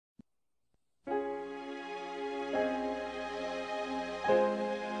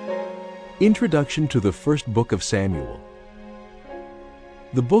Introduction to the First Book of Samuel.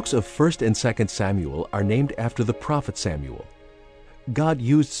 The books of 1 and 2 Samuel are named after the prophet Samuel. God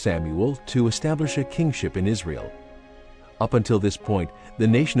used Samuel to establish a kingship in Israel. Up until this point, the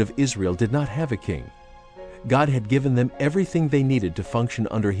nation of Israel did not have a king. God had given them everything they needed to function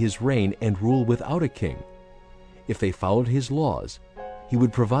under His reign and rule without a king. If they followed His laws, He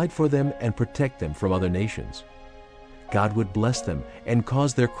would provide for them and protect them from other nations. God would bless them and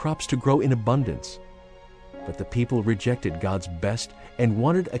cause their crops to grow in abundance. But the people rejected God's best and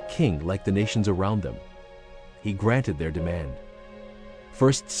wanted a king like the nations around them. He granted their demand.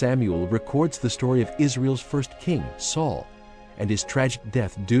 1 Samuel records the story of Israel's first king, Saul, and his tragic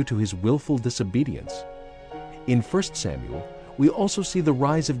death due to his willful disobedience. In 1 Samuel, we also see the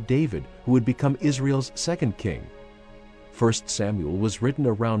rise of David, who would become Israel's second king. 1 Samuel was written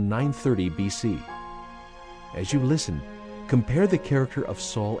around 930 BC. As you listen, compare the character of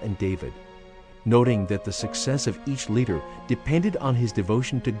Saul and David, noting that the success of each leader depended on his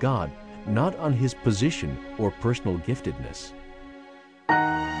devotion to God, not on his position or personal giftedness.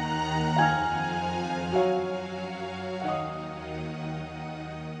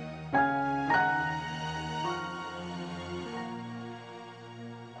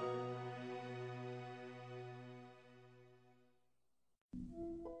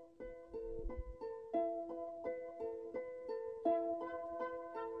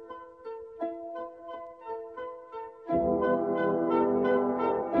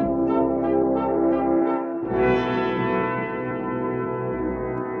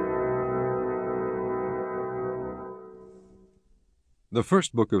 The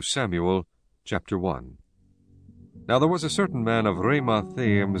first book of Samuel, chapter 1. Now there was a certain man of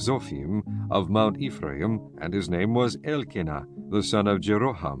Ramathaim Zophim of Mount Ephraim, and his name was Elkanah, the son of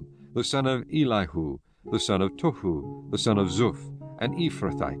Jeroham, the son of Elihu, the son of Tohu, the son of Zuph, an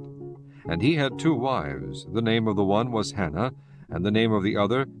Ephrathite. And he had 2 wives. The name of the one was Hannah, and the name of the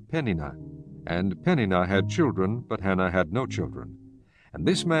other Peninnah. And Peninnah had children, but Hannah had no children. And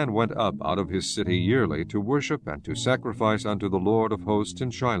this man went up out of his city yearly to worship and to sacrifice unto the Lord of hosts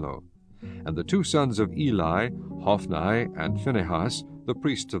in Shiloh. And the 2 sons of Eli, Hophni and Phinehas, the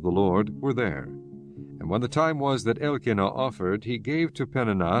priests of the Lord, were there. And when the time was that Elkanah offered, he gave to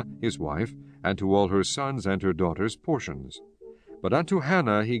Peninnah his wife, and to all her sons and her daughters portions. But unto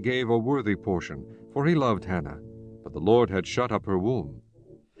Hannah he gave a worthy portion, for he loved Hannah. But the Lord had shut up her womb.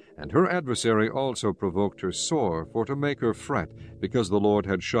 And her adversary also provoked her sore, for to make her fret, because the Lord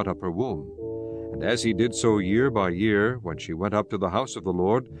had shut up her womb. And as he did so year by year, when she went up to the house of the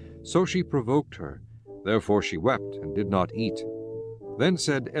Lord, so she provoked her. Therefore she wept, and did not eat. Then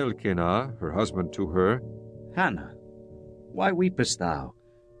said Elkanah, her husband, to her, Hannah, why weepest thou?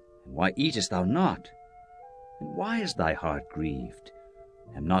 And why eatest thou not? And why is thy heart grieved?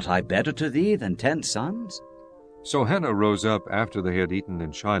 Am not I better to thee than 10 sons? So Hannah rose up after they had eaten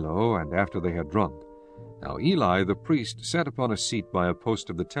in Shiloh, and after they had drunk. Now Eli the priest sat upon a seat by a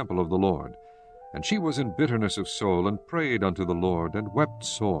post of the temple of the Lord. And she was in bitterness of soul, and prayed unto the Lord, and wept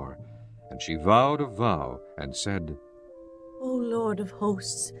sore. And she vowed a vow, and said, O Lord of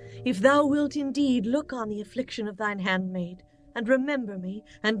hosts, if thou wilt indeed look on the affliction of thine handmaid, and remember me,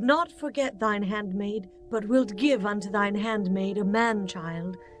 and not forget thine handmaid, but wilt give unto thine handmaid a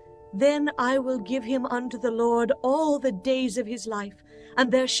man-child, then I will give him unto the Lord all the days of his life,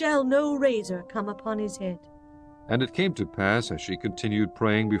 and there shall no razor come upon his head. And it came to pass, as she continued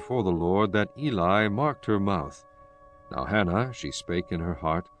praying before the Lord, that Eli marked her mouth. Now Hannah, she spake in her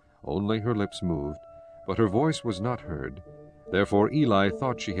heart, only her lips moved, but her voice was not heard. Therefore Eli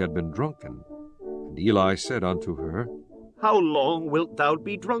thought she had been drunken. And Eli said unto her, How long wilt thou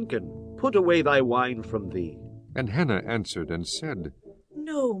be drunken? Put away thy wine from thee. And Hannah answered and said,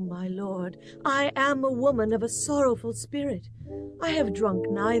 No, my lord, I am a woman of a sorrowful spirit. I have drunk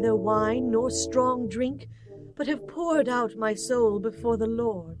neither wine nor strong drink, but have poured out my soul before the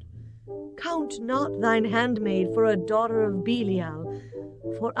Lord. Count not thine handmaid for a daughter of Belial,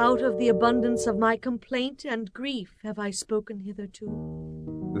 for out of the abundance of my complaint and grief have I spoken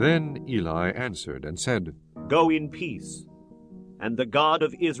hitherto. Then Eli answered and said, Go in peace, and the God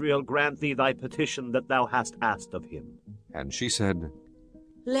of Israel grant thee thy petition that thou hast asked of him. And she said,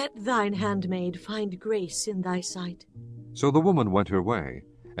 Let thine handmaid find grace in thy sight. So the woman went her way,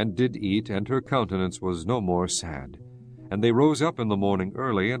 and did eat, and her countenance was no more sad. And they rose up in the morning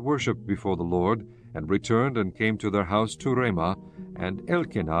early, and worshipped before the Lord, and returned and came to their house to Ramah, and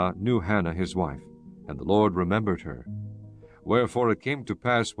Elkanah knew Hannah his wife, and the Lord remembered her. Wherefore it came to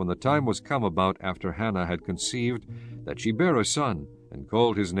pass, when the time was come about after Hannah had conceived, that she bare a son, and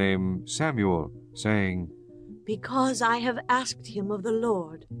called his name Samuel, saying, Because I have asked him of the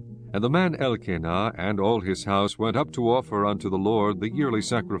Lord. And the man Elkanah and all his house went up to offer unto the Lord the yearly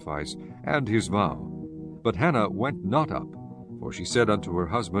sacrifice and his vow. But Hannah went not up, for she said unto her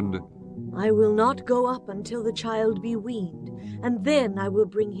husband, I will not go up until the child be weaned, and then I will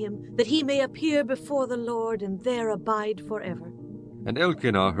bring him, that he may appear before the Lord, and there abide forever. And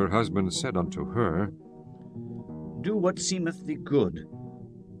Elkanah her husband said unto her, Do what seemeth thee good.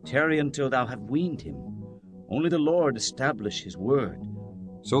 Tarry until thou have weaned him. Only the Lord establish his word.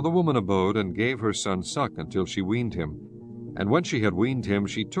 So the woman abode, and gave her son suck until she weaned him. And when she had weaned him,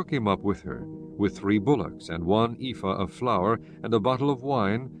 she took him up with her, with 3 bullocks, and 1 ephah of flour, and a bottle of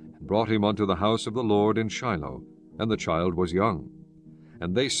wine, and brought him unto the house of the Lord in Shiloh. And the child was young.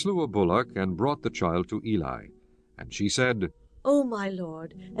 And they slew a bullock, and brought the child to Eli. And she said, O my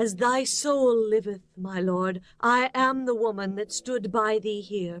Lord, as thy soul liveth, my Lord, I am the woman that stood by thee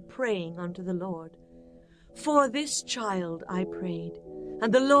here, praying unto the Lord. For this child I prayed,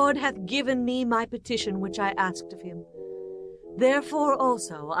 and the Lord hath given me my petition which I asked of him. Therefore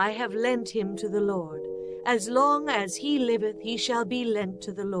also I have lent him to the Lord. As long as he liveth, he shall be lent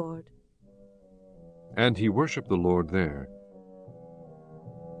to the Lord. And he worshipped the Lord there.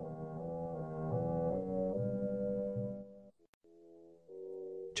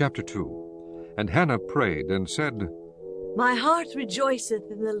 Chapter 2. And Hannah prayed and said, My heart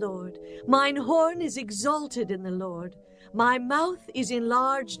rejoiceth in the Lord. Mine horn is exalted in the Lord. My mouth is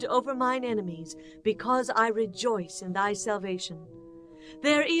enlarged over mine enemies, because I rejoice in thy salvation.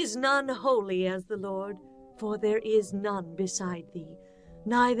 There is none holy as the Lord, for there is none beside thee,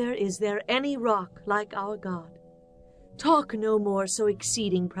 neither is there any rock like our God. Talk no more so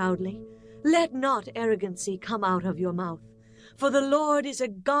exceeding proudly. Let not arrogancy come out of your mouth. For the Lord is a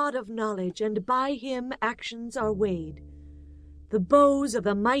God of knowledge, and by him actions are weighed. The bows of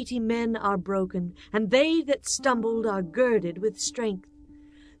the mighty men are broken, and they that stumbled are girded with strength.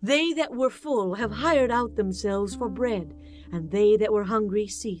 They that were full have hired out themselves for bread, and they that were hungry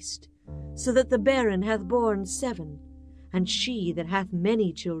ceased. So that the barren hath borne 7, and she that hath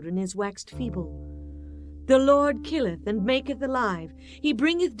many children is waxed feeble. The Lord killeth and maketh alive. He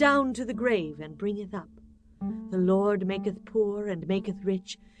bringeth down to the grave, and bringeth up. The Lord maketh poor and maketh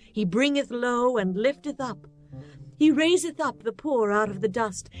rich. He bringeth low and lifteth up. He raiseth up the poor out of the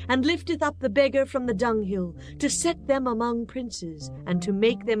dust, and lifteth up the beggar from the dunghill, to set them among princes, and to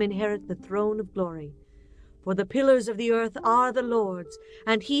make them inherit the throne of glory. For the pillars of the earth are the Lord's,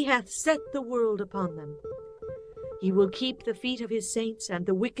 and he hath set the world upon them. He will keep the feet of his saints, and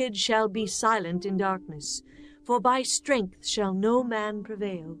the wicked shall be silent in darkness. For by strength shall no man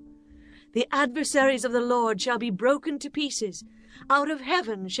prevail. The adversaries of the Lord shall be broken to pieces. Out of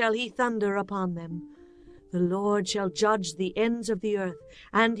heaven shall he thunder upon them. The Lord shall judge the ends of the earth,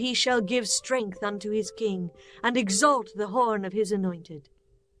 and he shall give strength unto his king, and exalt the horn of his anointed.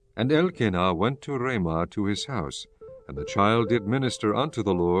 And Elkanah went to Ramah to his house, and the child did minister unto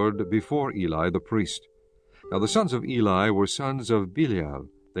the Lord before Eli the priest. Now the sons of Eli were sons of Belial.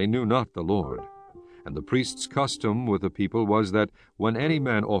 They knew not the Lord. And the priest's custom with the people was that when any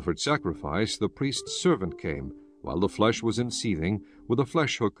man offered sacrifice, the priest's servant came, while the flesh was in seething, with a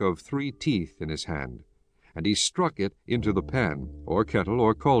flesh hook of 3 teeth in his hand. And he struck it into the pan, or kettle,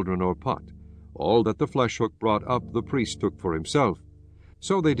 or cauldron, or pot. All that the flesh hook brought up the priest took for himself.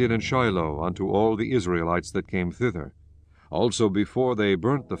 So they did in Shiloh unto all the Israelites that came thither. Also before they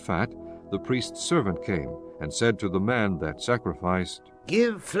burnt the fat, the priest's servant came, and said to the man that sacrificed,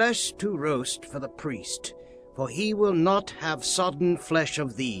 Give flesh to roast for the priest, for he will not have sodden flesh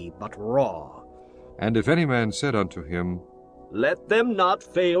of thee, but raw. And if any man said unto him, Let them not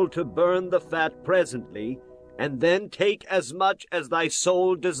fail to burn the fat presently, and then take as much as thy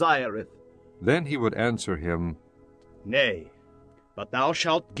soul desireth. then he would answer him, Nay, but thou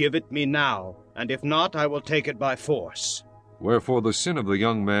shalt give it me now, and if not, I will take it by force. Wherefore the sin of the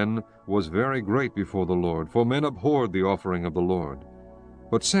young men was very great before the Lord, for men abhorred the offering of the Lord.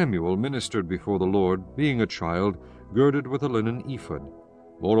 But Samuel ministered before the Lord, being a child, girded with a linen ephod.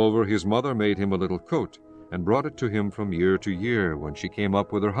 Moreover his mother made him a little coat, and brought it to him from year to year, when she came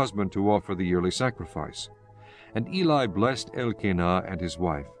up with her husband to offer the yearly sacrifice. And Eli blessed Elkanah and his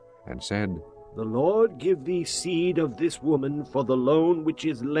wife, and said, The Lord give thee seed of this woman for the loan which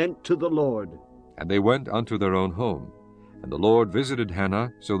is lent to the Lord. And they went unto their own home. And the Lord visited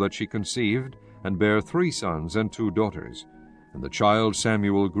Hannah, so that she conceived, and bare 3 sons and 2 daughters. And the child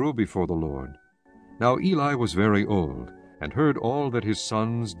Samuel grew before the Lord. Now Eli was very old, and heard all that his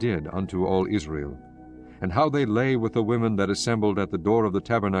sons did unto all Israel, and how they lay with the women that assembled at the door of the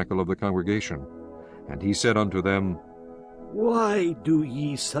tabernacle of the congregation. And he said unto them, Why do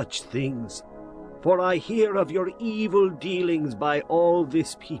ye such things? For I hear of your evil dealings by all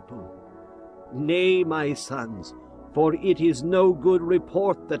this people. Nay, my sons, for it is no good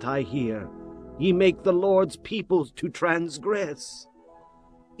report that I hear. Ye make the Lord's people to transgress.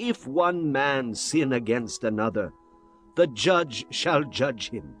 If one man sin against another, the judge shall judge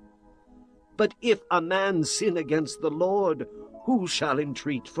him. But if a man sin against the Lord, who shall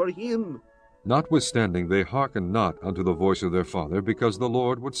entreat for him? Notwithstanding they hearkened not unto the voice of their father, because the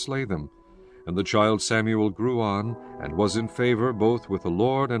Lord would slay them. And the child Samuel grew on, and was in favor both with the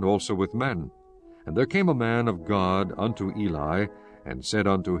Lord and also with men. And there came a man of God unto Eli, and said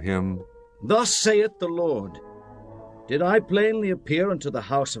unto him, Thus saith the Lord, Did I plainly appear unto the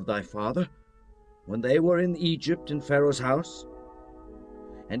house of thy father, when they were in Egypt in Pharaoh's house?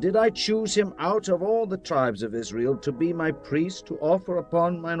 And did I choose him out of all the tribes of Israel to be my priest, to offer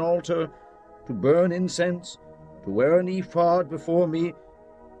upon mine altar, to burn incense, to wear an ephod before me?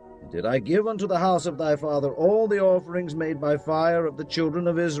 And did I give unto the house of thy father all the offerings made by fire of the children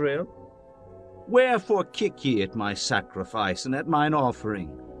of Israel? Wherefore kick ye at my sacrifice and at mine offering,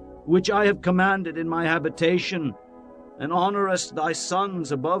 which I have commanded in my habitation, and honourest thy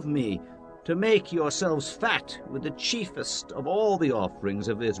sons above me, to make yourselves fat with the chiefest of all the offerings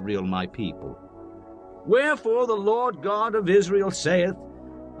of Israel my people? Wherefore the Lord God of Israel saith,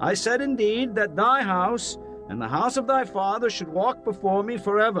 I said indeed that thy house and the house of thy father should walk before me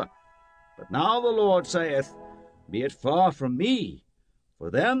forever. But now the Lord saith, Be it far from me, for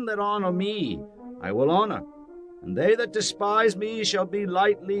them that honour me I will honour, and they that despise me shall be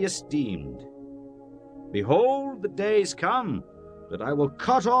lightly esteemed. Behold, the days come, that I will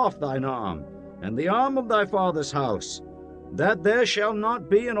cut off thine arm, and the arm of thy father's house, that there shall not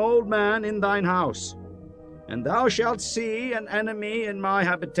be an old man in thine house. And thou shalt see an enemy in my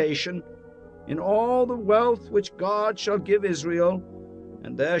habitation, in all the wealth which God shall give Israel,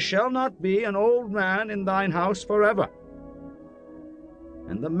 and there shall not be an old man in thine house forever.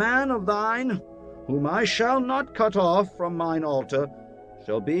 And the man of thine, whom I shall not cut off from mine altar,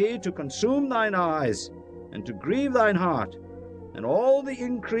 shall be to consume thine eyes, and to grieve thine heart, and all the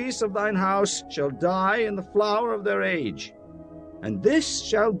increase of thine house shall die in the flower of their age. And this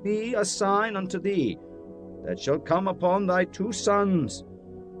shall be a sign unto thee, that shall come upon thy two sons,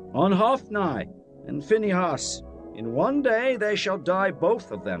 on Hophni and Phinehas. In one day they shall die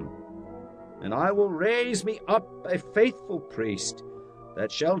both of them. And I will raise me up a faithful priest,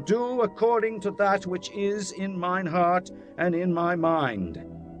 that shall do according to that which is in mine heart and in my mind.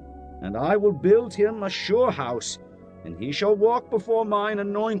 And I will build him a sure house, and he shall walk before mine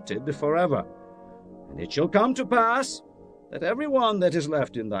anointed forever. And it shall come to pass, that every one that is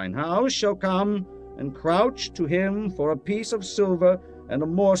left in thine house shall come and crouch to him for a piece of silver and a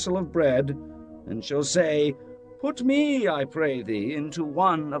morsel of bread, and shall say, Put me, I pray thee, into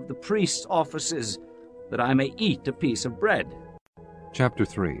one of the priest's offices, that I may eat a piece of bread. Chapter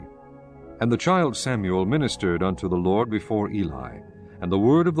 3. And the child Samuel ministered unto the Lord before Eli. And the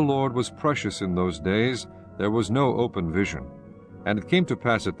word of the Lord was precious in those days, there was no open vision. And it came to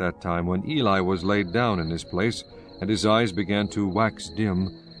pass at that time, when Eli was laid down in his place, and his eyes began to wax dim,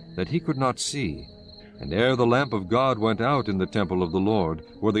 that he could not see. And ere the lamp of God went out in the temple of the Lord,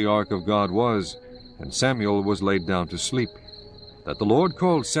 where the ark of God was, and Samuel was laid down to sleep, that the Lord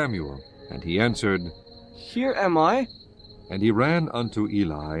called Samuel, and he answered, Here am I. And he ran unto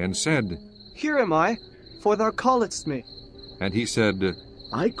Eli, and said, Here am I, for thou calledst me. And he said,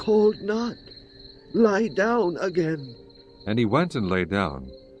 I called not. Lie down again. And he went and lay down.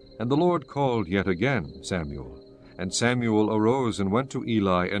 And the Lord called yet again Samuel. And Samuel arose and went to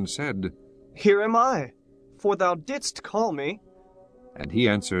Eli, and said, Here am I, for thou didst call me. And he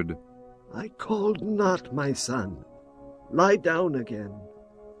answered, I called not, my son. Lie down again.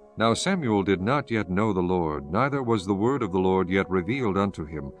 Now Samuel did not yet know the Lord, neither was the word of the Lord yet revealed unto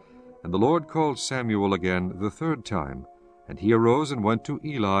him. And the Lord called Samuel again the third time. And he arose and went to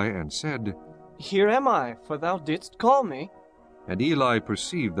Eli, and said, Here am I, for thou didst call me. And Eli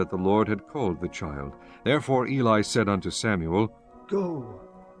perceived that the Lord had called the child. Therefore Eli said unto Samuel, Go,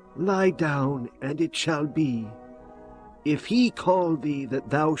 lie down, and it shall be. If he call thee, that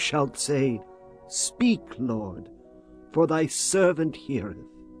thou shalt say, Speak, Lord, for thy servant heareth.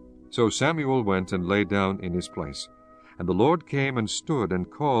 So Samuel went and lay down in his place. And the Lord came and stood and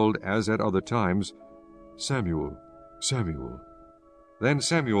called, as at other times, Samuel, Samuel. Then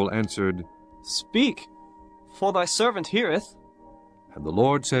Samuel answered, Speak, for thy servant heareth. And the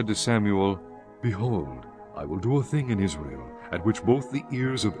Lord said to Samuel, Behold, I will do a thing in Israel, at which both the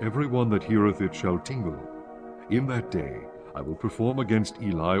ears of every one that heareth it shall tingle. In that day I will perform against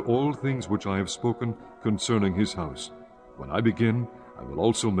Eli all things which I have spoken concerning his house. When I begin, I will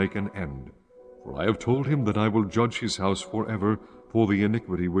also make an end. For I have told him that I will judge his house forever for the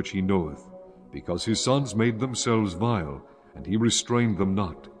iniquity which he knoweth, because his sons made themselves vile, and he restrained them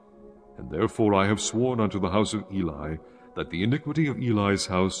not. And therefore I have sworn unto the house of Eli, that the iniquity of Eli's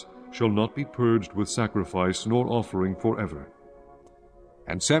house shall not be purged with sacrifice nor offering forever.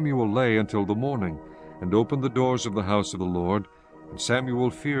 And Samuel lay until the morning, and opened the doors of the house of the Lord, and Samuel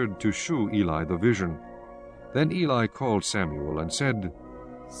feared to shew Eli the vision. Then Eli called Samuel, and said,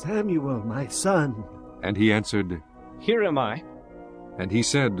 Samuel, my son. And he answered, Here am I. And he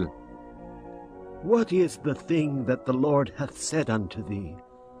said, What is the thing that the Lord hath said unto thee?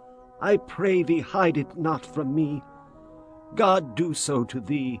 I pray thee, hide it not from me. God do so to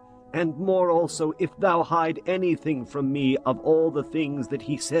thee, and more also, if thou hide anything from me of all the things that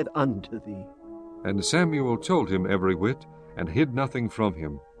he said unto thee. And Samuel told him every whit, and hid nothing from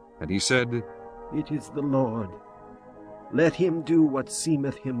him. And he said, It is the Lord. Let him do what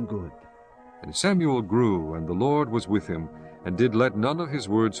seemeth him good. And Samuel grew, and the Lord was with him, and did let none of his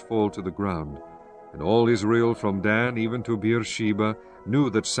words fall to the ground. And all Israel from Dan even to Beersheba knew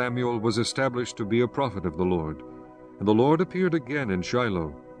that Samuel was established to be a prophet of the Lord. And the Lord appeared again in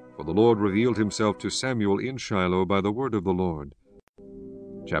Shiloh, for the Lord revealed himself to Samuel in Shiloh by the word of the Lord.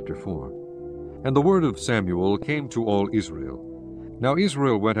 Chapter 4. And the word of Samuel came to all Israel. Now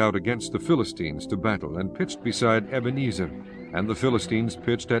Israel went out against the Philistines to battle, and pitched beside Ebenezer, and the Philistines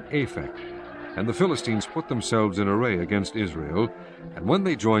pitched at Aphek. And the Philistines put themselves in array against Israel. And when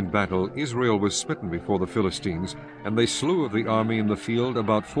they joined battle, Israel was smitten before the Philistines, and they slew of the army in the field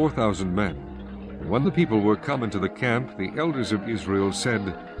about 4,000 men. And when the people were come into the camp, the elders of Israel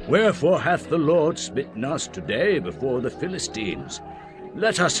said, Wherefore hath the Lord smitten us today before the Philistines?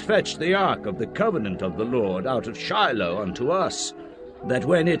 Let us fetch the ark of the covenant of the Lord out of Shiloh unto us, that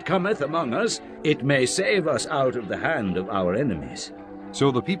when it cometh among us, it may save us out of the hand of our enemies. So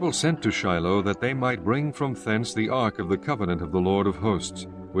the people sent to Shiloh, that they might bring from thence the ark of the covenant of the Lord of hosts,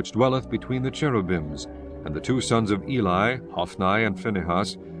 which dwelleth between the cherubims. And the two sons of Eli, Hophni and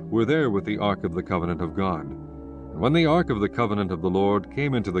Phinehas, were there with the ark of the covenant of God. And when the ark of the covenant of the Lord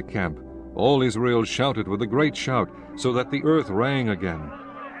came into the camp, all Israel shouted with a great shout, so that the earth rang again.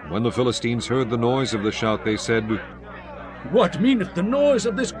 And when the Philistines heard the noise of the shout, they said, What meaneth the noise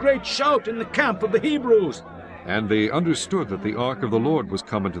of this great shout in the camp of the Hebrews? And they understood that the ark of the Lord was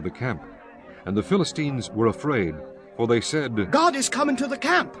come into the camp. And the Philistines were afraid, for they said, God is come into the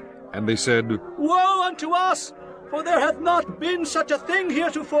camp. And they said, Woe unto us! For there hath not been such a thing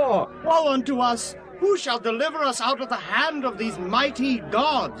heretofore. Woe unto us! Who shall deliver us out of the hand of these mighty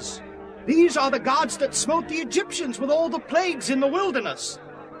gods? These are the gods that smote the Egyptians with all the plagues in the wilderness.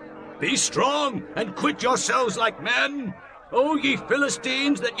 Be strong, and quit yourselves like men. O ye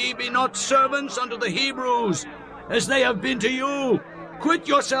Philistines, that ye be not servants unto the Hebrews, as they have been to you. Quit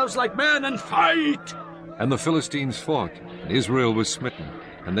yourselves like men, and fight. And the Philistines fought, and Israel was smitten.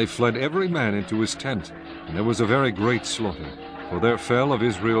 And they fled every man into his tent, and there was a very great slaughter. For there fell of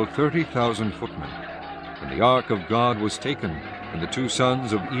Israel 30,000 footmen. And the ark of God was taken, and the two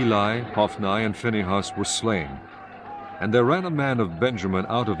sons of Eli, Hophni and Phinehas, were slain. And there ran a man of Benjamin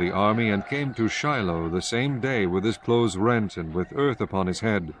out of the army, and came to Shiloh the same day with his clothes rent, and with earth upon his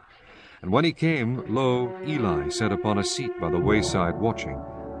head. And when he came, lo, Eli sat upon a seat by the wayside watching,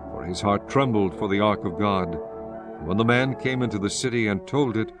 for his heart trembled for the ark of God. And when the man came into the city and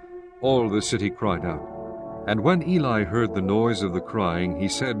told it, all the city cried out. And when Eli heard the noise of the crying, he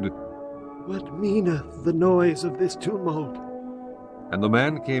said, What meaneth the noise of this tumult? And the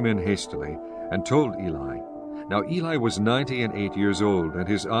man came in hastily, and told Eli. Now Eli was 98 years old, and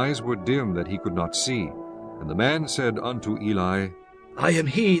his eyes were dim that he could not see. And the man said unto Eli, I am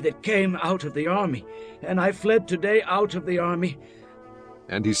he that came out of the army, and I fled today out of the army.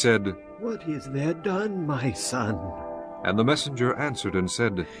 And he said, What is there done, my son? And the messenger answered and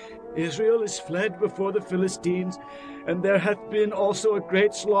said, Israel is fled before the Philistines, and there hath been also a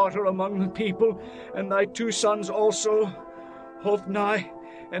great slaughter among the people, and thy two sons also, Hophni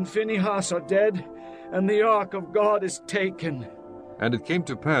and Phinehas, are dead, and the ark of God is taken. And it came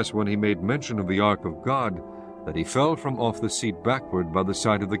to pass, when he made mention of the ark of God, that he fell from off the seat backward by the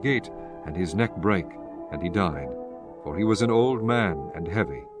side of the gate, and his neck brake, and he died. For he was an old man and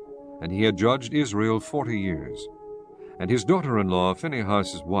heavy, and he had judged Israel 40 years. And his daughter-in-law,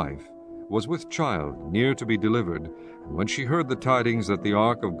 Phinehas' wife, was with child, near to be delivered. And when she heard the tidings that the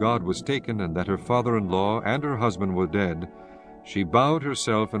ark of God was taken, and that her father-in-law and her husband were dead, she bowed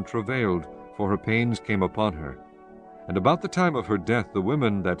herself and travailed, for her pains came upon her. And about the time of her death the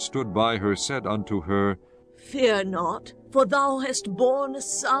women that stood by her said unto her, Fear not, for thou hast borne a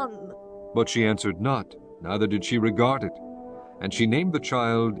son. But she answered not, neither did she regard it. And she named the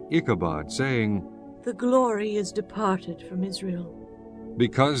child Ichabod, saying, The glory is departed from Israel.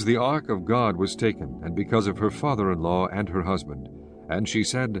 because the ark of God was taken, and because of her father-in-law and her husband. And she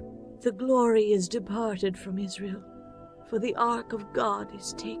said, The glory is departed from Israel, for the ark of God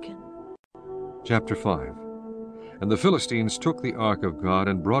is taken. Chapter 5. And the Philistines took the ark of God,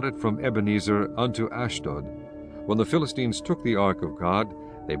 and brought it from Ebenezer unto Ashdod. When the Philistines took the ark of God,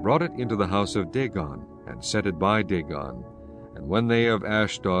 they brought it into the house of Dagon, and set it by Dagon. And when they of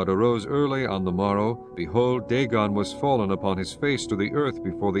Ashdod arose early on the morrow, behold, Dagon was fallen upon his face to the earth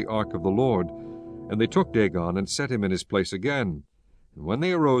before the ark of the Lord. And they took Dagon, and set him in his place again. And when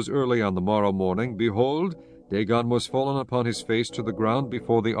they arose early on the morrow morning, behold, Dagon was fallen upon his face to the ground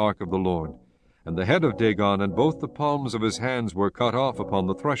before the ark of the Lord. And the head of Dagon and both the palms of his hands were cut off upon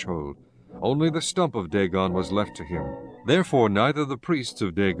the threshold. Only the stump of Dagon was left to him. Therefore neither the priests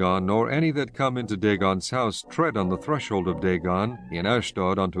of Dagon, nor any that come into Dagon's house, tread on the threshold of Dagon in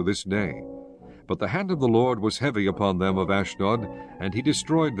Ashdod unto this day. But the hand of the Lord was heavy upon them of Ashdod, and he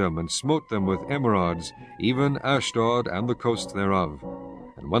destroyed them, and smote them with emerods, even Ashdod and the coast thereof.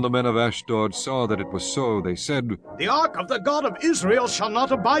 And when the men of Ashdod saw that it was so, they said, The ark of the God of Israel shall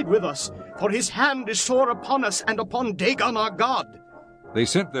not abide with us, for his hand is sore upon us and upon Dagon our God. They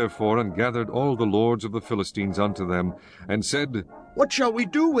sent therefore and gathered all the lords of the Philistines unto them, and said, What shall we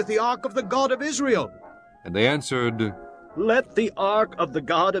do with the ark of the God of Israel? And they answered, Let the ark of the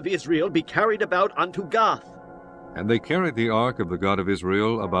God of Israel be carried about unto Gath. And they carried the ark of the God of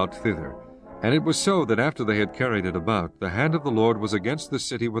Israel about thither. And it was so that after they had carried it about, the hand of the Lord was against the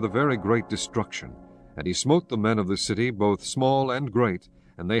city with a very great destruction. And he smote the men of the city, both small and great,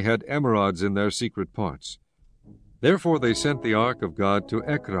 and they had emerods in their secret parts. Therefore they sent the ark of God to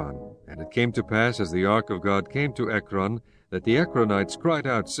Ekron. And it came to pass, as the ark of God came to Ekron, that the Ekronites cried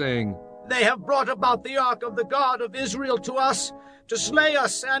out, saying, They have brought about the ark of the God of Israel to us, to slay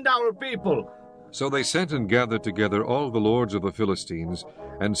us and our people. So they sent and gathered together all the lords of the Philistines,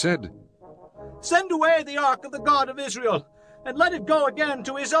 and said, Send away the ark of the God of Israel, and let it go again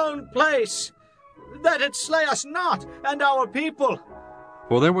to his own place, that it slay us not and our people.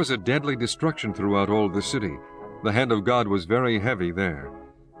 For there was a deadly destruction throughout all the city. The hand of God was very heavy there.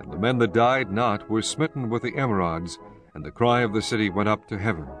 And the men that died not were smitten with the emerods, and the cry of the city went up to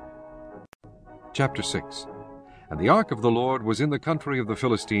heaven. Chapter 6. And the ark of the Lord was in the country of the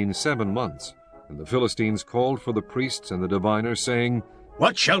Philistines 7 months. And the Philistines called for the priests and the diviners, saying,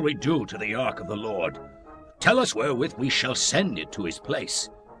 What shall we do to the ark of the Lord? Tell us wherewith we shall send it to his place.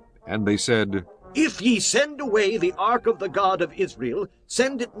 And they said, If ye send away the ark of the God of Israel,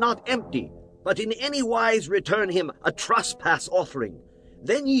 send it not empty, but in any wise return him a trespass offering.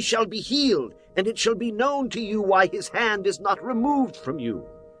 Then ye shall be healed, and it shall be known to you why his hand is not removed from you.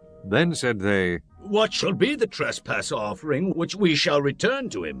 Then said they, What shall be the trespass offering which we shall return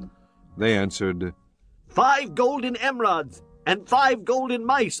to him? They answered, 5 golden emerods, and 5 golden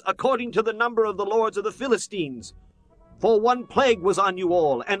mice, according to the number of the lords of the Philistines. For 1 plague was on you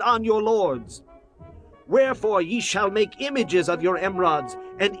all, and on your lords. Wherefore ye shall make images of your emerods,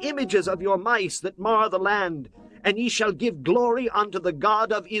 and images of your mice that mar the land, and ye shall give glory unto the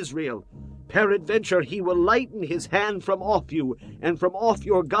God of Israel. Peradventure he will lighten his hand from off you, and from off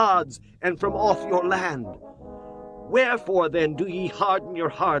your gods, and from off your land. Wherefore then do ye harden your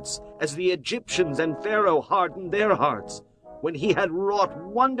hearts, as the Egyptians and Pharaoh hardened their hearts, when he had wrought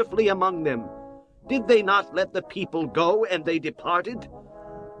wonderfully among them? Did they not let the people go, and they departed?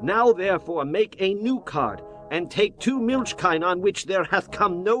 Now therefore make a new cart, and take 2 milch kine on which there hath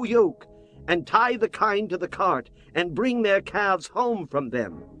come no yoke, and tie the kine to the cart, and bring their calves home from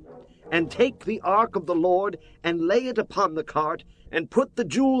them. And take the ark of the Lord, and lay it upon the cart, and put the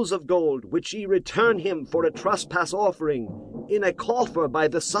jewels of gold, which ye return him for a trespass offering, in a coffer by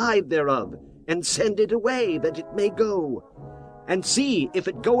the side thereof, and send it away, that it may go. And see, if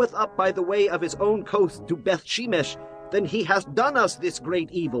it goeth up by the way of his own coast to Bethshemesh, then he hath done us this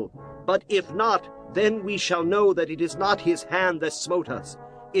great evil. But if not, then we shall know that it is not his hand that smote us.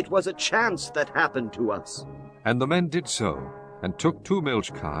 It was a chance that happened to us. And the men did so, and took 2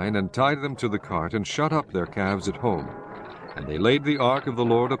 milch kine, and tied them to the cart, and shut up their calves at home. And they laid the ark of the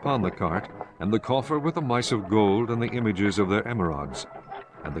Lord upon the cart, and the coffer with the mice of gold, and the images of their emerods.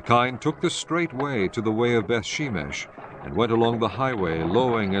 And the kine took the straight way to the way of Bethshemesh, and went along the highway,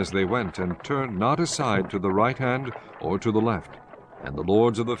 lowing as they went, and turned not aside to the right hand or to the left. And the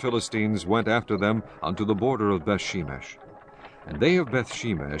lords of the Philistines went after them unto the border of Bethshemesh. And they of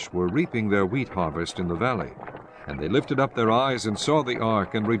Bethshemesh were reaping their wheat harvest in the valley. And they lifted up their eyes, and saw the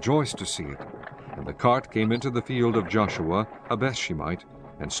ark, and rejoiced to see it. And the cart came into the field of Joshua, a Bethshemite,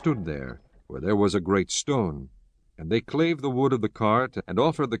 and stood there, where there was a great stone. And they clave the wood of the cart, and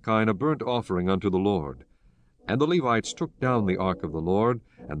offered the kine a burnt offering unto the Lord. And the Levites took down the ark of the Lord,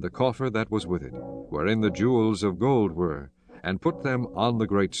 and the coffer that was with it, wherein the jewels of gold were, and put them on the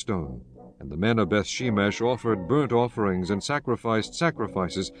great stone. And the men of Beth-shemesh offered burnt offerings and sacrificed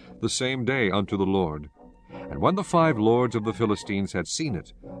sacrifices the same day unto the Lord. And when the 5 lords of the Philistines had seen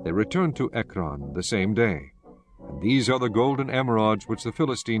it, they returned to Ekron the same day. And these are the golden emerods which the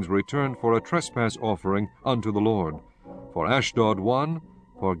Philistines returned for a trespass offering unto the Lord. For Ashdod 1,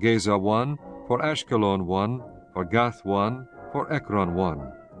 for Gaza 1, for Ashkelon 1, for Gath 1, for Ekron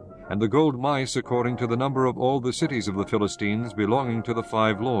 1. And the gold mice according to the number of all the cities of the Philistines belonging to the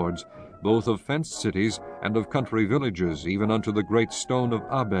 5 lords, both of fenced cities and of country villages, even unto the great stone of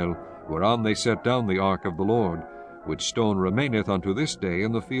Abel, whereon they set down the ark of the Lord, which stone remaineth unto this day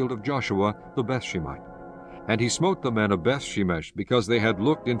in the field of Joshua the Bethshemite. And he smote the men of Beth-shemesh, because they had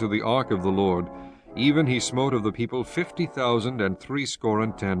looked into the ark of the Lord. Even he smote of the people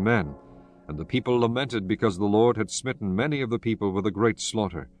 50,060 men. And the people lamented, because the Lord had smitten many of the people with a great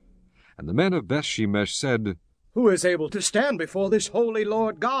slaughter. And the men of Beth-shemesh said, Who is able to stand before this holy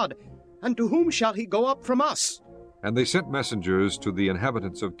Lord God? And to whom shall he go up from us? And they sent messengers to the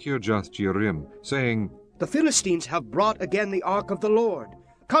inhabitants of Kirjath-jearim, saying, The Philistines have brought again the ark of the Lord.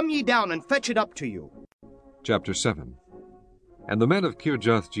 Come ye down and fetch it up to you. Chapter 7. And the men of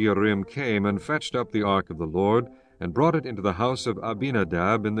Kirjath-jearim came and fetched up the ark of the Lord, and brought it into the house of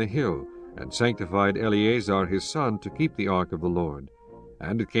Abinadab in the hill, and sanctified Eleazar his son to keep the ark of the Lord.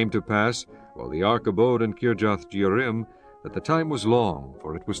 And it came to pass, while the ark abode in Kirjath-jearim, that the time was long,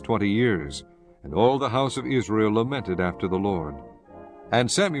 for it was 20 years, and all the house of Israel lamented after the Lord. And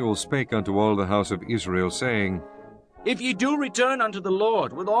Samuel spake unto all the house of Israel, saying, If ye do return unto the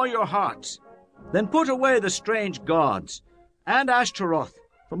Lord with all your hearts, then put away the strange gods and Ashtaroth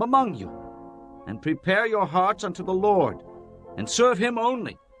from among you, and prepare your hearts unto the Lord, and serve him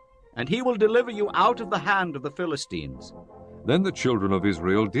only, and he will deliver you out of the hand of the Philistines. Then the children of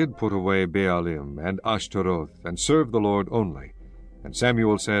Israel did put away Baalim and Ashtaroth, and served the Lord only. And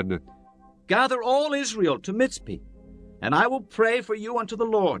Samuel said, Gather all Israel to Mizpeh, and I will pray for you unto the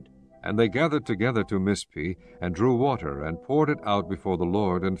Lord. And they gathered together to Mizpeh, and drew water, and poured it out before the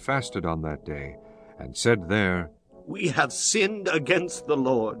Lord, and fasted on that day, and said there, We have sinned against the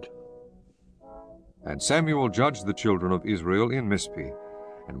Lord. And Samuel judged the children of Israel in Mizpeh.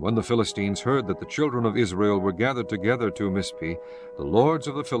 And when the Philistines heard that the children of Israel were gathered together to Mizpeh, the lords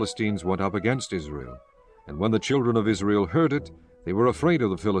of the Philistines went up against Israel. And when the children of Israel heard it, they were afraid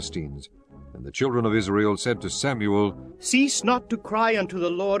of the Philistines. And the children of Israel said to Samuel, Cease not to cry unto the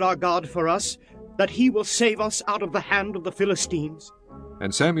Lord our God for us, that he will save us out of the hand of the Philistines.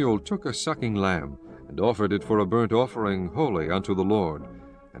 And Samuel took a sucking lamb, and offered it for a burnt offering holy unto the Lord.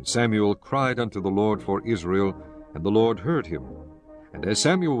 And Samuel cried unto the Lord for Israel, and the Lord heard him. And as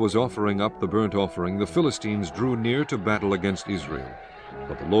Samuel was offering up the burnt offering, the Philistines drew near to battle against Israel.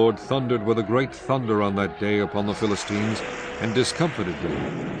 But the Lord thundered with a great thunder on that day upon the Philistines, and discomfited them.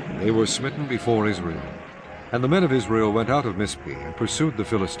 And they were smitten before Israel. And the men of Israel went out of Mizpeh, and pursued the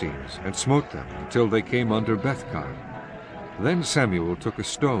Philistines, and smote them, until they came under Bethkar. Then Samuel took a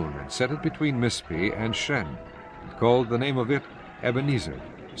stone, and set it between Mizpeh and Shen, and called the name of it Ebenezer,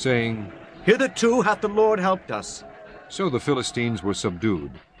 saying, Hitherto hath the Lord helped us. So the Philistines were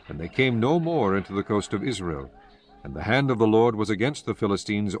subdued, and they came no more into the coast of Israel. And the hand of the Lord was against the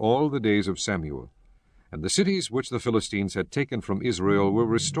Philistines all the days of Samuel. And the cities which the Philistines had taken from Israel were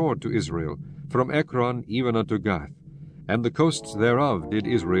restored to Israel, from Ekron even unto Gath. And the coasts thereof did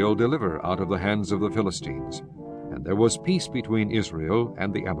Israel deliver out of the hands of the Philistines. And there was peace between Israel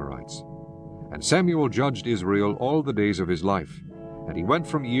and the Amorites. And Samuel judged Israel all the days of his life. And he went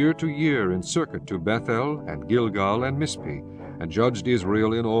from year to year in circuit to Bethel and Gilgal and Mizpeh, and judged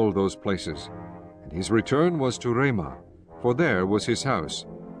Israel in all those places. And his return was to Ramah, for there was his house,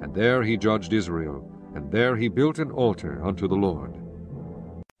 and there he judged Israel, and there he built an altar unto the Lord.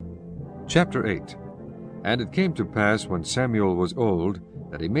 Chapter 8. And it came to pass, when Samuel was old,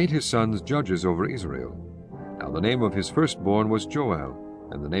 that he made his sons judges over Israel. Now the name of his firstborn was Joel,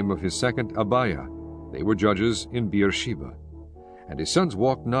 and the name of his second Abiah. They were judges in Beersheba. And his sons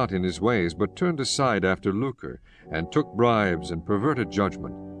walked not in his ways, but turned aside after lucre, and took bribes, and perverted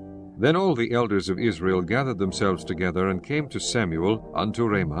judgment. Then all the elders of Israel gathered themselves together, and came to Samuel unto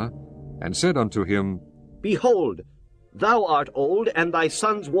Ramah, and said unto him, Behold, thou art old, and thy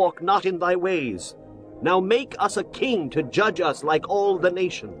sons walk not in thy ways. Now make us a king to judge us like all the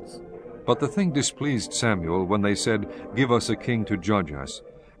nations. But the thing displeased Samuel, when they said, Give us a king to judge us.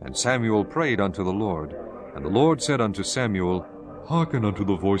 And Samuel prayed unto the Lord. And the Lord said unto Samuel, Hearken unto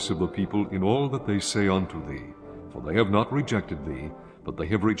the voice of the people in all that they say unto thee. For they have not rejected thee, but they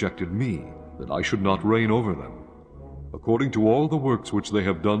have rejected me, that I should not reign over them. According to all the works which they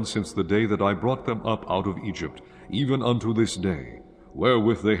have done since the day that I brought them up out of Egypt, even unto this day,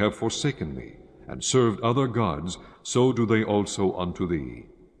 wherewith they have forsaken me, and served other gods, so do they also unto thee.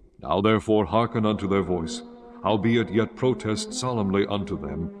 Now therefore hearken unto their voice, howbeit yet protest solemnly unto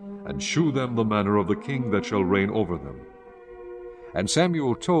them, and shew them the manner of the king that shall reign over them. And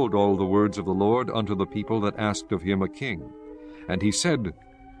Samuel told all the words of the Lord unto the people that asked of him a king. And he said,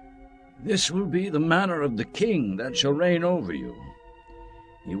 This will be the manner of the king that shall reign over you.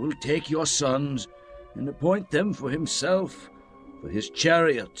 He will take your sons, and appoint them for himself, for his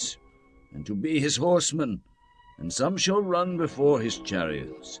chariots, and to be his horsemen, and some shall run before his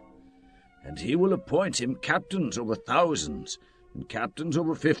chariots. And he will appoint him captains over thousands, and captains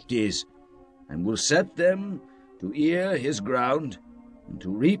over 50s, and will set them to ear his ground, and to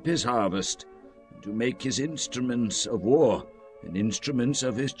reap his harvest, and to make his instruments of war, and instruments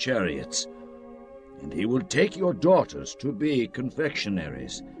of his chariots. And he will take your daughters to be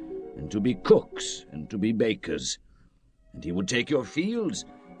confectionaries, and to be cooks, and to be bakers. And he will take your fields,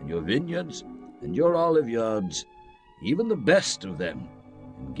 and your vineyards, and your oliveyards, even the best of them,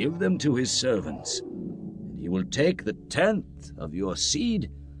 and give them to his servants. And he will take the 10th of your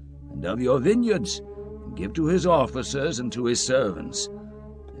seed, and of your vineyards, and give to his officers and to his servants.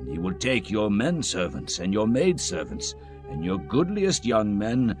 And he will take your men servants, and your maidservants, and your goodliest young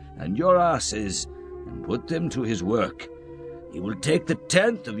men, and your asses, and put them to his work. He will take the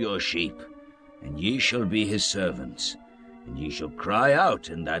 10th of your sheep, and ye shall be his servants. And ye shall cry out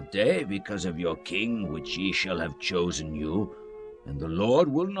in that day because of your king which ye shall have chosen you, and the Lord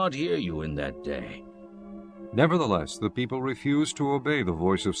will not hear you in that day. Nevertheless the people refused to obey the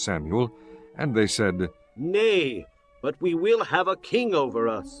voice of Samuel, and they said, Nay, but we will have a king over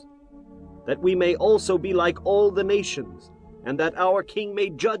us, that we may also be like all the nations, and that our king may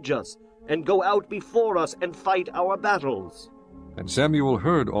judge us, and go out before us, and fight our battles. And Samuel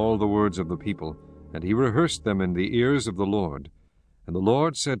heard all the words of the people, and he rehearsed them in the ears of the Lord. And the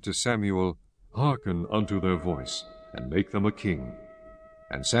Lord said to Samuel, Hearken unto their voice, and make them a king.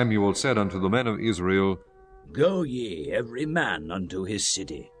 And Samuel said unto the men of Israel, Go ye every man unto his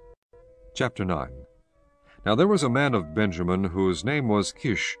city. Chapter 9. Now there was a man of Benjamin, whose name was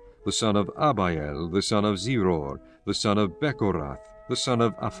Kish, the son of Abiel, the son of Zeror, the son of Bechorath, the son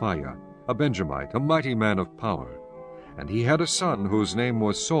of Aphiah, a Benjamite, a mighty man of power. And he had a son whose name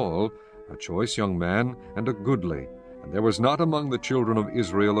was Saul, a choice young man, and a goodly. And there was not among the children of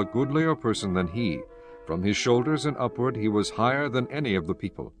Israel a goodlier person than he. From his shoulders and upward he was higher than any of the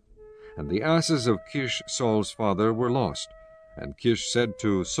people. And the asses of Kish Saul's father were lost. And Kish said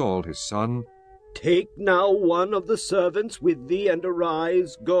to Saul his son, Take now one of the servants with thee, and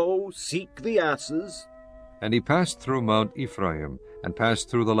arise, go, seek the asses. And he passed through Mount Ephraim, and passed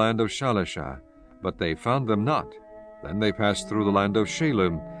through the land of Shalishah, but they found them not. Then they passed through the land of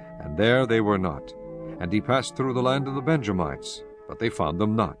Shalem, and there they were not. And he passed through the land of the Benjamites, but they found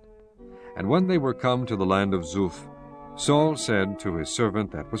them not. And when they were come to the land of Zuph, Saul said to his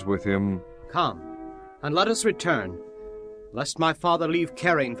servant that was with him, Come, and let us return, lest my father leave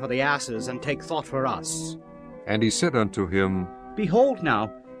caring for the asses, and take thought for us. And he said unto him, Behold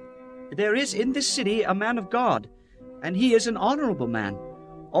now, there is in this city a man of God, and he is an honorable man.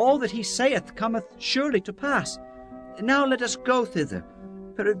 All that he saith cometh surely to pass. Now let us go thither.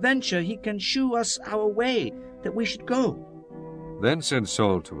 Peradventure he can shew us our way, that we should go. Then said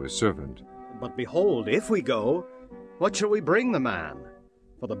Saul to his servant, But behold, if we go, what shall we bring the man?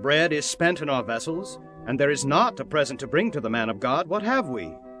 For the bread is spent in our vessels, and there is not a present to bring to the man of God. What have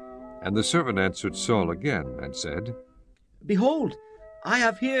we? And the servant answered Saul again, and said, Behold, I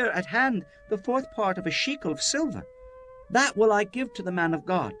have here at hand the 4th part of a shekel of silver. That will I give to the man of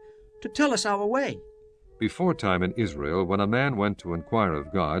God, to tell us our way. Beforetime in Israel, when a man went to inquire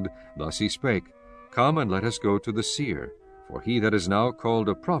of God, thus he spake, Come and let us go to the seer. For he that is now called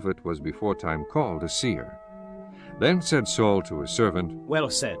a prophet was beforetime called a seer. Then said Saul to his servant, Well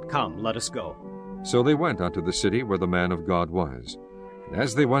said, come, let us go. So they went unto the city where the man of God was. And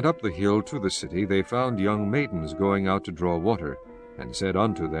as they went up the hill to the city, they found young maidens going out to draw water, and said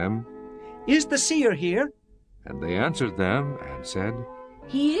unto them, Is the seer here? And they answered them, and said,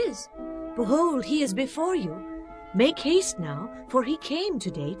 He is. Behold, he is before you. Make haste now, for he came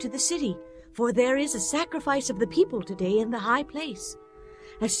today to the city. For there is a sacrifice of the people today in the high place.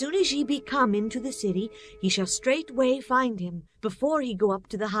 As soon as ye be come into the city, ye shall straightway find him, before he go up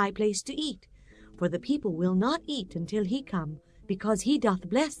to the high place to eat. For the people will not eat until he come, because he doth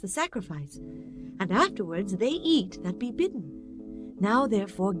bless the sacrifice. And afterwards they eat that be bidden. Now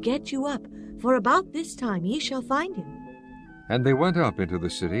therefore get you up, for about this time ye shall find him. And they went up into the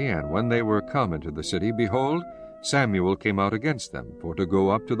city, and when they were come into the city, behold, Samuel came out against them, for to go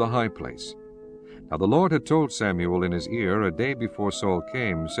up to the high place. Now the Lord had told Samuel in his ear a day before Saul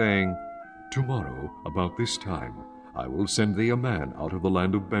came, saying, Tomorrow, about this time, I will send thee a man out of the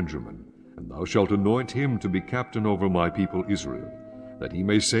land of Benjamin, and thou shalt anoint him to be captain over my people Israel, that he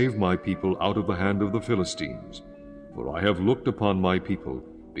may save my people out of the hand of the Philistines. For I have looked upon my people,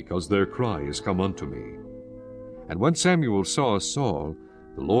 because their cry is come unto me. And when Samuel saw Saul,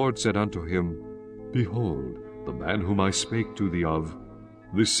 the Lord said unto him, Behold, the man whom I spake to thee of,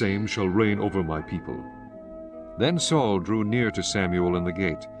 this same shall reign over my people. Then Saul drew near to Samuel in the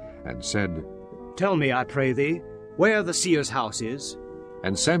gate, and said, Tell me, I pray thee, where the seer's house is.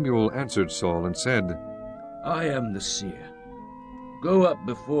 And Samuel answered Saul and said, I am the seer. Go up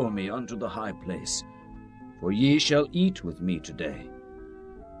before me unto the high place, for ye shall eat with me today.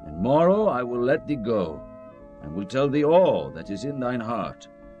 And morrow I will let thee go, and will tell thee all that is in thine heart.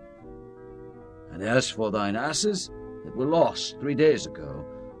 And as for thine asses that were lost 3 days ago,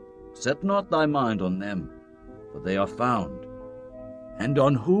 set not thy mind on them, for they are found. And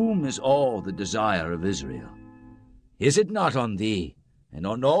on whom is all the desire of Israel? Is it not on thee, and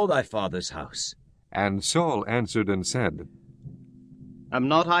on all thy father's house? And Saul answered and said, Am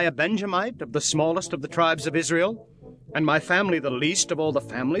not I a Benjamite, of the smallest of the tribes of Israel? And my family the least of all the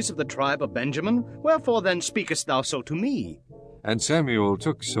families of the tribe of Benjamin? Wherefore then speakest thou so to me? And Samuel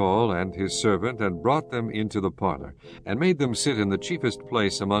took Saul and his servant, and brought them into the parlor, and made them sit in the chiefest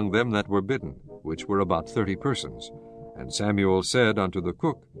place among them that were bidden, which were about 30 persons. And Samuel said unto the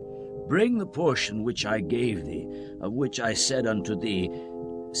cook, Bring the portion which I gave thee, of which I said unto thee,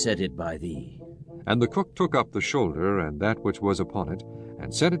 set it by thee. And the cook took up the shoulder, and that which was upon it,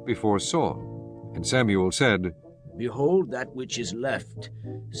 and set it before Saul. And Samuel said, Behold that which is left,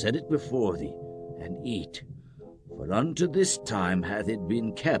 set it before thee, and eat. For unto this time hath it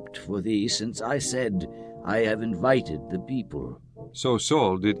been kept for thee, since I said, I have invited the people. So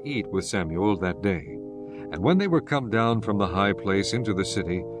Saul did eat with Samuel that day. And when they were come down from the high place into the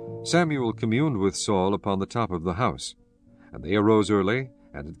city, Samuel communed with Saul upon the top of the house. And they arose early,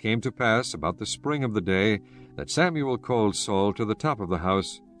 and it came to pass about the spring of the day, that Samuel called Saul to the top of the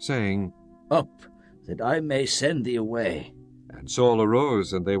house, saying, Up, that I may send thee away. And Saul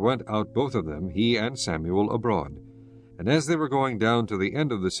arose, and they went out both of them, he and Samuel, abroad. And as they were going down to the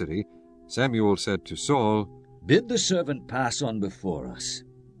end of the city, Samuel said to Saul, Bid the servant pass on before us.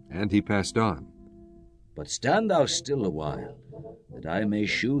 And he passed on. But stand thou still a while, that I may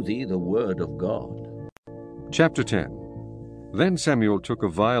shew thee the word of God. Chapter 10. Then Samuel took a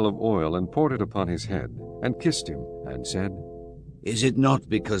vial of oil, and poured it upon his head, and kissed him, and said, Is it not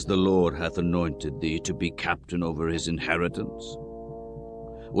because the Lord hath anointed thee to be captain over his inheritance?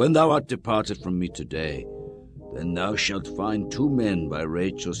 When thou art departed from me today, then thou shalt find 2 men by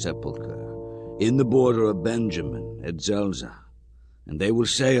Rachel's sepulchre, in the border of Benjamin at Zelzah. And they will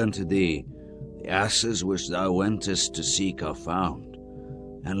say unto thee, The asses which thou wentest to seek are found.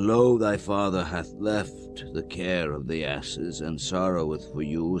 And lo, thy father hath left the care of the asses, and sorroweth for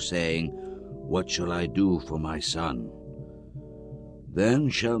you, saying, What shall I do for my son? Then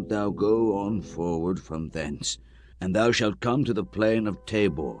shalt thou go on forward from thence, and thou shalt come to the plain of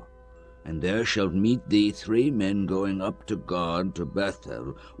Tabor, and there shall meet thee 3 men going up to God to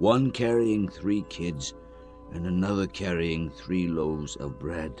Bethel, one carrying 3 kids, and another carrying 3 loaves of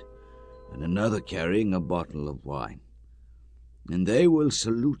bread, and another carrying a bottle of wine. And they will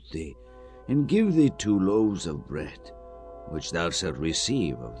salute thee, and give thee 2 loaves of bread, which thou shalt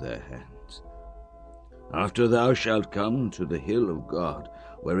receive of their hands. After thou shalt come to the hill of God,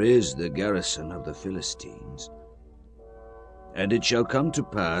 where is the garrison of the Philistines. And it shall come to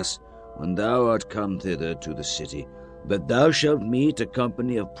pass, when thou art come thither to the city, that thou shalt meet a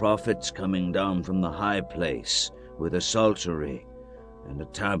company of prophets coming down from the high place, with a psaltery, and a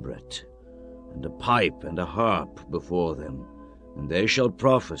tabret, and a pipe, and a harp before them, and they shall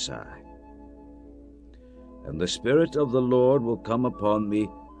prophesy. And the Spirit of the Lord will come upon me,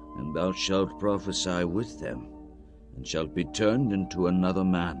 and thou shalt prophesy with them, and shalt be turned into another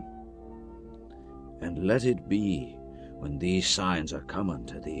man. And let it be, when these signs are come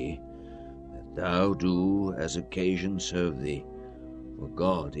unto thee, that thou do as occasion serve thee, for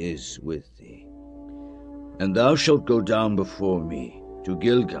God is with thee. And thou shalt go down before me to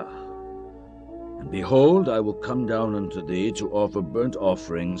Gilgal. And behold, I will come down unto thee to offer burnt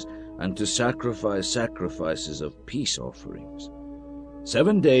offerings, and to sacrifice sacrifices of peace offerings.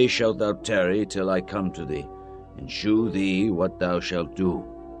 7 days shalt thou tarry till I come to thee, and shew thee what thou shalt do.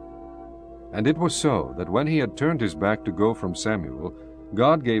 And it was so, that when he had turned his back to go from Samuel,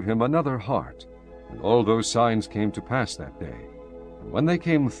 God gave him another heart, and all those signs came to pass that day. And when they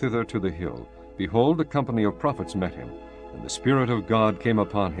came thither to the hill, behold, a company of prophets met him, and the Spirit of God came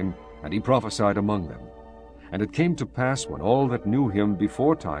upon him, and he prophesied among them. And it came to pass, when all that knew him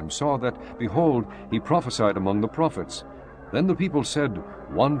beforetime saw that, behold, he prophesied among the prophets, then the people said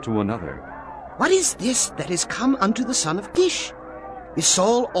one to another, What is this that is come unto the son of Kish? Is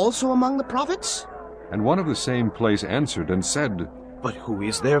Saul also among the prophets? And one of the same place answered and said, But who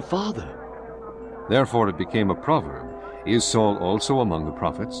is their father? Therefore it became a proverb, Is Saul also among the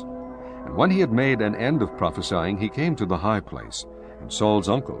prophets? And when he had made an end of prophesying, he came to the high place. And Saul's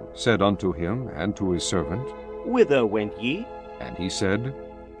uncle said unto him and to his servant, Whither went ye? And he said,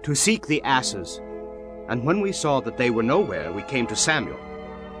 To seek the asses. And when we saw that they were nowhere, we came to Samuel.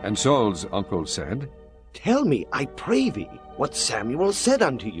 And Saul's uncle said, Tell me, I pray thee, what Samuel said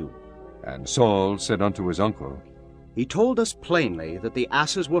unto you. And Saul said unto his uncle, He told us plainly that the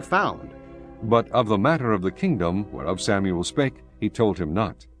asses were found. But of the matter of the kingdom, whereof Samuel spake, he told him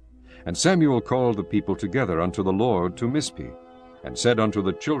not. And Samuel called the people together unto the Lord to Mizpeh, and said unto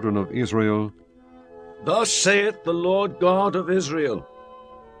the children of Israel, Thus saith the Lord God of Israel,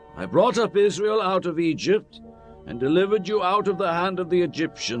 I brought up Israel out of Egypt, and delivered you out of the hand of the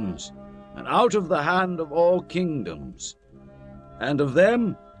Egyptians, and out of the hand of all kingdoms, and of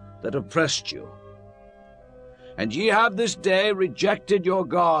them that oppressed you. And ye have this day rejected your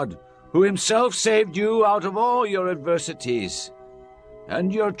God, who himself saved you out of all your adversities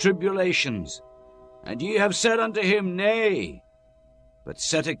and your tribulations. And ye have said unto him, Nay, but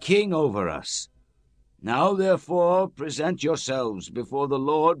set a king over us. Now therefore present yourselves before the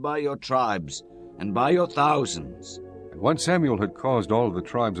Lord by your tribes and by your thousands. And when Samuel had caused all the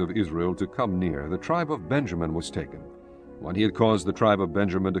tribes of Israel to come near, the tribe of Benjamin was taken. When he had caused the tribe of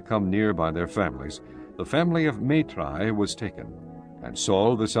Benjamin to come near by their families, the family of Matri was taken. And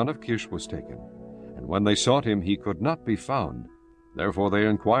Saul the son of Kish was taken. And when they sought him, he could not be found. Therefore they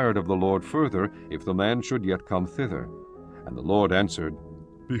inquired of the Lord further, if the man should yet come thither. And the Lord answered,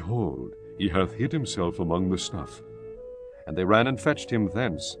 Behold, he hath hid himself among the snuff. And they ran and fetched him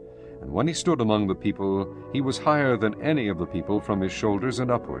thence. And when he stood among the people, he was higher than any of the people from his shoulders and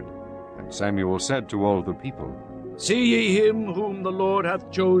upward. And Samuel said to all the people, See ye him whom the Lord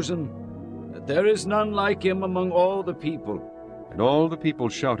hath chosen, that there is none like him among all the people. And all the people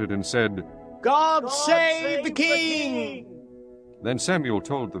shouted and said, God save the king! Then Samuel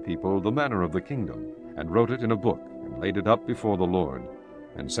told the people the manner of the kingdom, and wrote it in a book, and laid it up before the Lord.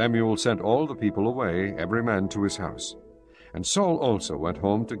 And Samuel sent all the people away, every man to his house. And Saul also went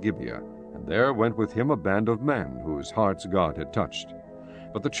home to Gibeah, and there went with him a band of men, whose hearts God had touched.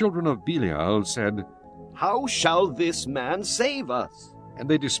 But the children of Belial said, How shall this man save us? And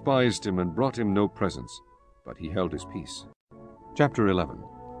they despised him, and brought him no presents. But he held his peace. Chapter 11.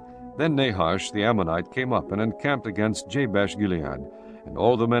 Then Nahash the Ammonite came up, and encamped against Jabesh-Gilead. And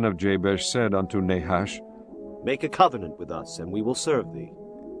all the men of Jabesh said unto Nahash, Make a covenant with us, and we will serve thee.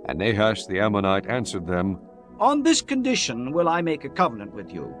 And Nahash the Ammonite answered them, On this condition will I make a covenant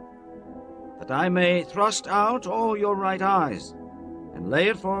with you, that I may thrust out all your right eyes, and lay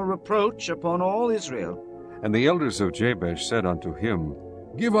it for a reproach upon all Israel. And the elders of Jabesh said unto him,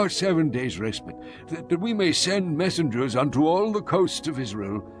 Give us 7 days' respite, that we may send messengers unto all the coasts of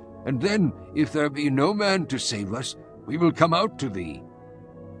Israel, and then, if there be no man to save us, we will come out to thee.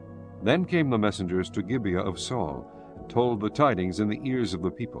 Then came the messengers to Gibeah of Saul, and told the tidings in the ears of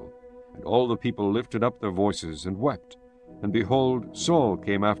the people. And all the people lifted up their voices and wept. And behold, Saul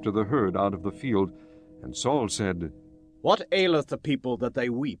came after the herd out of the field. And Saul said, What aileth the people that they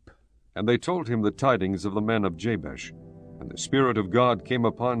weep? And they told him the tidings of the men of Jabesh. And the Spirit of God came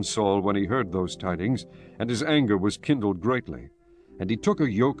upon Saul when he heard those tidings, and his anger was kindled greatly. And he took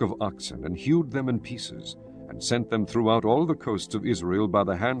a yoke of oxen, and hewed them in pieces, and sent them throughout all the coasts of Israel by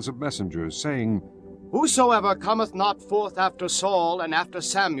the hands of messengers, saying, Whosoever cometh not forth after Saul and after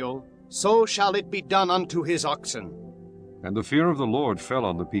Samuel, so shall it be done unto his oxen. And the fear of the Lord fell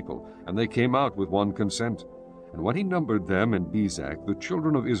on the people, and they came out with one consent. And when he numbered them in Bezek, the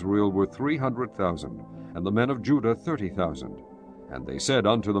children of Israel were 300,000, and the men of Judah 30,000. And they said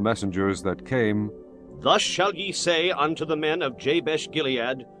unto the messengers that came, Thus shall ye say unto the men of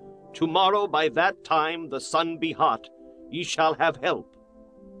Jabesh-Gilead, Tomorrow by that time the sun be hot, ye shall have help.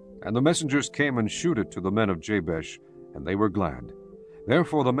 And the messengers came and shewed it to the men of Jabesh, and they were glad.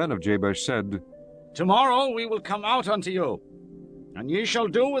 Therefore the men of Jabesh said, Tomorrow we will come out unto you, and ye shall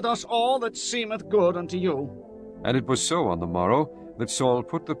do with us all that seemeth good unto you. And it was so on the morrow, that Saul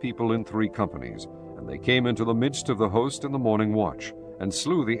put the people in 3 companies, and they came into the midst of the host in the morning watch, and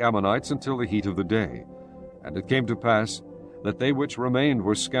slew the Ammonites until the heat of the day. And it came to pass, that they which remained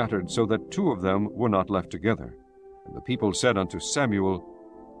were scattered, so that 2 of them were not left together. And the people said unto Samuel,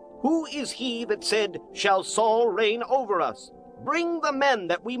 Who is he that said, Shall Saul reign over us? Bring the men,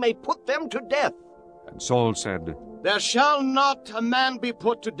 that we may put them to death. And Saul said, There shall not a man be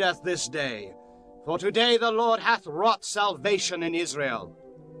put to death this day, for today the Lord hath wrought salvation in Israel.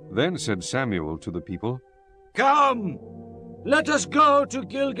 Then said Samuel to the people, Come, let us go to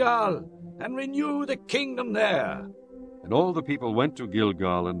Gilgal, and renew the kingdom there. And all the people went to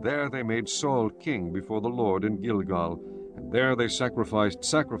Gilgal, and there they made Saul king before the Lord in Gilgal, and there they sacrificed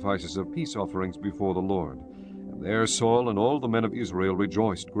sacrifices of peace offerings before the Lord. And there Saul and all the men of Israel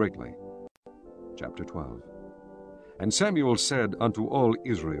rejoiced greatly. Chapter 12. And Samuel said unto all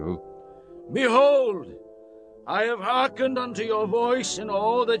Israel, Behold, I have hearkened unto your voice in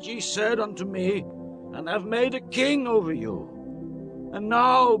all that ye said unto me, and have made a king over you. And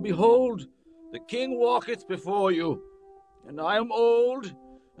now, behold, the king walketh before you, and I am old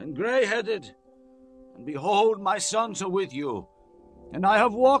and grey-headed. And behold, my sons are with you, and I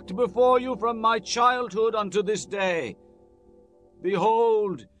have walked before you from my childhood unto this day.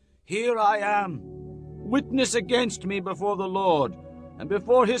 Behold, here I am, witness against me before the Lord, and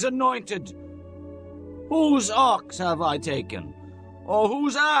before his anointed. Whose ox have I taken? Or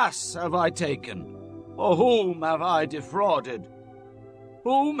whose ass have I taken? Or whom have I defrauded?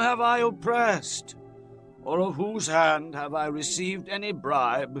 Whom have I oppressed? Or of whose hand have I received any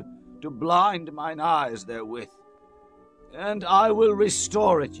bribe to blind mine eyes therewith? And I will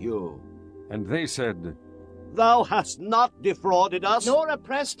restore it you. And they said, Thou hast not defrauded us, Nor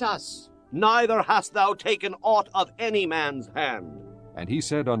oppressed us. neither hast thou taken aught of any man's hand. And he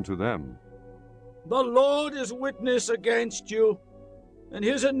said unto them, The Lord is witness against you, and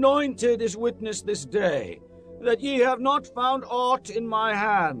his anointed is witness this day, that ye have not found aught in my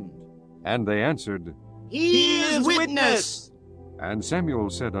hand. And they answered, He is witness. And Samuel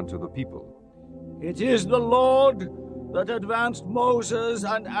said unto the people, It is the Lord that advanced Moses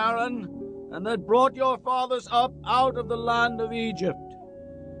and Aaron, and that brought your fathers up out of the land of Egypt.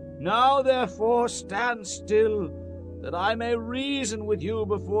 Now therefore stand still, that I may reason with you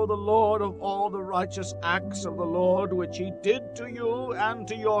before the Lord of all the righteous acts of the Lord which he did to you and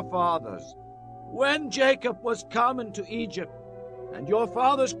to your fathers. When Jacob was come into Egypt, and your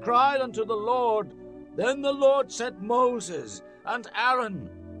fathers cried unto the Lord, then the Lord sent Moses and Aaron,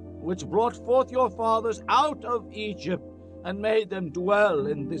 which brought forth your fathers out of Egypt, and made them dwell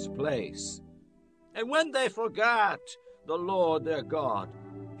in this place. And when they forgat the Lord their God,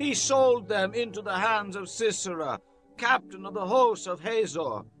 he sold them into the hands of Sisera, captain of the hosts of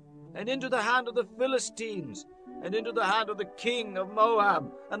Hazor, and into the hand of the Philistines, and into the hand of the king of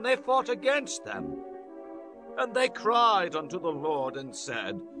Moab, and they fought against them. And they cried unto the Lord, and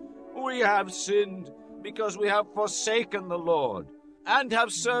said, We have sinned, because we have forsaken the Lord, and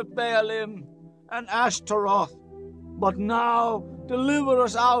have served Baalim and Ashtaroth. But now deliver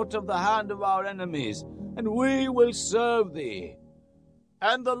us out of the hand of our enemies, and we will serve thee.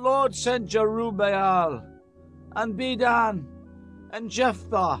 And the Lord sent Jerubbaal, and Bedan, and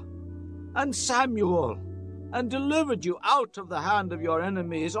Jephthah, and Samuel, and delivered you out of the hand of your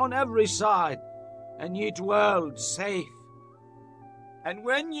enemies on every side, and ye dwelled safe. And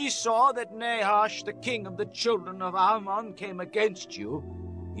when ye saw that Nahash, the king of the children of Ammon, came against you,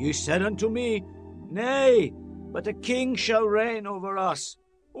 ye said unto me, Nay, but a king shall reign over us,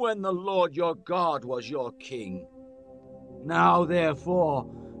 when the Lord your God was your king. Now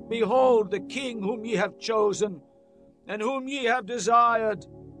therefore, behold the king whom ye have chosen, and whom ye have desired,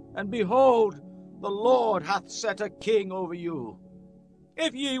 and behold, the Lord hath set a king over you.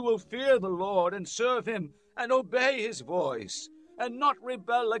 If ye will fear the Lord, and serve him, and obey his voice, and not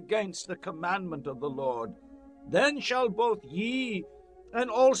rebel against the commandment of the Lord, then shall both ye and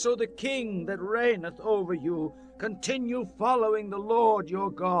also the king that reigneth over you continue following the Lord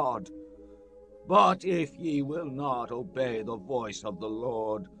your God. But if ye will not obey the voice of the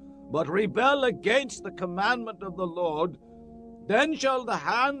Lord, but rebel against the commandment of the Lord, then shall the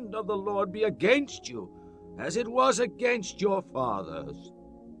hand of the Lord be against you, as it was against your fathers.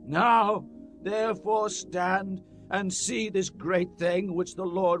 Now, therefore, stand and see this great thing which the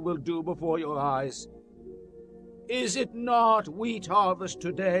Lord will do before your eyes. Is it not wheat harvest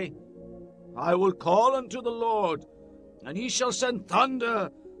today? I will call unto the Lord, and he shall send thunder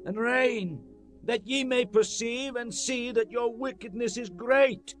and rain, that ye may perceive and see that your wickedness is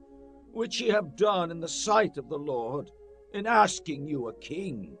great, which ye have done in the sight of the Lord, in asking you a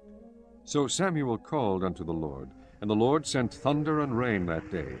king. So Samuel called unto the Lord, and the Lord sent thunder and rain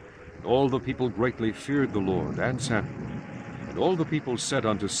that day. And all the people greatly feared the Lord and Samuel. And all the people said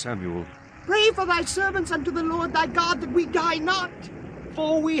unto Samuel, Pray for thy servants unto the Lord thy God, that we die not.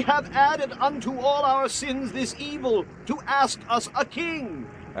 For we have added unto all our sins this evil, to ask us a king.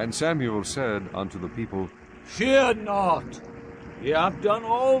 And Samuel said unto the people, Fear not. Ye have done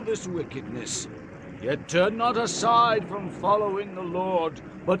all this wickedness. Yet turn not aside from following the Lord,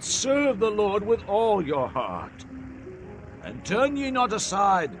 but serve the Lord with all your heart. And turn ye not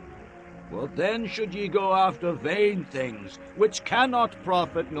aside, for then should ye go after vain things, which cannot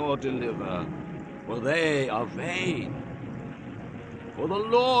profit nor deliver, for they are vain. For the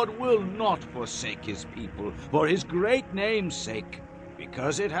Lord will not forsake his people, for his great name's sake,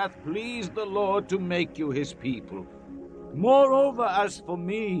 because it hath pleased the Lord to make you his people. Moreover, as for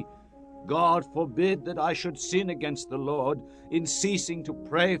me, God forbid that I should sin against the Lord in ceasing to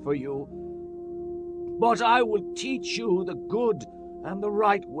pray for you. But I will teach you the good and the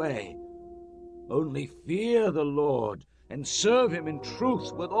right way. Only fear the Lord, and serve him in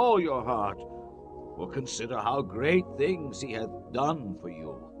truth with all your heart. For consider how great things he hath done for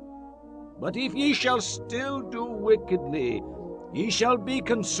you. But if ye shall still do wickedly, ye shall be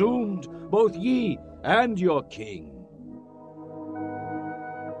consumed, both ye and your king.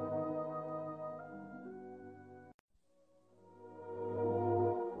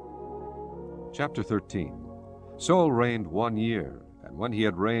 Chapter 13. Saul reigned 1 year, and when he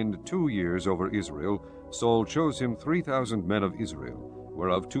had reigned 2 years over Israel, Saul chose him 3,000 men of Israel,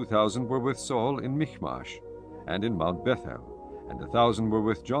 whereof 2,000 were with Saul in Michmash, and in Mount Bethel, and 1,000 were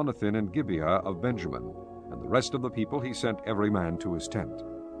with Jonathan in Gibeah of Benjamin, and the rest of the people he sent every man to his tent.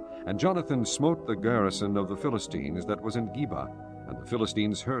 And Jonathan smote the garrison of the Philistines that was in Geba, and the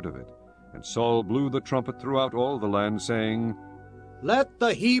Philistines heard of it. And Saul blew the trumpet throughout all the land, saying, Let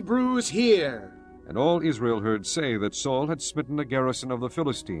the Hebrews hear. And all Israel heard say that Saul had smitten a garrison of the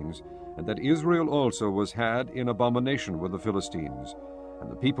Philistines, and that Israel also was had in abomination with the Philistines. And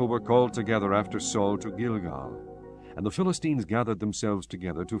the people were called together after Saul to Gilgal. And the Philistines gathered themselves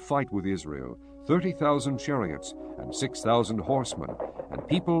together to fight with Israel, 30,000 chariots, and 6,000 horsemen, and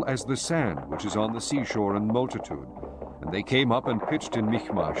people as the sand which is on the seashore in multitude. And they came up and pitched in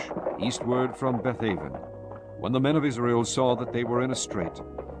Michmash, eastward from Bethaven. When the men of Israel saw that they were in a strait,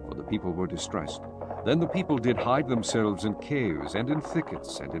 for the people were distressed, then the people did hide themselves in caves, and in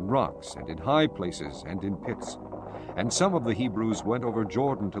thickets, and in rocks, and in high places, and in pits. And some of the Hebrews went over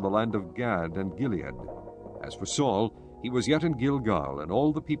Jordan to the land of Gad and Gilead. As for Saul, he was yet in Gilgal, and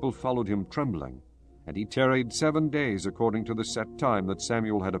all the people followed him trembling. And he tarried 7 days according to the set time that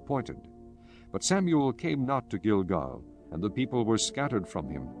Samuel had appointed. But Samuel came not to Gilgal, and the people were scattered from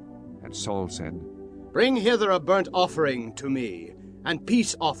him. And Saul said, Bring hither a burnt offering to me, and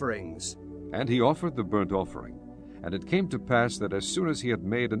peace offerings. And he offered the burnt offering. And it came to pass that as soon as he had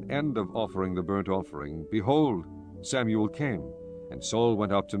made an end of offering the burnt offering, behold, Samuel came, and Saul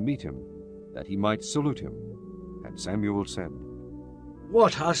went out to meet him, that he might salute him. And Samuel said,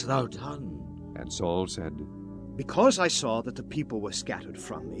 What hast thou done? And Saul said, Because I saw that the people were scattered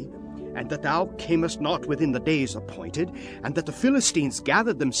from me, and that thou camest not within the days appointed, and that the Philistines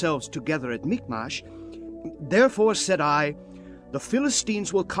gathered themselves together at Michmash, therefore said I, The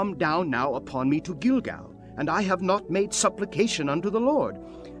Philistines will come down now upon me to Gilgal, and I have not made supplication unto the Lord.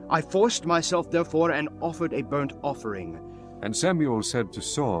 I forced myself therefore, and offered a burnt offering. And Samuel said to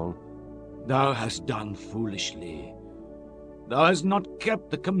Saul, Thou hast done foolishly. Thou hast not kept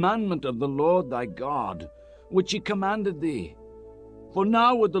the commandment of the Lord thy God, which he commanded thee. For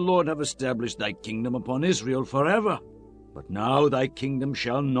now would the Lord have established thy kingdom upon Israel forever. But now thy kingdom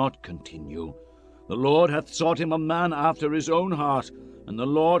shall not continue. The Lord hath sought him a man after his own heart, and the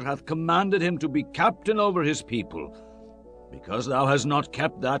Lord hath commanded him to be captain over his people, because thou hast not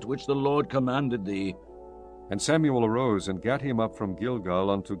kept that which the Lord commanded thee. And Samuel arose and gat him up from Gilgal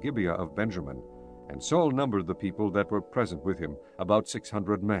unto Gibeah of Benjamin. And Saul numbered the people that were present with him, about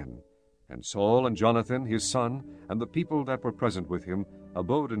 600 men. And Saul and Jonathan his son, and the people that were present with him,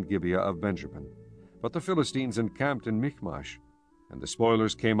 abode in Gibeah of Benjamin. But the Philistines encamped in Michmash. And the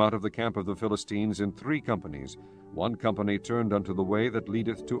spoilers came out of the camp of the Philistines in 3 companies. 1 company turned unto the way that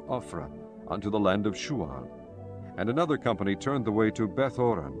leadeth to Ophrah, unto the land of Shual. And another company turned the way to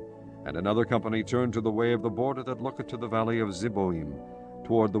Bethoron. And another company turned to the way of the border that looketh to the valley of Zeboim,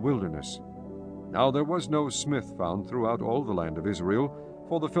 toward the wilderness. Now there was no smith found throughout all the land of Israel,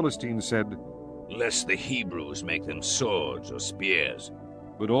 for the Philistines said, Lest the Hebrews make them swords or spears.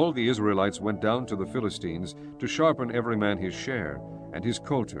 But all the Israelites went down to the Philistines to sharpen every man his share, and his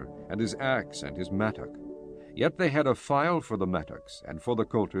coulter, and his axe, and his mattock. Yet they had a file for the mattocks, and for the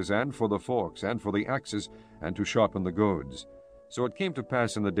coulters, and for the forks, and for the axes, and to sharpen the goads. So it came to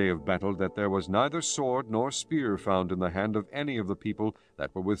pass in the day of battle that there was neither sword nor spear found in the hand of any of the people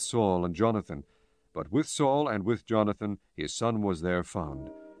that were with Saul and Jonathan. But with Saul and with Jonathan his son was there found.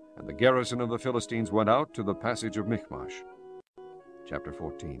 And the garrison of the Philistines went out to the passage of Michmash. Chapter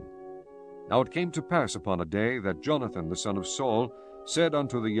 14. Now it came to pass upon a day that Jonathan the son of Saul said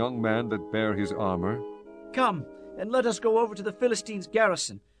unto the young man that bare his armor, Come, and let us go over to the Philistines'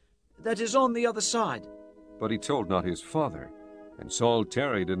 garrison, that is on the other side. But he told not his father. And Saul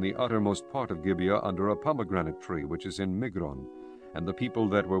tarried in the uttermost part of Gibeah under a pomegranate tree which is in Migron. And the people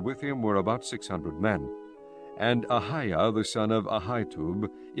that were with him were about 600 men. And Ahiah the son of Ahitub,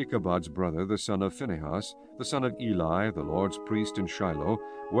 Ichabod's brother, the son of Phinehas, the son of Eli, the Lord's priest in Shiloh,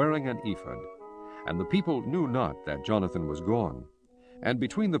 wearing an ephod. And the people knew not that Jonathan was gone. And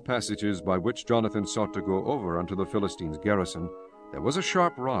between the passages by which Jonathan sought to go over unto the Philistines' garrison, there was a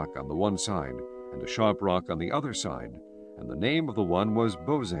sharp rock on the one side, and a sharp rock on the other side. And the name of the one was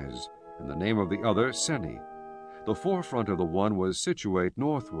Bozez, and the name of the other Seni. The forefront of the one was situate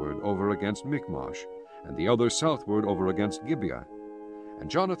northward over against Michmash, and the other southward over against Gibeah. And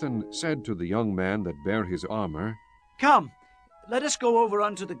Jonathan said to the young man that bare his armor, Come, let us go over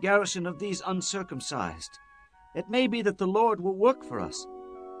unto the garrison of these uncircumcised. It may be that the Lord will work for us.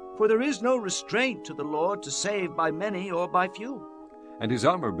 For there is no restraint to the Lord to save by many or by few. And his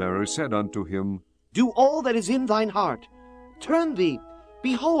armor-bearer said unto him, Do all that is in thine heart. Turn thee.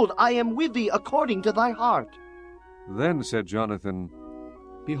 Behold, I am with thee according to thy heart. Then said Jonathan,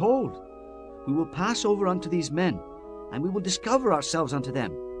 Behold, we will pass over unto these men, and we will discover ourselves unto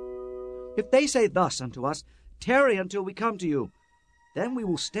them. If they say thus unto us, Tarry until we come to you, then we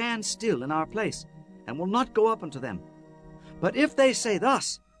will stand still in our place, and will not go up unto them. But if they say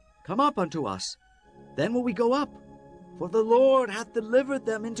thus, Come up unto us, then will we go up, for the Lord hath delivered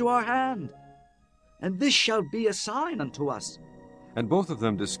them into our hand. And this shall be a sign unto us. And both of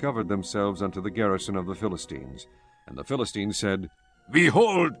them discovered themselves unto the garrison of the Philistines. And the Philistines said,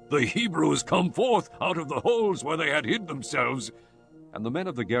 Behold, the Hebrews come forth out of the holes where they had hid themselves. And the men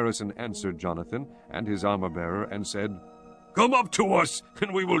of the garrison answered Jonathan and his armor-bearer, and said, Come up to us,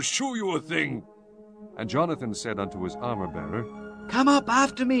 and we will shew you a thing. And Jonathan said unto his armor-bearer, Come up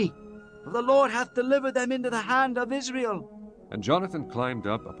after me, for the Lord hath delivered them into the hand of Israel. And Jonathan climbed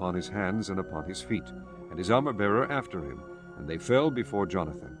up upon his hands and upon his feet, and his armor-bearer after him. And they fell before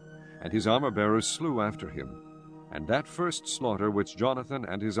Jonathan, and his armor-bearer slew after him. And that first slaughter which Jonathan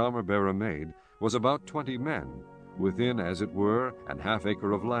and his armor-bearer made was about 20 men, within, as it were, an half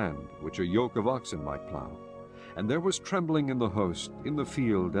acre of land, which a yoke of oxen might plow. And there was trembling in the host, in the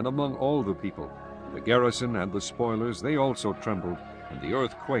field, and among all the people. The garrison and the spoilers, they also trembled, and the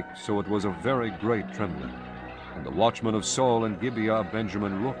earth quaked, so it was a very great trembling. And the watchmen of Saul and Gibeah of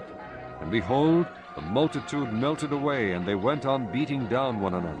Benjamin looked, and behold, the multitude melted away, and they went on beating down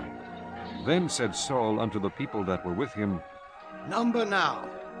one another. Then said Saul unto the people that were with him, Number now,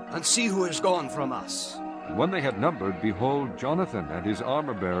 and see who is gone from us. And when they had numbered, behold, Jonathan and his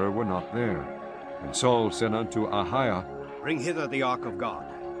armor-bearer were not there. And Saul said unto Ahiah, Bring hither the ark of God.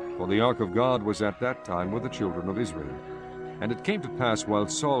 For the ark of God was at that time with the children of Israel. And it came to pass, while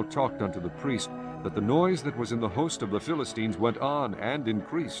Saul talked unto the priest, that the noise that was in the host of the Philistines went on and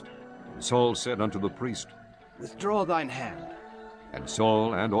increased. And Saul said unto the priest, Withdraw thine hand. And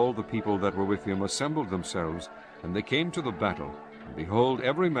Saul and all the people that were with him assembled themselves, and they came to the battle. And behold,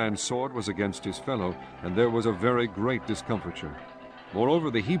 every man's sword was against his fellow, and there was a very great discomfiture.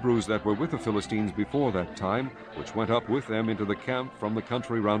 Moreover, the Hebrews that were with the Philistines before that time, which went up with them into the camp from the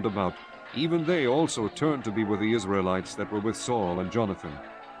country round about, even they also turned to be with the Israelites that were with Saul and Jonathan.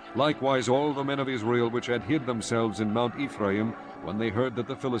 Likewise all the men of Israel which had hid themselves in Mount Ephraim, when they heard that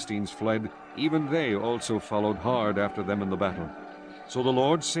the Philistines fled, even they also followed hard after them in the battle. So the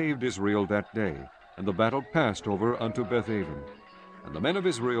Lord saved Israel that day, and the battle passed over unto Bethaven. And the men of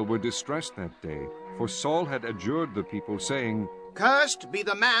Israel were distressed that day, for Saul had adjured the people, saying, Cursed be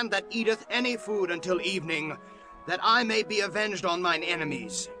the man that eateth any food until evening, that I may be avenged on mine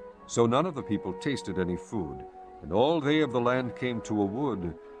enemies. So none of the people tasted any food, and all they of the land came to a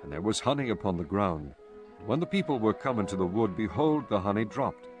wood, and there was honey upon the ground. And when the people were come into the wood, behold, the honey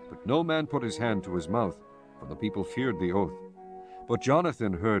dropped, but no man put his hand to his mouth, for the people feared the oath. But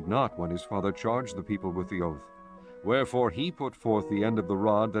Jonathan heard not when his father charged the people with the oath. Wherefore he put forth the end of the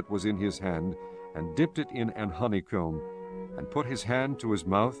rod that was in his hand, and dipped it in an honeycomb, and put his hand to his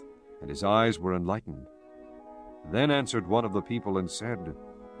mouth, and his eyes were enlightened. Then answered one of the people and said,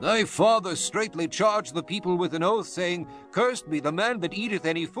 Thy father straitly charged the people with an oath, saying, Cursed be the man that eateth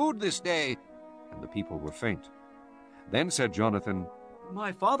any food this day. And the people were faint. Then said Jonathan,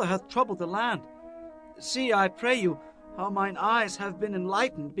 My father hath troubled the land. See, I pray you, how mine eyes have been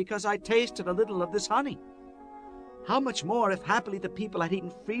enlightened, because I tasted a little of this honey. How much more if happily the people had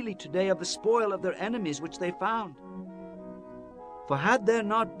eaten freely today of the spoil of their enemies which they found? For had there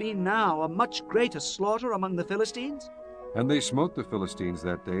not been now a much greater slaughter among the Philistines? And they smote the Philistines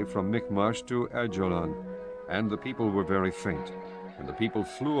that day from Michmash to Aijalon, and the people were very faint. And the people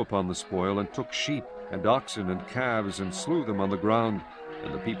flew upon the spoil, and took sheep, and oxen, and calves, and slew them on the ground,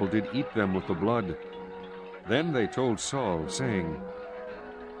 and the people did eat them with the blood. Then they told Saul, saying,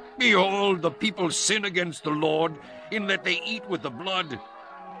 Behold, the people sin against the Lord, in that they eat with the blood.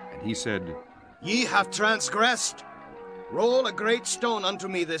 And he said, Ye have transgressed. Roll a great stone unto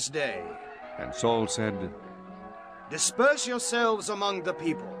me this day. And Saul said, Disperse yourselves among the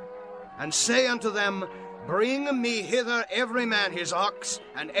people, and say unto them, Bring me hither every man his ox,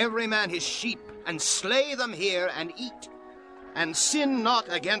 and every man his sheep, and slay them here, and eat. And sin not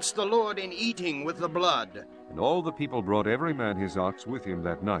against the Lord in eating with the blood. And all the people brought every man his ox with him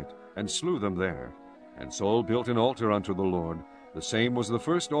that night, and slew them there. And Saul built an altar unto the Lord. The same was the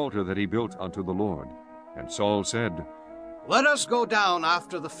first altar that he built unto the Lord. And Saul said, Let us go down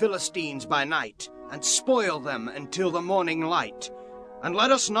after the Philistines by night, and spoil them until the morning light, and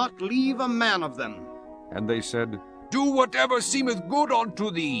let us not leave a man of them. And they said, Do whatever seemeth good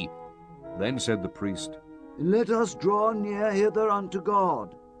unto thee. Then said the priest, Let us draw near hither unto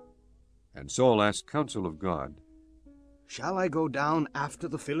God. And Saul asked counsel of God, Shall I go down after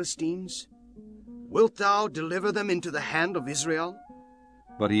the Philistines? Wilt thou deliver them into the hand of Israel?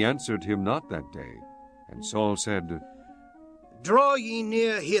 But he answered him not that day. And Saul said, Draw ye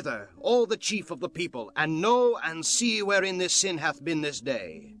near hither, all the chief of the people, and know and see wherein this sin hath been this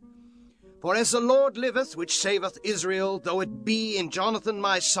day. For as the Lord liveth, which saveth Israel, though it be in Jonathan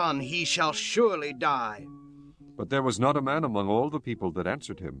my son, he shall surely die. But there was not a man among all the people that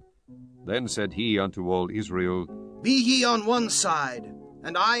answered him. Then said he unto all Israel, Be ye on one side,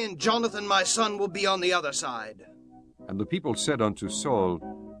 and I and Jonathan my son will be on the other side. And the people said unto Saul,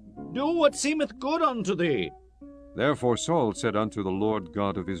 Do what seemeth good unto thee. Therefore Saul said unto the Lord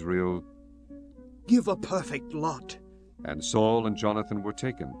God of Israel, Give a perfect lot. And Saul and Jonathan were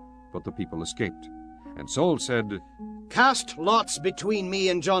taken, but the people escaped. And Saul said, Cast lots between me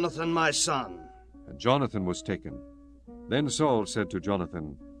and Jonathan my son. And Jonathan was taken. Then Saul said to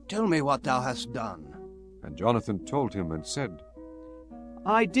Jonathan, Tell me what thou hast done. And Jonathan told him and said,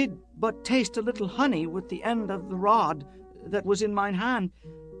 I did but taste a little honey with the end of the rod that was in mine hand,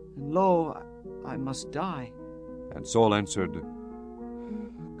 and lo, I must die. And Saul answered,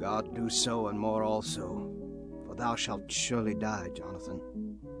 God do so and more also, for thou shalt surely die, Jonathan.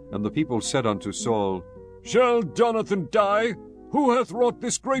 And the people said unto Saul, Shall Jonathan die? Who hath wrought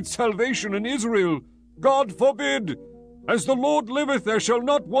this great salvation in Israel? God forbid! As the Lord liveth, there shall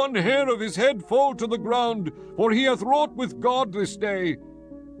not one hair of his head fall to the ground, for he hath wrought with God this day.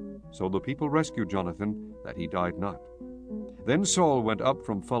 So the people rescued Jonathan, that he died not. Then Saul went up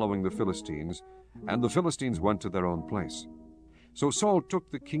from following the Philistines, and the Philistines went to their own place. So Saul took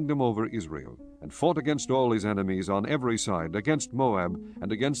the kingdom over Israel, and fought against all his enemies on every side, against Moab,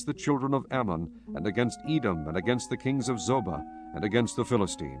 and against the children of Ammon, and against Edom, and against the kings of Zobah, and against the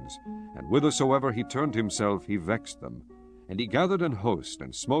Philistines. And whithersoever he turned himself, he vexed them. And he gathered an host,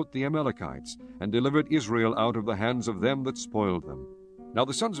 and smote the Amalekites, and delivered Israel out of the hands of them that spoiled them. Now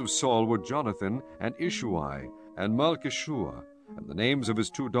the sons of Saul were Jonathan, and Ishuai, and Malchishua, and the names of his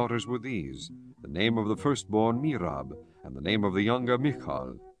 2 daughters were these, the name of the firstborn Merab, and the name of the younger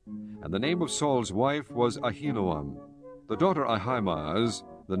Michal. And the name of Saul's wife was Ahinoam. The daughter Ahimaaz,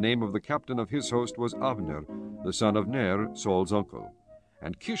 the name of the captain of his host was Abner, the son of Ner, Saul's uncle.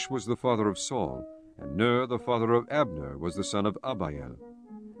 And Kish was the father of Saul, and Ner, the father of Abner, was the son of Abiel.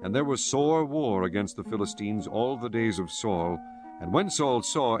 And there was sore war against the Philistines all the days of Saul, and when Saul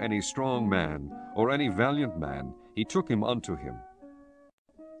saw any strong man, or any valiant man, he took him unto him.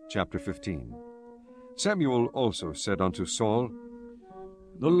 Chapter 15. Samuel also said unto Saul,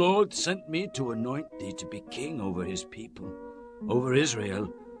 The Lord sent me to anoint thee to be king over his people, over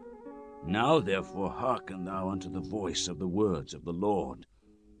Israel. Now therefore hearken thou unto the voice of the words of the Lord.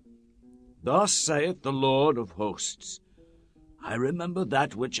 Thus saith the Lord of hosts, I remember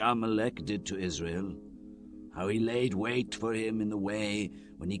that which Amalek did to Israel, how he laid wait for him in the way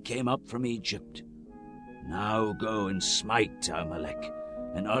when he came up from Egypt. Now go and smite Amalek,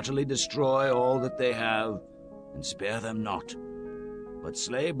 and utterly destroy all that they have, and spare them not, but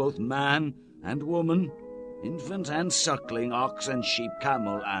slay both man and woman, infant and suckling, ox and sheep,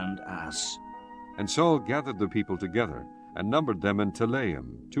 camel and ass. And Saul gathered the people together, and numbered them in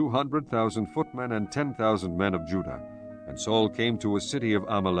Telaim, 200,000 footmen and 10,000 men of Judah. And Saul came to a city of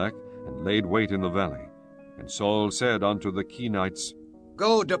Amalek, and laid wait in the valley. And Saul said unto the Kenites,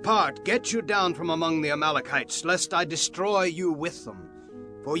 Go, depart, get you down from among the Amalekites, lest I destroy you with them.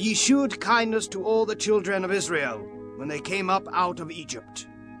 For ye shewed kindness to all the children of Israel, when they came up out of Egypt.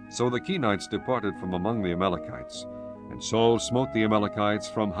 So the Kenites departed from among the Amalekites. And Saul smote the Amalekites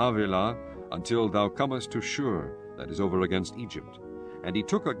from Havilah until thou comest to Shur, that is over against Egypt. And he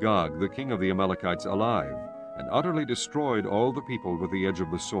took Agag, the king of the Amalekites, alive, and utterly destroyed all the people with the edge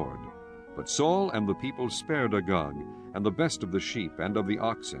of the sword. But Saul and the people spared Agag, and the best of the sheep, and of the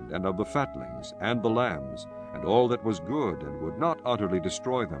oxen, and of the fatlings, and the lambs, and all that was good, and would not utterly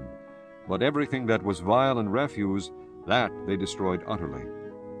destroy them. But everything that was vile and refuse, that they destroyed utterly.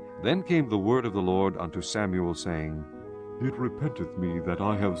 Then came the word of the Lord unto Samuel, saying, It repenteth me that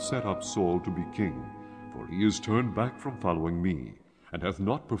I have set up Saul to be king, for he is turned back from following me, and hath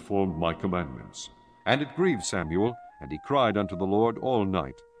not performed my commandments. And it grieved Samuel, and he cried unto the Lord all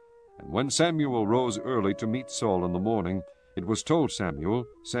night. And when Samuel rose early to meet Saul in the morning, it was told Samuel,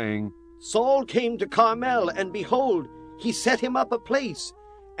 saying, Saul came to Carmel, and behold, he set him up a place,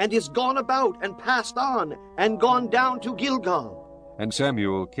 and is gone about, and passed on, and gone down to Gilgal. And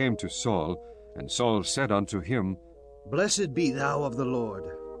Samuel came to Saul, and Saul said unto him, Blessed be thou of the Lord.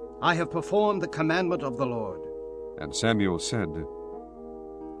 I have performed the commandment of the Lord. And Samuel said,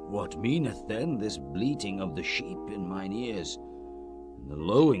 What meaneth then this bleating of the sheep in mine ears, and the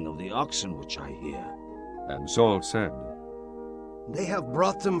lowing of the oxen which I hear? And Saul said, They have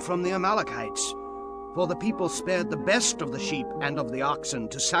brought them from the Amalekites. For the people spared the best of the sheep and of the oxen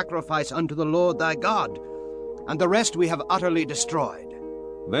to sacrifice unto the Lord thy God, and the rest we have utterly destroyed.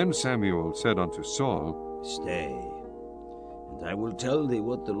 Then Samuel said unto Saul, Stay, and I will tell thee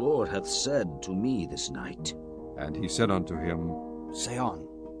what the Lord hath said to me this night. And he said unto him, Say on.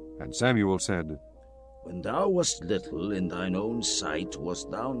 And Samuel said, When thou wast little in thine own sight, wast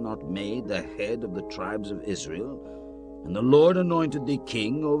thou not made the head of the tribes of Israel? And the Lord anointed thee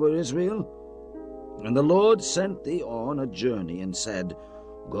king over Israel? And the Lord sent thee on a journey, and said,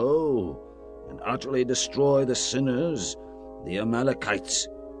 Go, and utterly destroy the sinners, the Amalekites,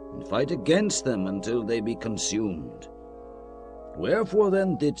 and fight against them until they be consumed. Wherefore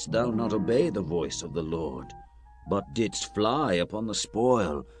then didst thou not obey the voice of the Lord, but didst fly upon the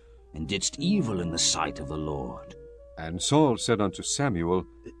spoil, and didst evil in the sight of the Lord? And Saul said unto Samuel,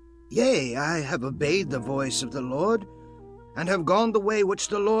 Yea, I have obeyed the voice of the Lord, and have gone the way which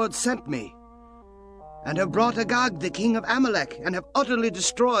the Lord sent me, and have brought Agag the king of Amalek, and have utterly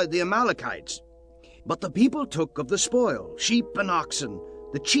destroyed the Amalekites. But the people took of the spoil, sheep and oxen,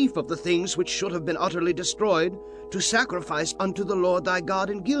 the chief of the things which should have been utterly destroyed, to sacrifice unto the Lord thy God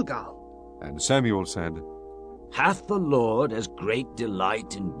in Gilgal. And Samuel said, Hath the Lord as great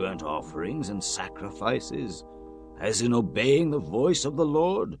delight in burnt offerings and sacrifices as in obeying the voice of the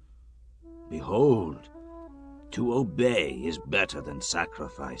Lord? Behold, to obey is better than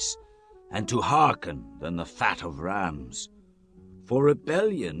sacrifice, and to hearken than the fat of rams. For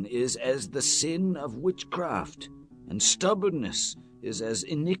rebellion is as the sin of witchcraft, and stubbornness is as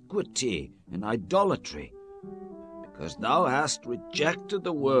iniquity and idolatry. Because thou hast rejected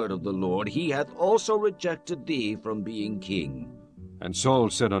the word of the Lord, he hath also rejected thee from being king. And Saul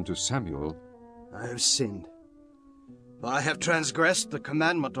said unto Samuel, I have sinned. For I have transgressed the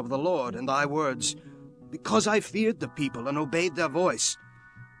commandment of the Lord and thy words, because I feared the people and obeyed their voice.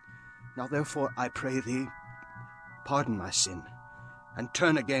 Now therefore I pray thee, pardon my sin, and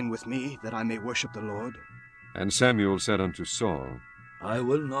turn again with me, that I may worship the Lord. And Samuel said unto Saul, I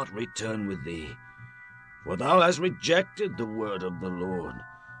will not return with thee, for thou hast rejected the word of the Lord,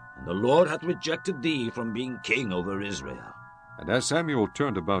 and the Lord hath rejected thee from being king over Israel. And as Samuel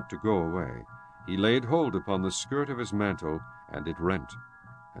turned about to go away, he laid hold upon the skirt of his mantle, and it rent.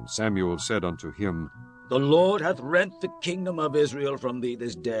 And Samuel said unto him, The Lord hath rent the kingdom of Israel from thee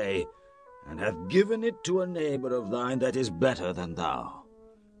this day, and hath given it to a neighbor of thine that is better than thou.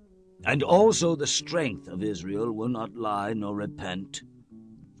 And also the strength of Israel will not lie nor repent,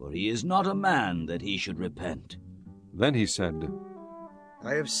 for he is not a man that he should repent. Then he said,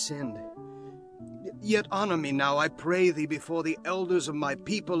 I have sinned. Yet honor me now, I pray thee, before the elders of my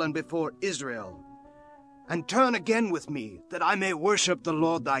people and before Israel, and turn again with me, that I may worship the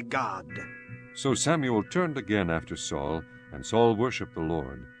Lord thy God. So Samuel turned again after Saul, and Saul worshipped the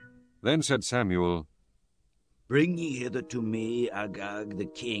Lord. Then said Samuel, Bring ye hither to me Agag the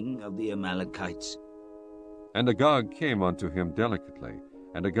king of the Amalekites. And Agag came unto him delicately.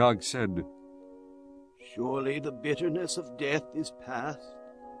 And Agag said, Surely the bitterness of death is past.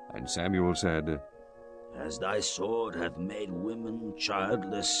 And Samuel said, As thy sword hath made women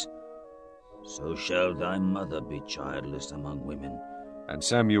childless, so shall thy mother be childless among women. And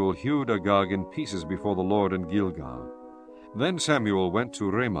Samuel hewed Agag in pieces before the Lord in Gilgal. Then Samuel went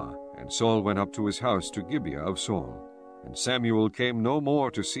to Ramah, and Saul went up to his house to Gibeah of Saul. And Samuel came no more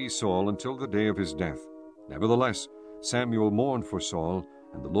to see Saul until the day of his death. Nevertheless, Samuel mourned for Saul,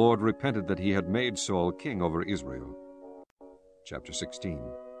 and the Lord repented that he had made Saul king over Israel. Chapter 16.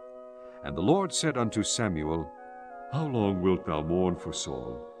 And the Lord said unto Samuel, How long wilt thou mourn for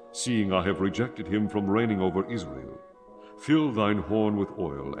Saul, seeing I have rejected him from reigning over Israel? Fill thine horn with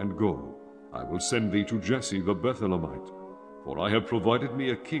oil, and go. I will send thee to Jesse the Bethlehemite, for I have provided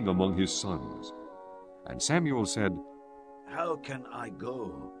me a king among his sons. And Samuel said, How can I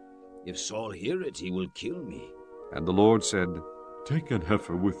go? If Saul hear it, he will kill me. And the Lord said, Take an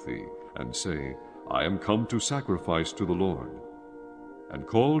heifer with thee, and say, I am come to sacrifice to the Lord. And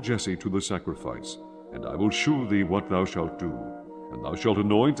call Jesse to the sacrifice, and I will shew thee what thou shalt do. And thou shalt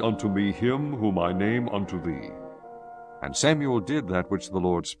anoint unto me him whom I name unto thee. And Samuel did that which the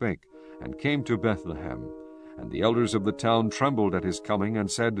Lord spake, and came to Bethlehem. And the elders of the town trembled at his coming, and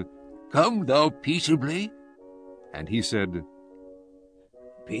said, Come thou peaceably? And he said,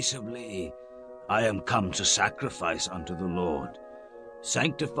 Peaceably, I am come to sacrifice unto the Lord.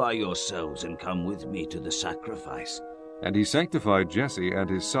 Sanctify yourselves, and come with me to the sacrifice. And he sanctified Jesse and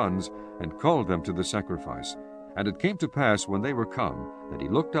his sons, and called them to the sacrifice. And it came to pass, when they were come, that he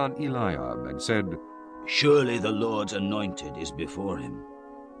looked on Eliab, and said, Surely the Lord's anointed is before him.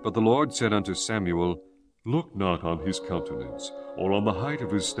 But the Lord said unto Samuel, Look not on his countenance, or on the height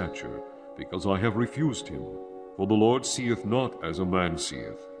of his stature, because I have refused him. For the Lord seeth not as a man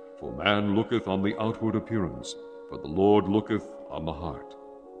seeth. For man looketh on the outward appearance, but the Lord looketh on the heart.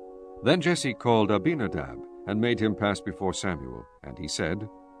 Then Jesse called Abinadab, and made him pass before Samuel. And he said,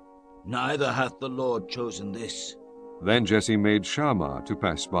 Neither hath the Lord chosen this. Then Jesse made Shammah to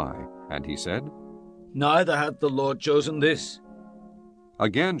pass by. And he said, Neither hath the Lord chosen this.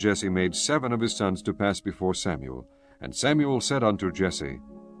 Again Jesse made 7 of his sons to pass before Samuel. And Samuel said unto Jesse,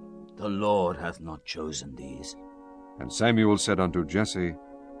 The Lord hath not chosen these. And Samuel said unto Jesse,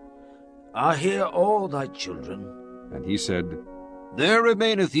 I hear all thy children. And he said, There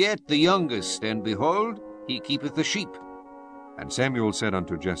remaineth yet the youngest, and behold, he keepeth the sheep. And Samuel said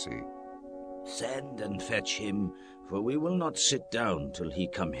unto Jesse, Send and fetch him, for we will not sit down till he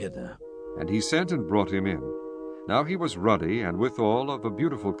come hither. And he sent and brought him in. Now he was ruddy, and withal of a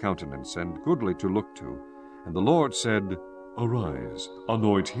beautiful countenance, and goodly to look to. And the Lord said, Arise,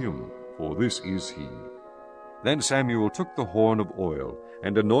 anoint him, for this is he. Then Samuel took the horn of oil,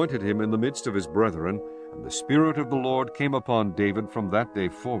 and anointed him in the midst of his brethren, and the Spirit of the Lord came upon David from that day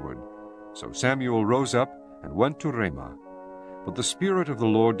forward. So Samuel rose up, and went to Ramah. But the Spirit of the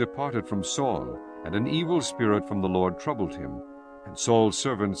Lord departed from Saul, and an evil spirit from the Lord troubled him. And Saul's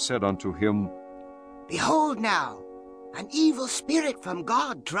servants said unto him, Behold now, an evil spirit from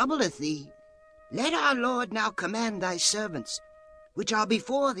God troubleth thee. Let our Lord now command thy servants, which are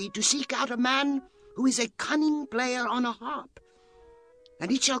before thee, to seek out a man who is a cunning player on a harp.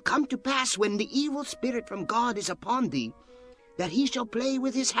 And it shall come to pass, when the evil spirit from God is upon thee, that he shall play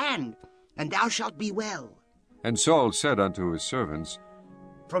with his hand, and thou shalt be well. And Saul said unto his servants,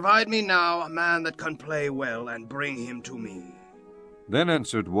 Provide me now a man that can play well, and bring him to me. Then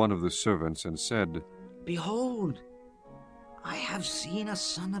answered one of the servants, and said, Behold, I have seen a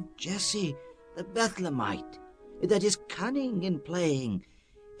son of Jesse, the Bethlehemite, that is cunning in playing,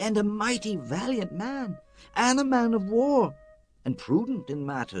 and a mighty valiant man, and a man of war, and prudent in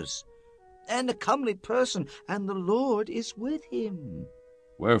matters, and a comely person, and the Lord is with him.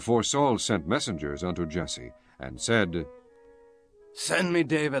 Wherefore Saul sent messengers unto Jesse, and said, Send me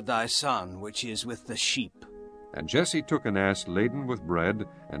David thy son, which is with the sheep. And Jesse took an ass laden with bread,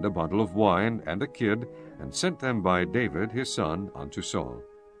 and a bottle of wine, and a kid, and sent them by David his son unto Saul.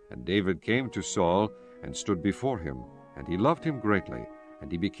 And David came to Saul, and stood before him, and he loved him greatly, and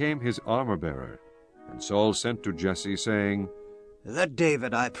he became his armor-bearer. And Saul sent to Jesse, saying, Let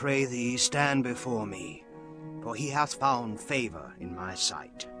David, I pray thee, stand before me, for he hath found favor in my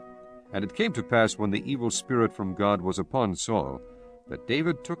sight. And it came to pass, when the evil spirit from God was upon Saul, that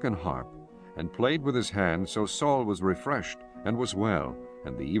David took an harp, and played with his hand, so Saul was refreshed, and was well,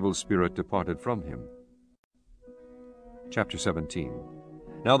 and the evil spirit departed from him. Chapter 17.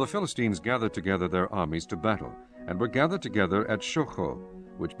 Now the Philistines gathered together their armies to battle, and were gathered together at Shocho,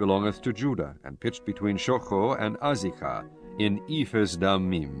 which belongeth to Judah, and pitched between Shocho and Azekah, in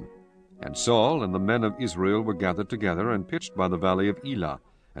Ephes-dammim. And Saul and the men of Israel were gathered together, and pitched by the valley of Elah,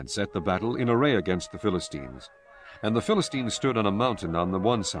 and set the battle in array against the Philistines. And the Philistines stood on a mountain on the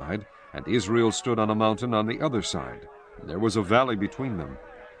one side, and Israel stood on a mountain on the other side. And there was a valley between them.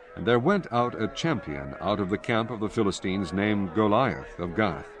 And there went out a champion out of the camp of the Philistines named Goliath of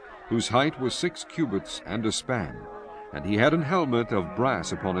Gath, whose height was 6 cubits and a span. And he had an helmet of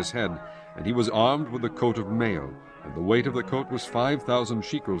brass upon his head, and he was armed with a coat of mail, and the weight of the coat was 5,000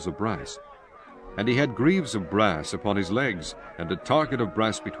 shekels of brass. And he had greaves of brass upon his legs, and a target of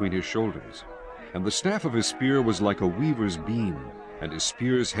brass between his shoulders. And the staff of his spear was like a weaver's beam, and his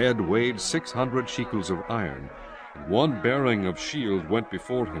spear's head weighed 600 shekels of iron, and one bearing of shield went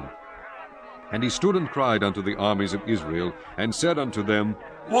before him. And he stood and cried unto the armies of Israel, and said unto them,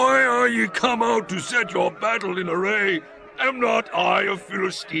 Why are ye come out to set your battle in array? Am not I a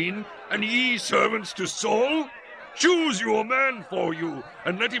Philistine, and ye servants to Saul? Choose you a man for you,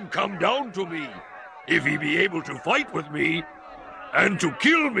 and let him come down to me. If he be able to fight with me, and to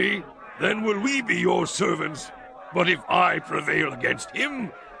kill me, then will we be your servants. But if I prevail against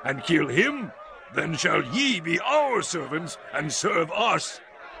him, and kill him, then shall ye be our servants, and serve us.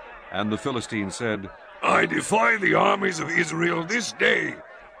 And the Philistine said, I defy the armies of Israel this day.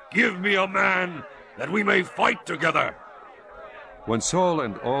 Give me a man, that we may fight together. When Saul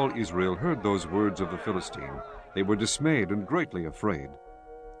and all Israel heard those words of the Philistine, they were dismayed and greatly afraid.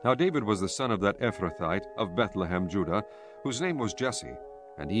 Now David was the son of that Ephrathite of Bethlehem, Judah, whose name was Jesse,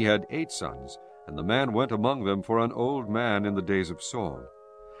 and he had 8 sons, and the man went among them for an old man in the days of Saul.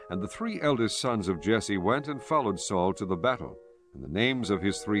 And the 3 eldest sons of Jesse went and followed Saul to the battle. And the names of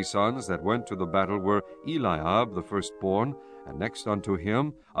his 3 sons that went to the battle were Eliab the firstborn, and next unto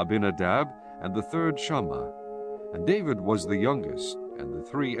him Abinadab, and the third Shammah. And David was the youngest, and the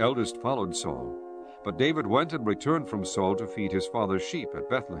 3 eldest followed Saul. But David went and returned from Saul to feed his father's sheep at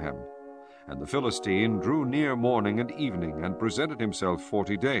Bethlehem. And the Philistine drew near morning and evening, and presented himself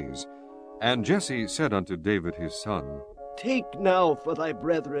 40 days. And Jesse said unto David his son, Take now for thy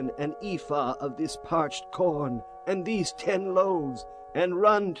brethren an ephah of this parched corn, and these 10 loaves, and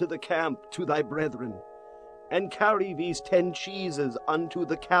run to the camp to thy brethren. And carry these 10 cheeses unto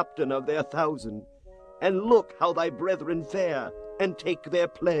the captain of their 1,000. And look how thy brethren fare, and take their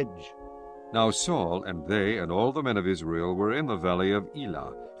pledge. Now Saul and they and all the men of Israel were in the valley of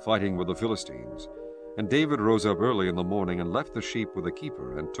Elah, fighting with the Philistines. And David rose up early in the morning, and left the sheep with the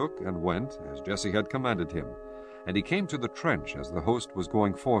keeper, and took and went, as Jesse had commanded him. And he came to the trench as the host was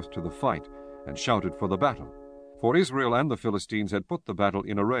going forth to the fight, and shouted for the battle. For Israel and the Philistines had put the battle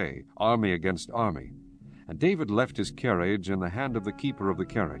in array, army against army. And David left his carriage in the hand of the keeper of the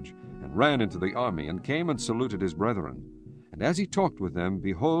carriage, and ran into the army, and came and saluted his brethren. And as he talked with them,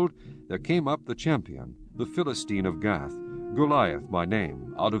 behold, there came up the champion, the Philistine of Gath, Goliath by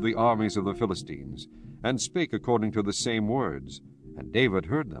name, out of the armies of the Philistines, and spake according to the same words. And David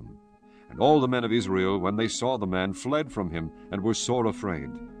heard them. And all the men of Israel, when they saw the man, fled from him, and were sore afraid.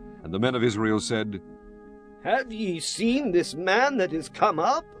 And the men of Israel said, Have ye seen this man that is come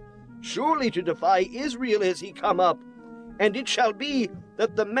up? Surely to defy Israel is he come up. And it shall be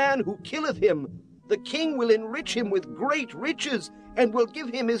that the man who killeth him, the king will enrich him with great riches, and will give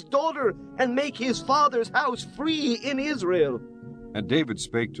him his daughter, and make his father's house free in Israel. And David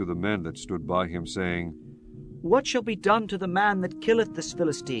spake to the men that stood by him, saying, What shall be done to the man that killeth this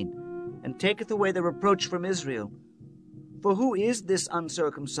Philistine, and taketh away the reproach from Israel? For who is this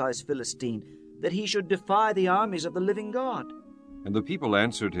uncircumcised Philistine, that he should defy the armies of the living God? And the people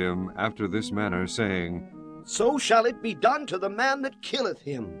answered him after this manner, saying, So shall it be done to the man that killeth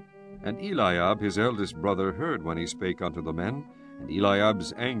him. And Eliab his eldest brother heard when he spake unto the men. And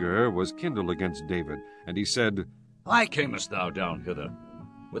Eliab's anger was kindled against David, and he said, Why camest thou down hither?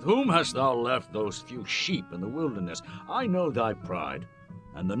 With whom hast thou left those few sheep in the wilderness? I know thy pride,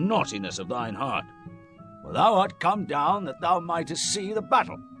 and the naughtiness of thine heart. For thou art come down that thou mightest see the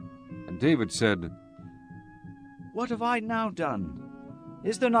battle. And David said, What have I now done?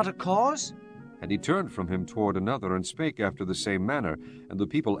 Is there not a cause? And he turned from him toward another, and spake after the same manner. And the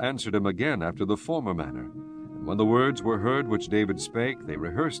people answered him again after the former manner. And when the words were heard which David spake, they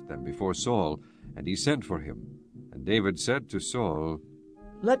rehearsed them before Saul, and he sent for him. And David said to Saul,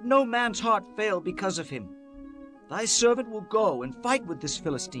 Let no man's heart fail because of him. Thy servant will go and fight with this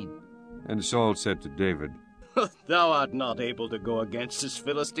Philistine. And Saul said to David, Thou art not able to go against this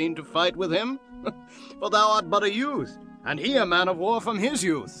Philistine to fight with him, for thou art but a youth, and he a man of war from his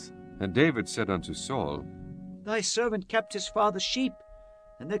youth. And David said unto Saul, Thy servant kept his father's sheep,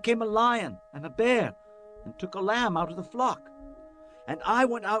 and there came a lion and a bear, and took a lamb out of the flock. And I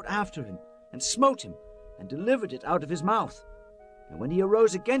went out after him, and smote him, and delivered it out of his mouth. And when he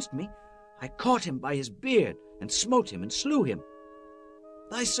arose against me, I caught him by his beard, and smote him, and slew him.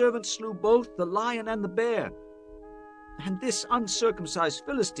 Thy servant slew both the lion and the bear. And this uncircumcised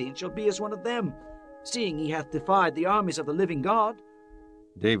Philistine shall be as one of them, seeing he hath defied the armies of the living God.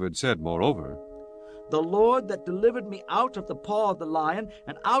 David said, moreover, The Lord that delivered me out of the paw of the lion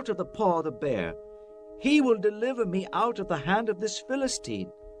and out of the paw of the bear, he will deliver me out of the hand of this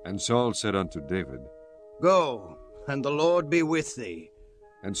Philistine. And Saul said unto David, Go, and the Lord be with thee.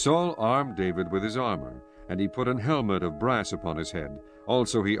 And Saul armed David with his armor, and he put an helmet of brass upon his head.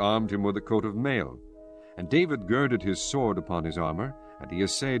 Also he armed him with a coat of mail. And David girded his sword upon his armor, and he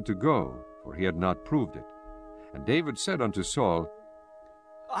essayed to go, for he had not proved it. And David said unto Saul,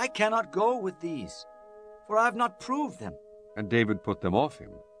 I cannot go with these, for I have not proved them. And David put them off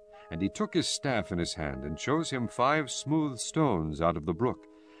him. And he took his staff in his hand, and chose him 5 smooth stones out of the brook,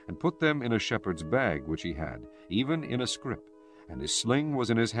 and put them in a shepherd's bag which he had, even in a scrip. And his sling was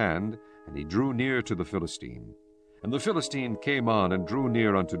in his hand, and he drew near to the Philistine. And the Philistine came on and drew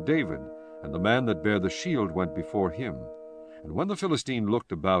near unto David, and the man that bare the shield went before him. And when the Philistine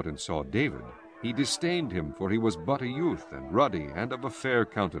looked about and saw David, he disdained him, for he was but a youth, and ruddy, and of a fair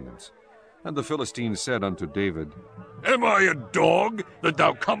countenance. And the Philistine said unto David, Am I a dog, that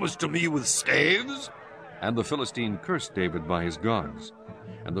thou comest to me with staves? And the Philistine cursed David by his gods.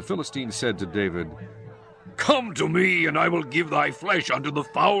 And the Philistine said to David, Come to me, and I will give thy flesh unto the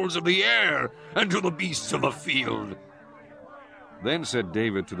fowls of the air, and to the beasts of the field. Then said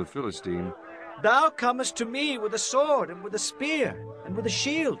David to the Philistine, Thou comest to me with a sword, and with a spear, and with a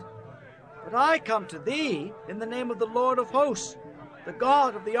shield. But I come to thee in the name of the Lord of hosts, the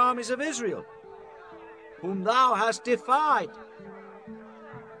God of the armies of Israel, whom thou hast defied.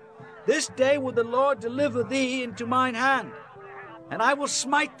 This day will the Lord deliver thee into mine hand, and I will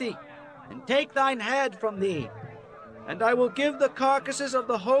smite thee, and take thine head from thee. And I will give the carcasses of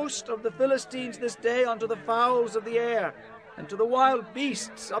the host of the Philistines this day unto the fowls of the air, and to the wild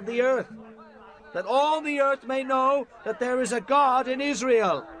beasts of the earth, that all the earth may know that there is a God in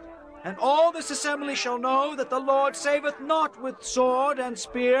Israel. And all this assembly shall know that the Lord saveth not with sword and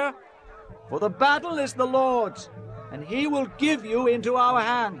spear, for the battle is the Lord's, and he will give you into our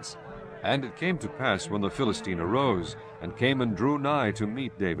hands. And it came to pass, when the Philistine arose, and came and drew nigh to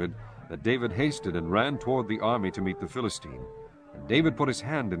meet David, that David hasted and ran toward the army to meet the Philistine. And David put his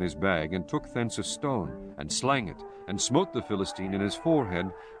hand in his bag, and took thence a stone, and slang it, and smote the Philistine in his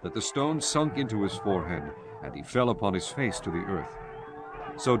forehead, that the stone sunk into his forehead, and he fell upon his face to the earth.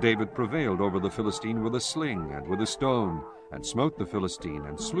 So David prevailed over the Philistine with a sling and with a stone, and smote the Philistine,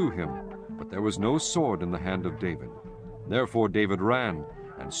 and slew him. But there was no sword in the hand of David. Therefore David ran,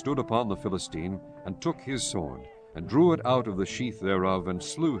 and stood upon the Philistine, and took his sword, and drew it out of the sheath thereof, and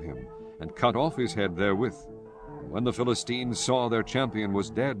slew him, and cut off his head therewith. And when the Philistines saw their champion was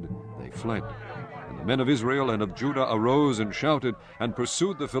dead, they fled. And the men of Israel and of Judah arose and shouted, and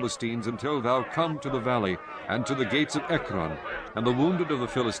pursued the Philistines until thou come to the valley, and to the gates of Ekron. And the wounded of the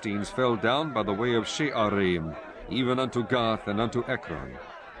Philistines fell down by the way of Shearim, even unto Gath and unto Ekron.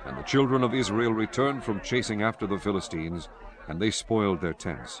 And the children of Israel returned from chasing after the Philistines, and they spoiled their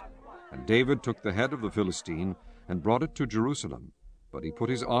tents. And David took the head of the Philistine, and brought it to Jerusalem, but he put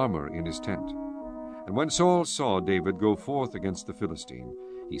his armor in his tent. And when Saul saw David go forth against the Philistine,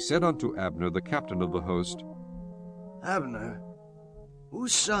 he said unto Abner, the captain of the host, Abner,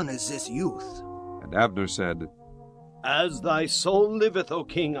 whose son is this youth? And Abner said, As thy soul liveth, O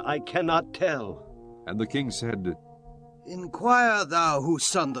king, I cannot tell. And the king said, Inquire thou whose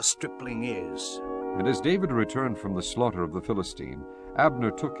son the stripling is. And as David returned from the slaughter of the Philistine,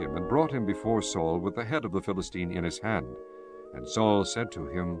 Abner took him and brought him before Saul with the head of the Philistine in his hand. And Saul said to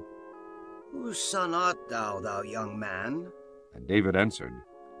him, Whose son art thou, thou young man? And David answered,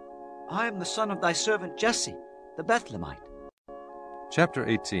 I am the son of thy servant Jesse, the Bethlehemite. Chapter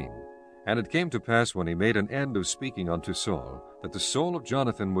 18. And it came to pass, when he made an end of speaking unto Saul, that the soul of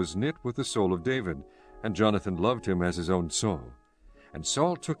Jonathan was knit with the soul of David, and Jonathan loved him as his own soul. And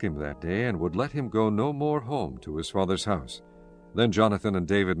Saul took him that day, and would let him go no more home to his father's house. Then Jonathan and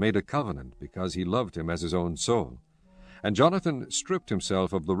David made a covenant, because he loved him as his own soul. And Jonathan stripped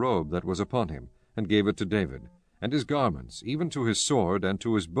himself of the robe that was upon him, and gave it to David, and his garments, even to his sword, and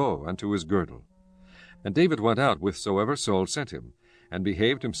to his bow, and to his girdle. And David went out whithersoever Saul sent him, and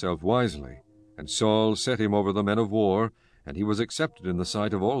behaved himself wisely. And Saul set him over the men of war, and he was accepted in the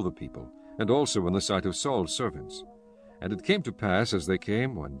sight of all the people, and also in the sight of Saul's servants. And it came to pass, as they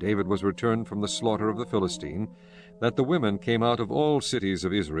came, when David was returned from the slaughter of the Philistine, that the women came out of all cities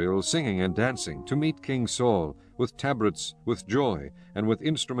of Israel, singing and dancing, to meet King Saul, with tabrets, with joy, and with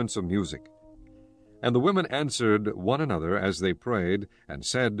instruments of music. And the women answered one another as they prayed, and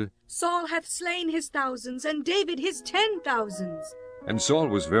said, Saul hath slain his thousands, and David his 10,000s. And Saul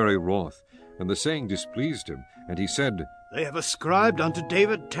was very wroth, and the saying displeased him. And he said, They have ascribed unto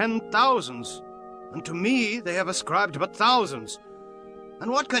David 10,000s, and to me they have ascribed but thousands.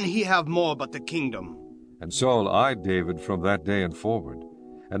 And what can he have more but the kingdom? And Saul eyed David from that day and forward.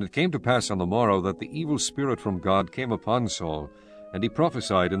 And it came to pass on the morrow that the evil spirit from God came upon Saul, and he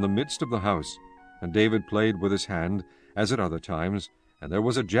prophesied in the midst of the house. And David played with his hand, as at other times, and there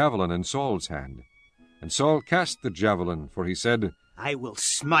was a javelin in Saul's hand. And Saul cast the javelin, for he said, I will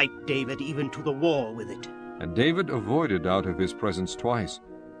smite David even to the wall with it. And David avoided out of his presence twice.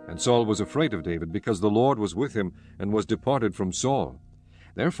 And Saul was afraid of David, because the Lord was with him, and was departed from Saul.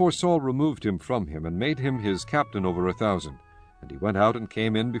 Therefore Saul removed him from him, and made him his captain over 1,000. And he went out and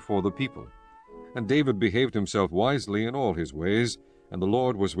came in before the people. And David behaved himself wisely in all his ways, and the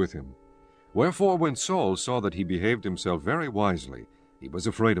Lord was with him. Wherefore when Saul saw that he behaved himself very wisely, he was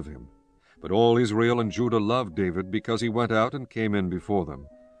afraid of him. But all Israel and Judah loved David, because he went out and came in before them.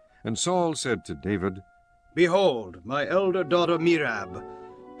 And Saul said to David, Behold, my elder daughter Merab,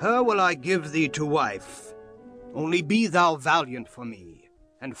 her will I give thee to wife. Only be thou valiant for me,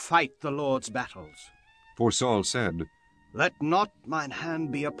 and fight the Lord's battles. For Saul said, Let not mine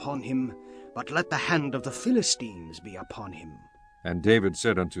hand be upon him, but let the hand of the Philistines be upon him. And David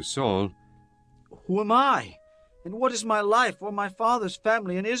said unto Saul, Who am I? And what is my life or my father's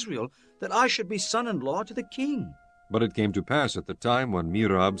family in Israel, that I should be son-in-law to the king? But it came to pass at the time when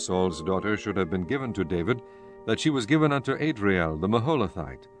Merab, Saul's daughter, should have been given to David, that she was given unto Adriel the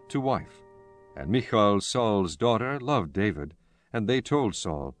Maholathite to wife. And Michal, Saul's daughter, loved David, and they told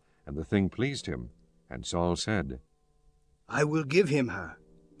Saul, and the thing pleased him. And Saul said, I will give him her,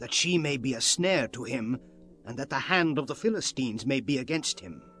 that she may be a snare to him, and that the hand of the Philistines may be against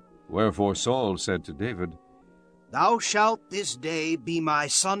him. Wherefore Saul said to David, Thou shalt this day be my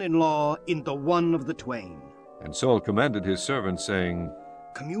son-in-law in the one of the twain. And Saul commanded his servants, saying,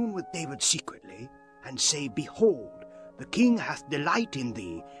 Commune with David secretly, and say, Behold, the king hath delight in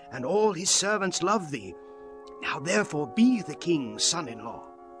thee, and all his servants love thee. Now therefore be the king's son-in-law.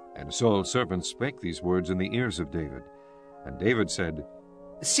 And Saul's servants spake these words in the ears of David. And David said,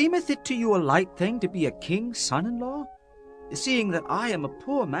 Seemeth it to you a light thing to be a king's son-in-law, seeing that I am a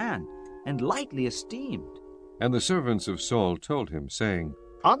poor man, and lightly esteemed? And the servants of Saul told him, saying,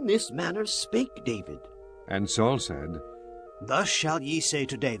 On this manner spake David. And Saul said, Thus shall ye say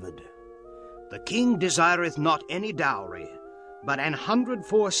to David, The king desireth not any dowry, but 100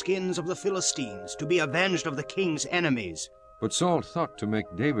 foreskins of the Philistines, to be avenged of the king's enemies. But Saul thought to make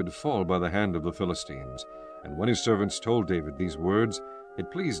David fall by the hand of the Philistines. And when his servants told David these words,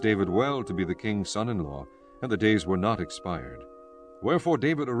 it pleased David well to be the king's son-in-law, and the days were not expired. Wherefore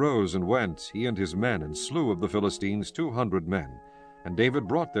David arose and went, he and his men, and slew of the Philistines 200 men. And David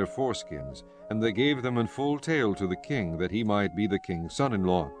brought their foreskins, and they gave them in full tale to the king, that he might be the king's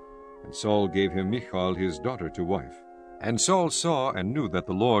son-in-law. And Saul gave him Michal his daughter to wife. And Saul saw and knew that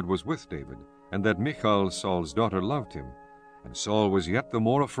the Lord was with David, and that Michal Saul's daughter loved him. And Saul was yet the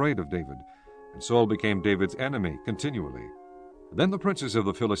more afraid of David, and Saul became David's enemy continually. Then the princes of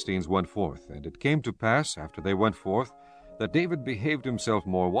the Philistines went forth, and it came to pass, after they went forth, that David behaved himself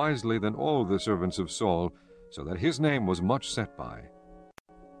more wisely than all the servants of Saul, so that his name was much set by.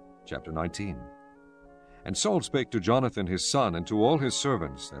 Chapter 19. And Saul spake to Jonathan his son, and to all his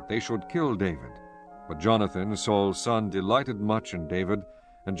servants, that they should kill David. But Jonathan, Saul's son, delighted much in David,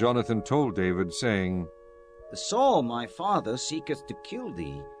 and Jonathan told David, saying, Saul my father seeketh to kill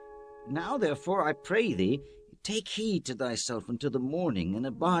thee. Now therefore I pray thee, take heed to thyself until the morning, and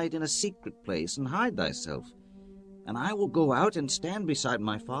abide in a secret place, and hide thyself. And I will go out and stand beside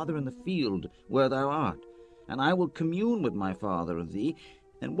my father in the field where thou art, and I will commune with my father of thee,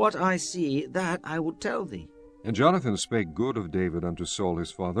 and what I see, that I will tell thee. And Jonathan spake good of David unto Saul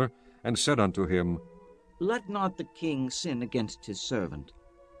his father, and said unto him, Let not the king sin against his servant,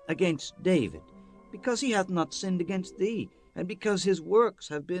 against David, because he hath not sinned against thee, and because his works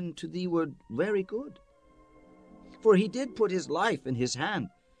have been to thee word very good. For he did put his life in his hand,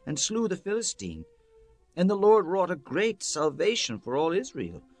 and slew the Philistine, and the Lord wrought a great salvation for all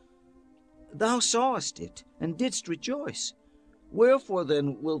Israel. Thou sawest it, and didst rejoice. Wherefore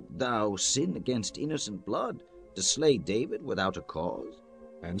then wilt thou sin against innocent blood, to slay David without a cause?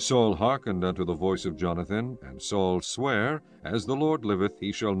 And Saul hearkened unto the voice of Jonathan, and Saul sware, As the Lord liveth,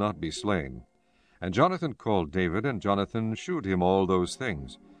 he shall not be slain. And Jonathan called David, and Jonathan shewed him all those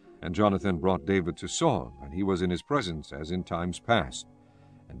things. And Jonathan brought David to Saul, and he was in his presence, as in times past.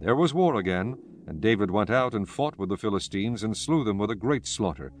 And there was war again, and David went out and fought with the Philistines, and slew them with a great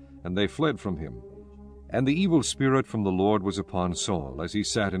slaughter, and they fled from him. And the evil spirit from the Lord was upon Saul, as he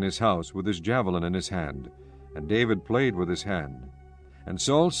sat in his house with his javelin in his hand. And David played with his hand. And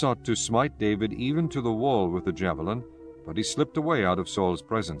Saul sought to smite David even to the wall with the javelin, but he slipped away out of Saul's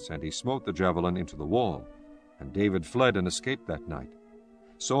presence, and he smote the javelin into the wall. And David fled and escaped that night.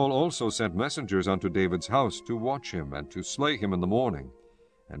 Saul also sent messengers unto David's house to watch him and to slay him in the morning.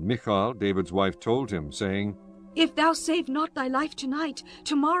 And Michal, David's wife, told him, saying, If thou save not thy life tonight,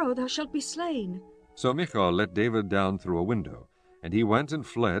 tomorrow thou shalt be slain. So Michal let David down through a window, and he went and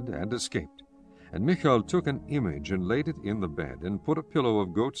fled and escaped. And Michal took an image and laid it in the bed, and put a pillow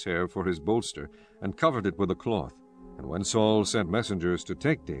of goat's hair for his bolster, and covered it with a cloth. And when Saul sent messengers to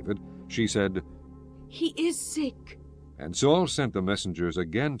take David, she said, He is sick. And Saul sent the messengers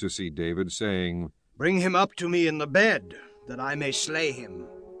again to see David, saying, Bring him up to me in the bed, that I may slay him.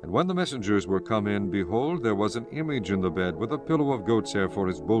 And when the messengers were come in, behold, there was an image in the bed, with a pillow of goat's hair for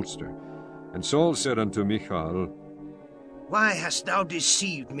his bolster. And Saul said unto Michal, Why hast thou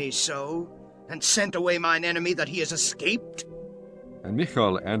deceived me so, and sent away mine enemy, that he is escaped? And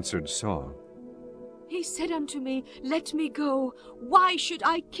Michal answered Saul, He said unto me, Let me go. Why should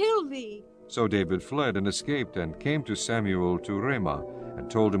I kill thee? So David fled and escaped, and came to Samuel to Ramah, and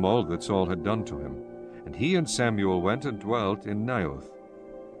told him all that Saul had done to him. And he and Samuel went and dwelt in Naioth.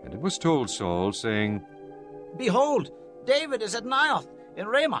 And it was told Saul, saying, Behold, David is at Naioth in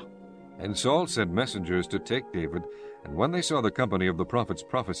Ramah. And Saul sent messengers to take David. And when they saw the company of the prophets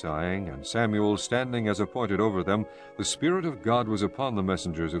prophesying, and Samuel standing as appointed over them, the Spirit of God was upon the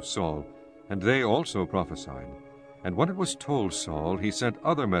messengers of Saul, and they also prophesied. And when it was told Saul, he sent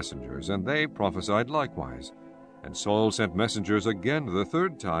other messengers, and they prophesied likewise. And Saul sent messengers again the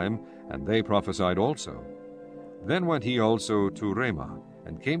third time, and they prophesied also. Then went he also to Ramah,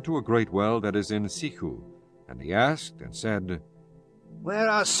 and came to a great well that is in Sichu. And he asked and said, Where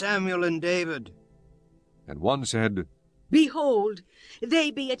are Samuel and David? And one said, Behold,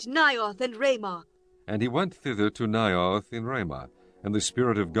 they be at Naioth and Ramah. And he went thither to Naioth in Ramah, and the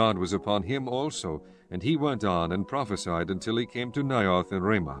Spirit of God was upon him also, and he went on and prophesied until he came to Naioth in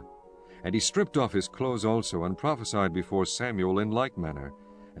Ramah. And he stripped off his clothes also, and prophesied before Samuel in like manner,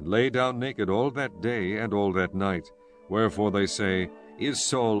 and lay down naked all that day and all that night. Wherefore they say, Is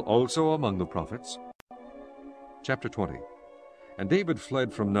Saul also among the prophets? Chapter 20. And David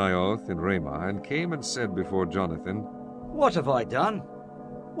fled from Naioth in Ramah, and came and said before Jonathan, What have I done?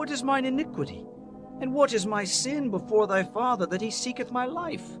 What is mine iniquity? And what is my sin before thy father, that he seeketh my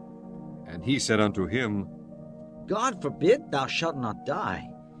life? And he said unto him, God forbid thou shalt not die.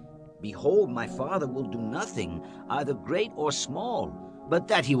 Behold, my father will do nothing, either great or small, but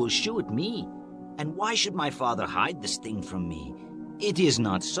that he will shew it me. And why should my father hide this thing from me? It is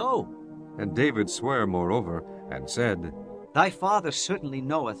not so. And David sware moreover, and said, Thy father certainly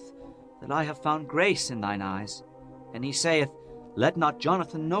knoweth that I have found grace in thine eyes. And he saith, Let not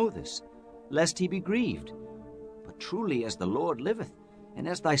Jonathan know this, lest he be grieved. But truly as the Lord liveth, and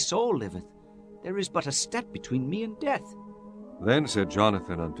as thy soul liveth, there is but a step between me and death. Then said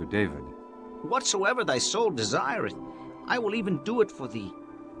Jonathan unto David, Whatsoever thy soul desireth, I will even do it for thee.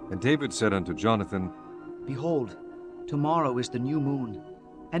 And David said unto Jonathan, Behold, tomorrow is the new moon,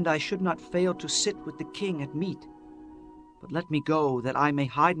 and I should not fail to sit with the king at meat. But let me go, that I may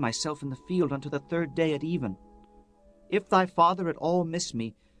hide myself in the field unto the third day at even. If thy father at all miss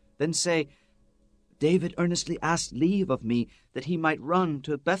me, then say, David earnestly asked leave of me, that he might run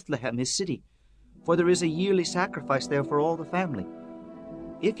to Bethlehem his city, for there is a yearly sacrifice there for all the family.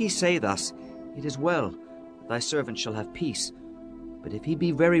 If he say thus, it is well, thy servant shall have peace. But if he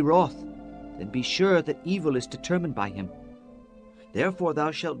be very wroth, then be sure that evil is determined by him. Therefore thou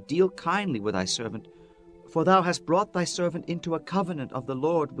shalt deal kindly with thy servant, for thou hast brought thy servant into a covenant of the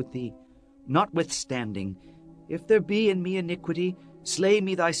Lord with thee. Notwithstanding, if there be in me iniquity, slay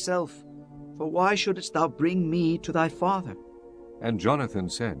me thyself, for why shouldest thou bring me to thy father? And Jonathan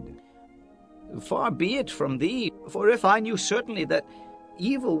said, Far be it from thee, for if I knew certainly that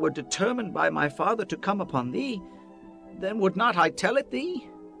evil were determined by my father to come upon thee, then would not I tell it thee?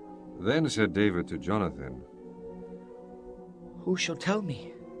 Then said David to Jonathan, Who shall tell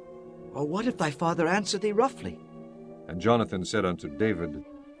me? Or what if thy father answer thee roughly? And Jonathan said unto David,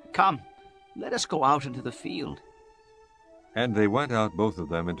 Come, let us go out into the field. And they went out both of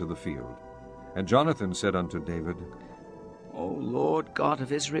them into the field. And Jonathan said unto David, O Lord God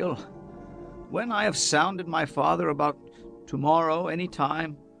of Israel, when I have sounded my father about tomorrow any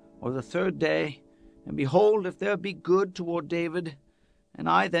time, or the third day, and behold, if there be good toward David, and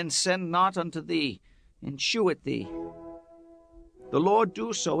I then send not unto thee, and shew it thee, the Lord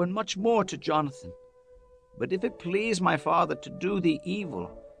do so, and much more to Jonathan. But if it please my father to do thee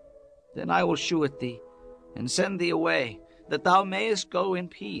evil, then I will shew it thee, and send thee away, that thou mayest go in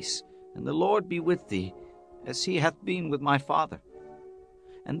peace, and the Lord be with thee, as he hath been with my father.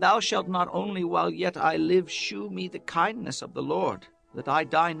 And thou shalt not only while yet I live shew me the kindness of the Lord, that I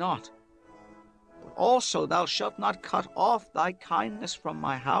die not, but also thou shalt not cut off thy kindness from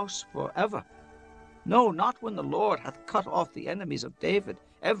my house forever. No, not when the Lord hath cut off the enemies of David,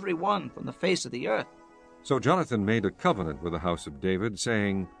 every one from the face of the earth. So Jonathan made a covenant with the house of David,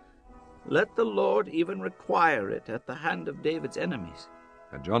 saying, Let the Lord even require it at the hand of David's enemies.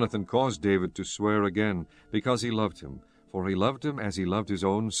 And Jonathan caused David to swear again, because he loved him, for he loved him as he loved his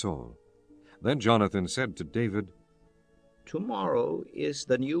own soul. Then Jonathan said to David, Tomorrow is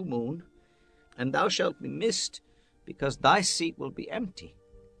the new moon, and thou shalt be missed, because thy seat will be empty.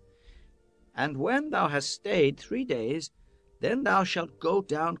 And when thou hast stayed 3 days, then thou shalt go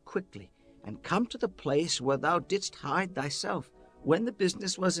down quickly, and come to the place where thou didst hide thyself, when the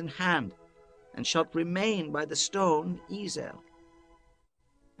business was in hand, and shalt remain by the stone Ezel.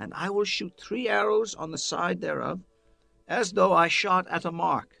 And I will shoot 3 arrows on the side thereof, as though I shot at a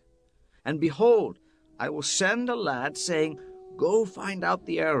mark. And behold, I will send a lad, saying, Go find out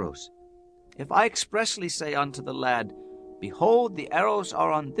the arrows. If I expressly say unto the lad, Behold, the arrows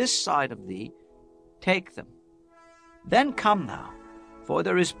are on this side of thee, take them. Then come thou, for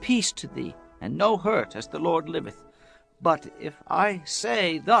there is peace to thee, and no hurt, as the Lord liveth. But if I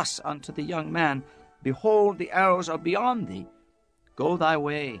say thus unto the young man, Behold, the arrows are beyond thee, go thy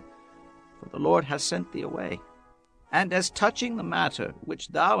way, for the Lord has sent thee away. And as touching the matter which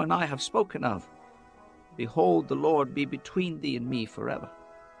thou and I have spoken of, behold, the Lord be between thee and me forever.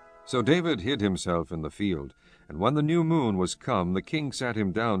 So David hid himself in the field, and when the new moon was come, the king sat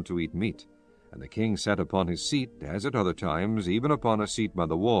him down to eat meat. And the king sat upon his seat, as at other times, even upon a seat by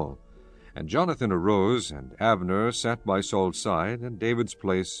the wall. And Jonathan arose, and Abner sat by Saul's side, and David's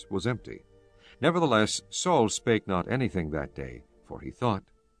place was empty. Nevertheless Saul spake not anything that day, for he thought,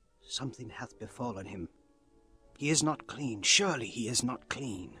 Something hath befallen him. He is not clean, surely he is not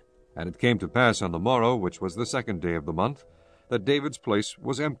clean. And it came to pass on the morrow, which was the 2nd day of the month, that David's place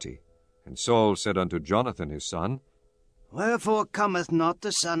was empty. And Saul said unto Jonathan his son, Wherefore cometh not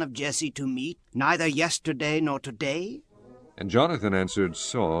the son of Jesse to meat, neither yesterday nor today? And Jonathan answered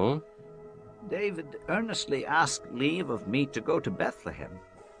Saul, David earnestly asked leave of me to go to Bethlehem.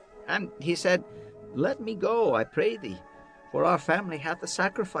 And he said, Let me go, I pray thee, for our family hath a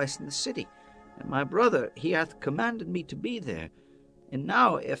sacrifice in the city, and my brother, he hath commanded me to be there. And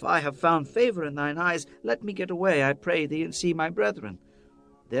now, if I have found favor in thine eyes, let me get away, I pray thee, and see my brethren.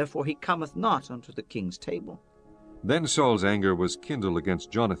 Therefore he cometh not unto the king's table. Then Saul's anger was kindled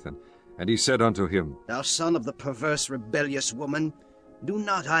against Jonathan, and he said unto him, Thou son of the perverse rebellious woman, do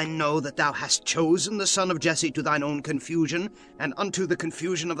not I know that thou hast chosen the son of Jesse to thine own confusion, and unto the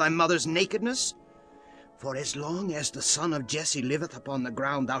confusion of thy mother's nakedness? For as long as the son of Jesse liveth upon the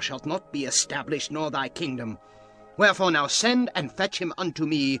ground, thou shalt not be established, nor thy kingdom. Wherefore now send and fetch him unto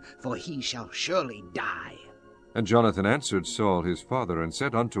me, for he shall surely die. And Jonathan answered Saul his father, and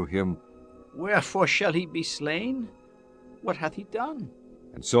said unto him, Wherefore shall he be slain? What hath he done?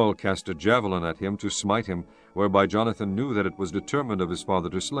 And Saul cast a javelin at him to smite him, whereby Jonathan knew that it was determined of his father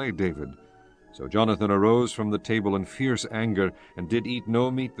to slay David. So Jonathan arose from the table in fierce anger, and did eat no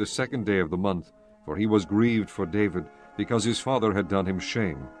meat the 2nd day of the month, for he was grieved for David, because his father had done him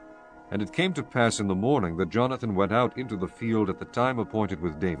shame. And it came to pass in the morning that Jonathan went out into the field at the time appointed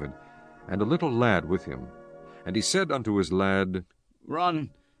with David, and a little lad with him. And he said unto his lad, Run,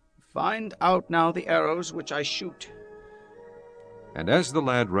 find out now the arrows which I shoot. And as the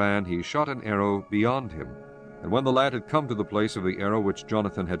lad ran, he shot an arrow beyond him. And when the lad had come to the place of the arrow which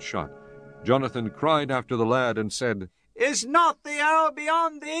Jonathan had shot, Jonathan cried after the lad, and said, Is not the arrow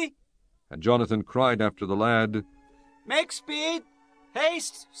beyond thee? And Jonathan cried after the lad, Make speed,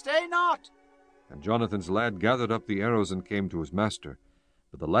 haste, stay not. And Jonathan's lad gathered up the arrows and came to his master.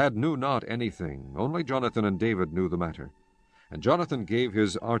 But the lad knew not anything, only Jonathan and David knew the matter. And Jonathan gave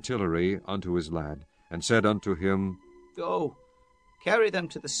his artillery unto his lad, and said unto him, Go, carry them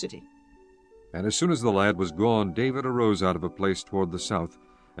to the city. And as soon as the lad was gone, David arose out of a place toward the south,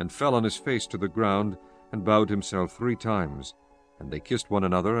 and fell on his face to the ground, and bowed himself 3 times. And they kissed one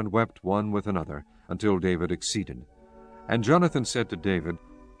another, and wept one with another, until David exceeded. And Jonathan said to David,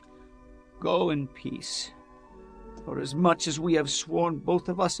 Go in peace. For as much as we have sworn both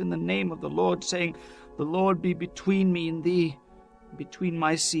of us in the name of the Lord, saying, The Lord be between me and thee, between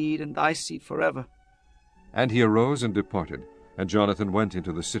my seed and thy seed forever. And he arose and departed, and Jonathan went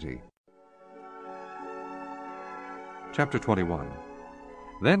into the city. Chapter 21.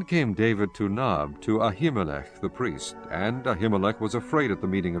 Then came David to Nob, to Ahimelech the priest, and Ahimelech was afraid at the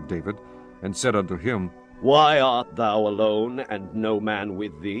meeting of David, and said unto him, Why art thou alone, and no man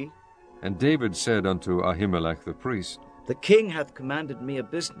with thee? And David said unto Ahimelech the priest, The king hath commanded me a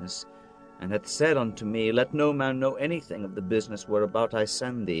business, and hath said unto me, Let no man know anything of the business whereabout I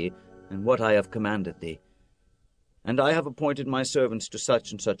send thee, and what I have commanded thee. And I have appointed my servants to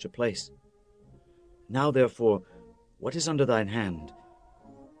such and such a place. Now therefore, what is under thine hand?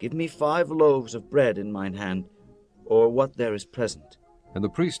 Give me 5 loaves of bread in mine hand, or what there is present. And the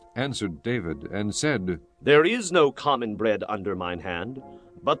priest answered David, and said, There is no common bread under mine hand,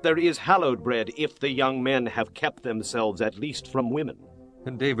 but there is hallowed bread, if the young men have kept themselves at least from women.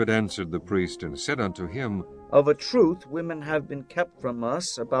 And David answered the priest, and said unto him, Of a truth women have been kept from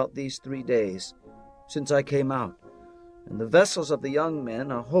us about these 3 days, since I came out. And the vessels of the young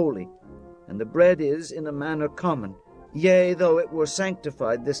men are holy, and the bread is in a manner common, yea, though it were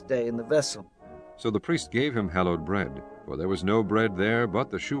sanctified this day in the vessel. So the priest gave him hallowed bread, for there was no bread there but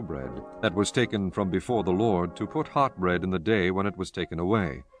the shewbread, that was taken from before the Lord, to put hot bread in the day when it was taken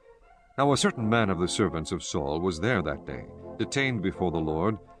away. Now a certain man of the servants of Saul was there that day, detained before the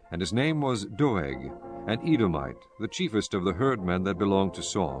Lord, and his name was Doeg, an Edomite, the chiefest of the herdmen that belonged to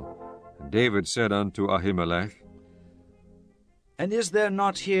Saul. And David said unto Ahimelech, And is there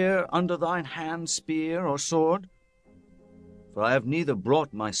not here under thine hand spear or sword? For I have neither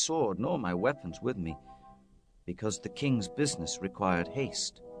brought my sword nor my weapons with me, because the king's business required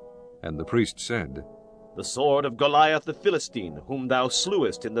haste. And the priest said, The sword of Goliath the Philistine, whom thou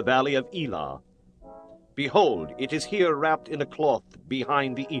slewest in the valley of Elah. Behold, it is here wrapped in a cloth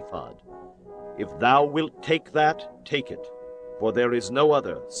behind the ephod. If thou wilt take that, take it, for there is no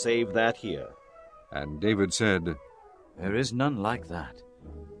other save that here. And David said, There is none like that.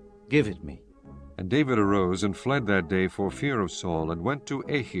 Give it me. And David arose and fled that day for fear of Saul, and went to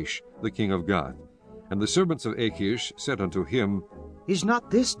Achish, the king of Gath. And the servants of Achish said unto him, Is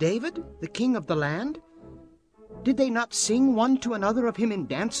not this David, the king of the land? Did they not sing one to another of him in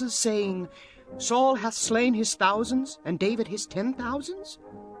dances, saying, Saul hath slain his thousands, and David his 10,000s?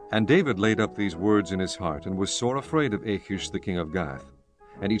 And David laid up these words in his heart, and was sore afraid of Achish the king of Gath.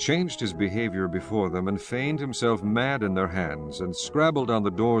 And he changed his behavior before them, and feigned himself mad in their hands, and scrabbled on the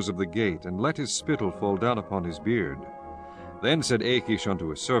doors of the gate, and let his spittle fall down upon his beard. Then said Achish unto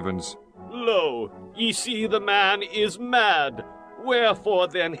his servants, Lo, ye see the man is mad. Wherefore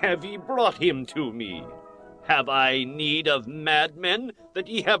then have ye brought him to me? Have I need of madmen, that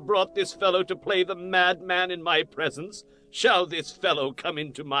ye have brought this fellow to play the madman in my presence? Shall this fellow come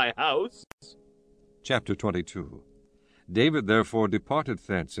into my house? Chapter 22. David therefore departed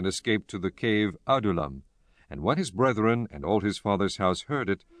thence, and escaped to the cave Adullam. And when his brethren and all his father's house heard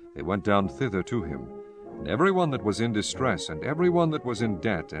it, they went down thither to him. And every one that was in distress, and every one that was in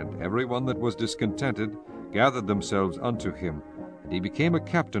debt, and every one that was discontented, gathered themselves unto him, and he became a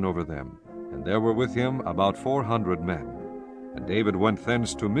captain over them. And there were with him about 400 men. And David went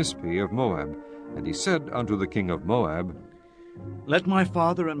thence to Mizpeh of Moab, and he said unto the king of Moab, Let my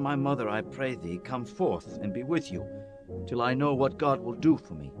father and my mother, I pray thee, come forth and be with you, till I know what God will do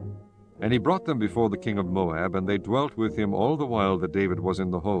for me. And he brought them before the king of Moab, and they dwelt with him all the while that David was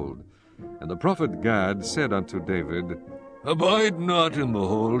in the hold. And the prophet Gad said unto David, Abide not in the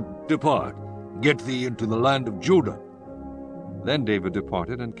hold, depart, get thee into the land of Judah. Then David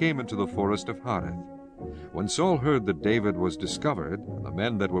departed, and came into the forest of Hareth. When Saul heard that David was discovered, and the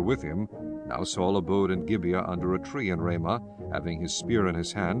men that were with him, now Saul abode in Gibeah under a tree in Ramah, having his spear in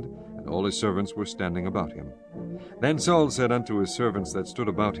his hand, and all his servants were standing about him. Then Saul said unto his servants that stood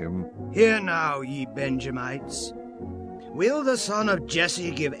about him, Hear now, ye Benjamites. Will the son of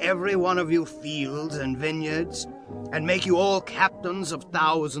Jesse give every one of you fields and vineyards, and make you all captains of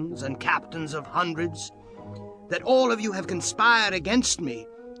thousands and captains of hundreds? That all of you have conspired against me,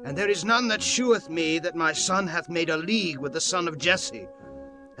 and there is none that sheweth me that my son hath made a league with the son of Jesse.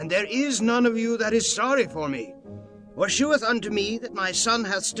 And there is none of you that is sorry for me, or sheweth unto me that my son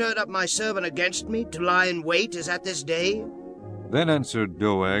hath stirred up my servant against me, to lie in wait as at this day? Then answered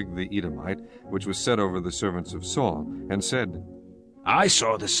Doeg the Edomite, which was set over the servants of Saul, and said, I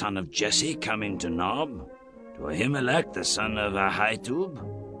saw the son of Jesse coming to Nob, to Ahimelech the son of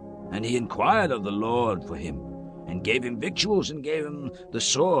Ahitub, and he inquired of the Lord for him, and gave him victuals, and gave him the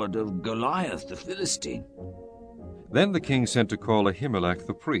sword of Goliath the Philistine. Then the king sent to call Ahimelech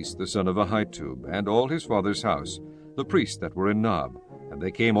the priest, the son of Ahitub, and all his father's house, the priests that were in Nob, and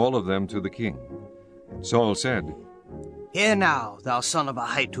they came all of them to the king. And Saul said, Hear now, thou son of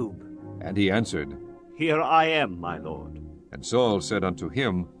Ahitub. And he answered, Here I am, my lord. And Saul said unto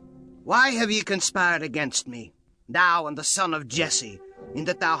him, Why have ye conspired against me, thou and the son of Jesse, in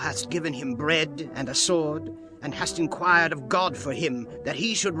that thou hast given him bread and a sword, and hast inquired of God for him, that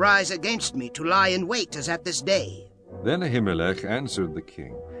he should rise against me to lie in wait as at this day? Then Ahimelech answered the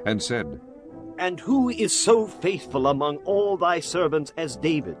king, and said, And who is so faithful among all thy servants as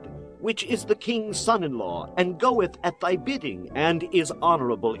David, which is the king's son-in-law, and goeth at thy bidding, and is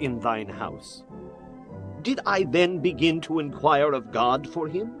honorable in thine house. Did I then begin to inquire of God for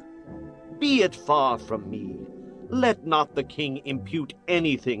him? Be it far from me. Let not the king impute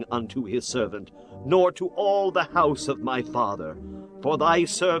anything unto his servant, nor to all the house of my father. For thy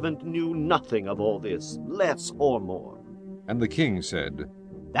servant knew nothing of all this, less or more. And the king said,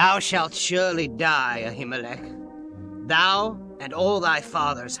 Thou shalt surely die, Ahimelech, thou and all thy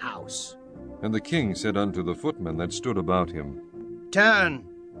father's house. And the king said unto the footmen that stood about him, Turn,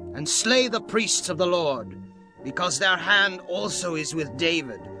 and slay the priests of the Lord, because their hand also is with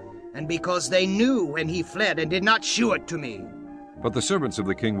David, and because they knew when he fled, and did not shew it to me. But the servants of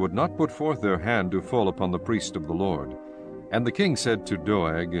the king would not put forth their hand to fall upon the priest of the Lord. And the king said to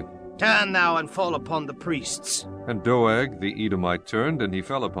Doeg, Turn thou and fall upon the priests. And Doeg the Edomite turned, and he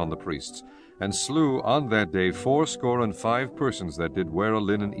fell upon the priests, and slew on that day 75 persons that did wear a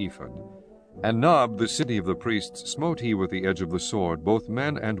linen ephod. And Nob, the city of the priests, smote he with the edge of the sword, both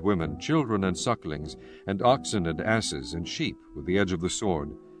men and women, children and sucklings, and oxen and asses, and sheep, with the edge of the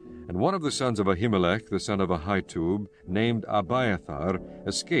sword. And one of the sons of Ahimelech, the son of Ahitub, named Abiathar,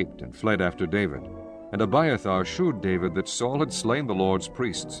 escaped and fled after David. And Abiathar shewed David that Saul had slain the Lord's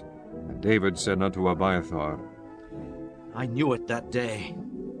priests. And David said unto Abiathar, I knew it that day,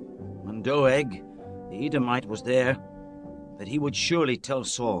 when Doeg, the Edomite, was there, that he would surely tell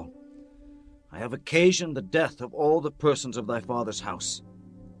Saul, I have occasioned the death of all the persons of thy father's house.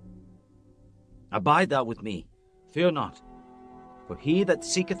 Abide thou with me, fear not, for he that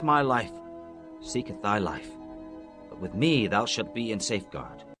seeketh my life seeketh thy life, but with me thou shalt be in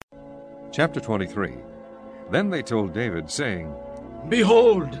safeguard. Chapter 23. Then they told David, saying,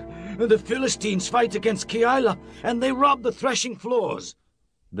 Behold, the Philistines fight against Keilah, and they rob the threshing floors.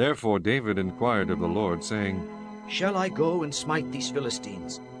 Therefore David inquired of the Lord, saying, Shall I go and smite these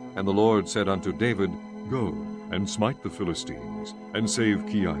Philistines? And the Lord said unto David, Go, and smite the Philistines, and save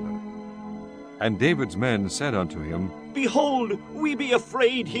Keilah. And David's men said unto him, Behold, we be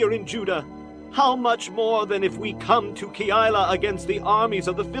afraid here in Judah. How much more than if we come to Keilah against the armies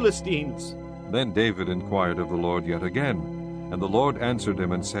of the Philistines? Then David inquired of the Lord yet again. And the Lord answered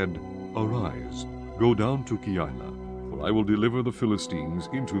him and said, Arise, go down to Keilah, for I will deliver the Philistines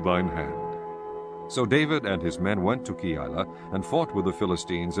into thine hand. So David and his men went to Keilah, and fought with the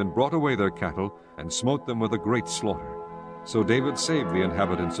Philistines, and brought away their cattle, and smote them with a great slaughter. So David saved the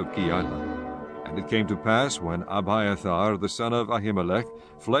inhabitants of Keilah. And it came to pass, when Abiathar the son of Ahimelech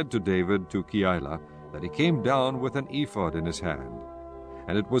fled to David to Keilah, that he came down with an ephod in his hand.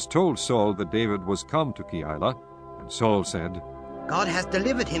 And it was told Saul that David was come to Keilah. And Saul said, God hath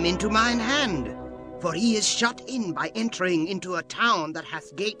delivered him into mine hand, for he is shut in by entering into a town that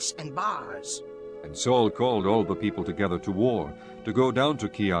hath gates and bars. And Saul called all the people together to war, to go down to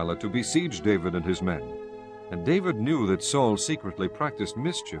Keilah to besiege David and his men. And David knew that Saul secretly practiced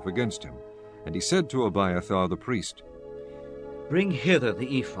mischief against him. And he said to Abiathar the priest, Bring hither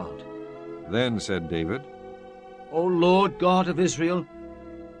the ephod. Then said David, O Lord God of Israel,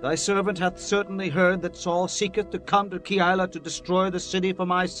 thy servant hath certainly heard that Saul seeketh to come to Keilah to destroy the city for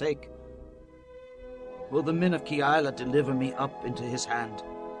my sake. Will the men of Keilah deliver me up into his hand?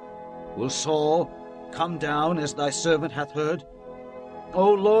 Will Saul come down as thy servant hath heard?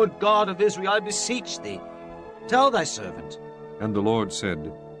 O Lord God of Israel, I beseech thee, tell thy servant. And the Lord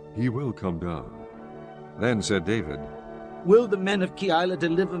said, He will come down. Then said David, Will the men of Keilah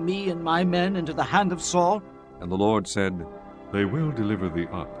deliver me and my men into the hand of Saul? And the Lord said, They will deliver thee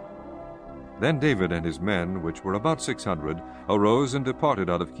up. Then David and his men, which were about 600, arose and departed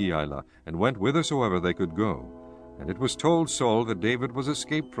out of Keilah, and went whithersoever they could go. And it was told Saul that David was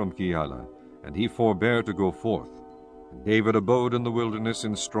escaped from Keilah, and he forbare to go forth. And David abode in the wilderness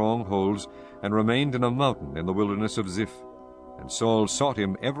in strong holds, and remained in a mountain in the wilderness of Ziph. And Saul sought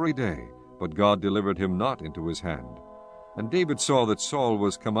him every day, but God delivered him not into his hand. And David saw that Saul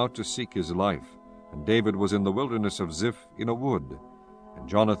was come out to seek his life, and David was in the wilderness of Ziph in a wood. And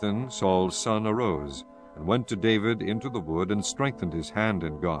Jonathan, Saul's son, arose, and went to David into the wood, and strengthened his hand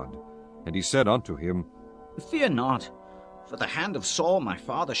in God. And he said unto him, Fear not, for the hand of Saul my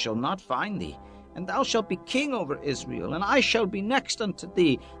father shall not find thee, and thou shalt be king over Israel, and I shall be next unto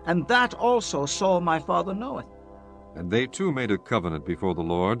thee, and that also Saul my father knoweth. And they two made a covenant before the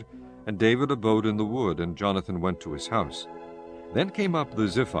Lord, and David abode in the wood, and Jonathan went to his house. Then came up the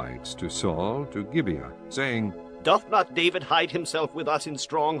Ziphites to Saul to Gibeah, saying, Doth not David hide himself with us in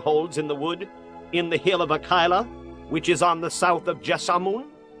strongholds in the wood, in the hill of Keilah, which is on the south of Jessamon?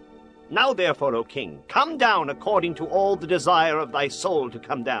 Now therefore, O king, come down according to all the desire of thy soul to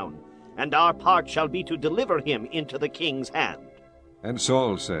come down, and our part shall be to deliver him into the king's hand. And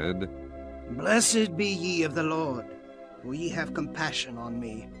Saul said, Blessed be ye of the Lord, for ye have compassion on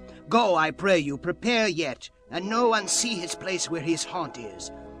me. Go, I pray you, prepare yet, and know and see his place where his haunt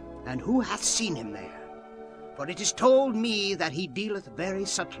is, and who hath seen him there. For it is told me that he dealeth very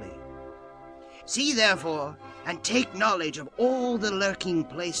subtly. See therefore, and take knowledge of all the lurking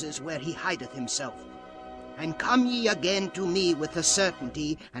places where he hideth himself. And come ye again to me with the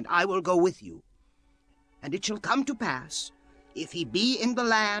certainty, and I will go with you. And it shall come to pass, if he be in the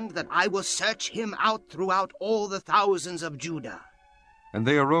land, that I will search him out throughout all the thousands of Judah. And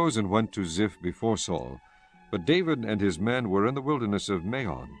they arose and went to Ziph before Saul. But David and his men were in the wilderness of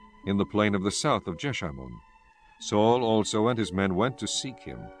Maon, in the plain of the south of Jeshimon. Saul also and his men went to seek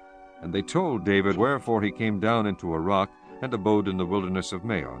him. And they told David wherefore he came down into a rock, and abode in the wilderness of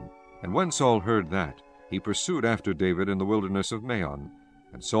Maon. And when Saul heard that, he pursued after David in the wilderness of Maon.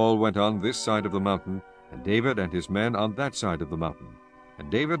 And Saul went on this side of the mountain, and David and his men on that side of the mountain.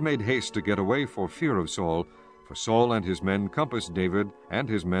 And David made haste to get away for fear of Saul, for Saul and his men compassed David and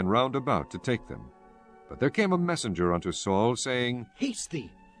his men round about to take them. But there came a messenger unto Saul, saying, Haste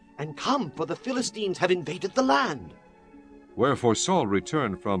thee, and come, for the Philistines have invaded the land. Wherefore Saul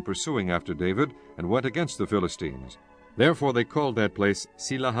returned from pursuing after David, and went against the Philistines. Therefore they called that place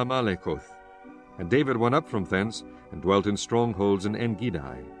Silahamalekoth. And David went up from thence, and dwelt in strongholds in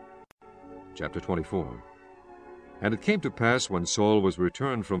En-gedi. Chapter 24. And it came to pass, when Saul was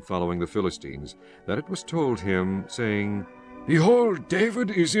returned from following the Philistines, that it was told him, saying, Behold,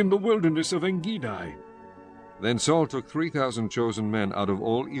 David is in the wilderness of En-gedi. Then Saul took 3,000 chosen men out of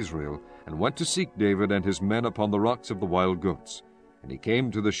all Israel, and went to seek David and his men upon the rocks of the wild goats. And he came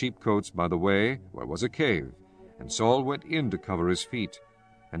to the sheepcotes by the way, where was a cave. And Saul went in to cover his feet.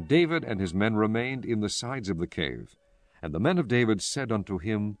 And David and his men remained in the sides of the cave. And the men of David said unto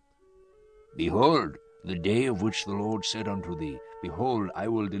him, Behold, the day of which the Lord said unto thee, Behold, I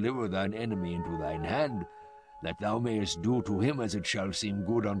will deliver thine enemy into thine hand, that thou mayest do to him as it shall seem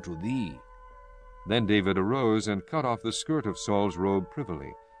good unto thee. Then David arose and cut off the skirt of Saul's robe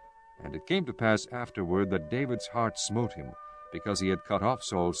privily. And it came to pass afterward that David's heart smote him, because he had cut off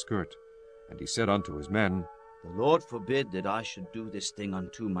Saul's skirt. And he said unto his men, The Lord forbid that I should do this thing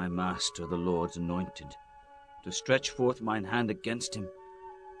unto my master, the Lord's anointed, to stretch forth mine hand against him,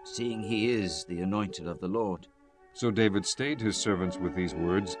 seeing he is the anointed of the Lord. So David stayed his servants with these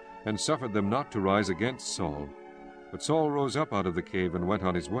words, and suffered them not to rise against Saul. But Saul rose up out of the cave, and went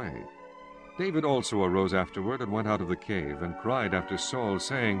on his way. David also arose afterward, and went out of the cave, and cried after Saul,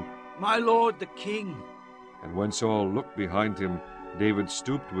 saying, My lord the king. And when Saul looked behind him, David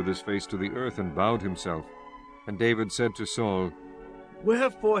stooped with his face to the earth, and bowed himself. And David said to Saul,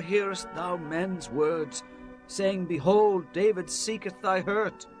 Wherefore hearest thou men's words, saying, Behold, David seeketh thy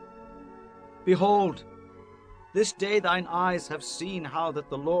hurt? Behold, this day thine eyes have seen how that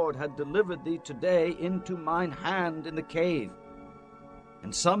the Lord had delivered thee today into mine hand in the cave.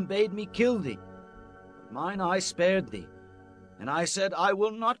 And some bade me kill thee, but mine eye spared thee. And I said, I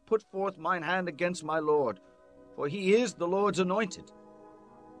will not put forth mine hand against my Lord, for he is the Lord's anointed.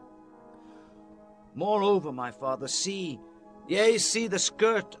 Moreover, my father, see, yea, see the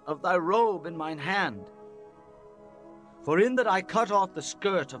skirt of thy robe in mine hand. For in that I cut off the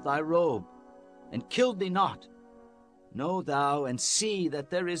skirt of thy robe, and killed thee not, know thou and see that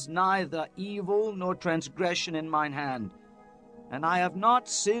there is neither evil nor transgression in mine hand, and I have not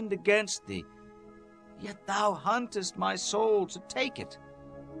sinned against thee, yet thou huntest my soul to take it.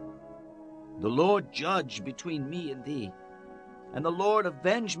 The Lord judge between me and thee, and the Lord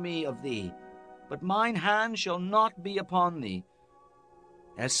avenge me of thee, but mine hand shall not be upon thee.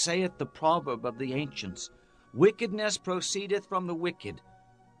 As saith the proverb of the ancients, Wickedness proceedeth from the wicked,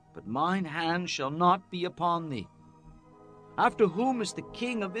 but mine hand shall not be upon thee. After whom is the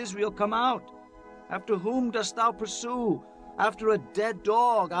king of Israel come out? After whom dost thou pursue? After a dead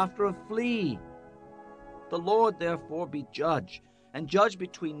dog, after a flea. The Lord therefore be judge, and judge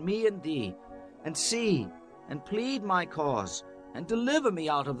between me and thee, and see, and plead my cause, and deliver me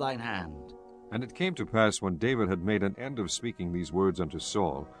out of thine hand. And it came to pass, when David had made an end of speaking these words unto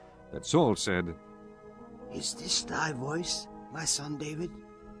Saul, that Saul said, Is this thy voice, my son David?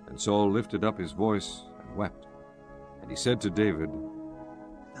 And Saul lifted up his voice and wept. And he said to David,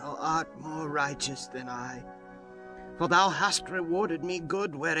 Thou art more righteous than I, for thou hast rewarded me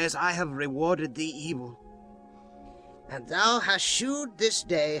good, whereas I have rewarded thee evil. And thou hast shewed this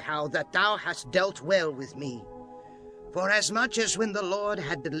day how that thou hast dealt well with me. Forasmuch as when the Lord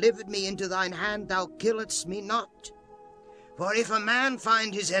had delivered me into thine hand, thou killedst me not. For if a man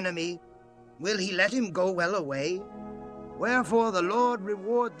find his enemy, will he let him go well away? Wherefore the Lord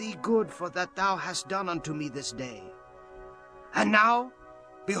reward thee good for that thou hast done unto me this day. And now,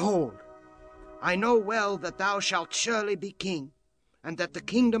 behold, I know well that thou shalt surely be king, and that the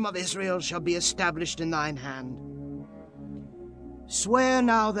kingdom of Israel shall be established in thine hand. Swear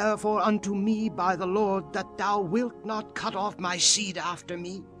now therefore unto me by the Lord that thou wilt not cut off my seed after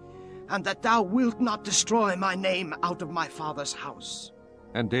me, and that thou wilt not destroy my name out of my father's house.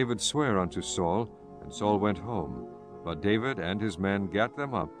 And David sware unto Saul, and Saul went home. But David and his men gat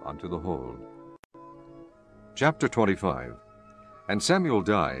them up unto the hold. Chapter 25. And Samuel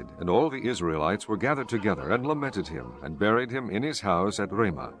died, and all the Israelites were gathered together, and lamented him, and buried him in his house at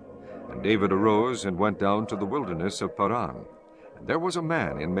Ramah. And David arose, and went down to the wilderness of Paran. And there was a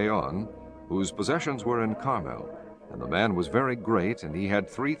man in Maon, whose possessions were in Carmel. And the man was very great, and he had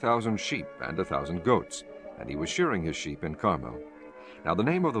 3,000 sheep and 1,000 goats, and he was shearing his sheep in Carmel. Now the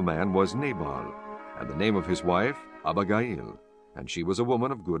name of the man was Nabal, and the name of his wife Abigail, and she was a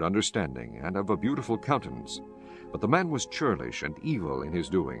woman of good understanding, and of a beautiful countenance. But the man was churlish and evil in his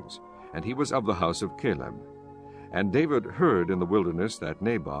doings, and he was of the house of Caleb. And David heard in the wilderness that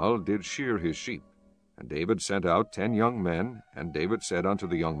Nabal did shear his sheep. And David sent out 10 young men, and David said unto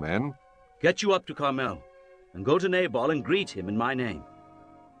the young men, Get you up to Carmel, and go to Nabal, and greet him in my name.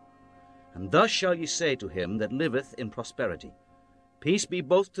 And thus shall ye say to him that liveth in prosperity, Peace be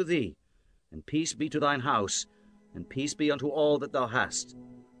both to thee, and peace be to thine house, and peace be unto all that thou hast.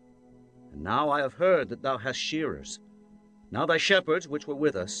 And now I have heard that thou hast shearers. Now thy shepherds which were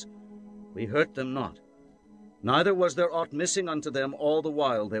with us, we hurt them not, neither was there aught missing unto them all the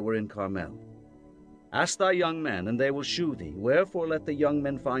while they were in Carmel. Ask thy young men, and they will shew thee. Wherefore let the young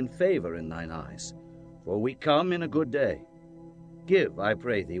men find favor in thine eyes, for we come in a good day. Give, I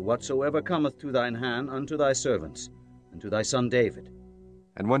pray thee, whatsoever cometh to thine hand unto thy servants, and to thy son David.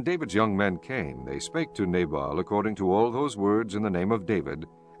 And when David's young men came, they spake to Nabal according to all those words in the name of David,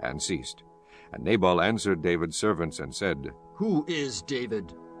 and ceased. And Nabal answered David's servants, and said, Who is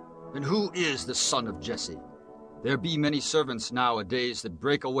David? And who is the son of Jesse? There be many servants nowadays that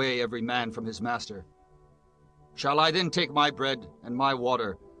break away every man from his master. Shall I then take my bread and my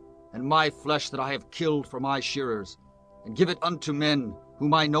water, and my flesh that I have killed for my shearers, and give it unto men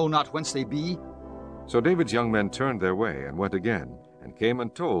whom I know not whence they be? So David's young men turned their way, and went again, and came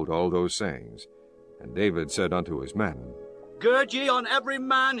and told all those sayings. And David said unto his men, Gird ye on every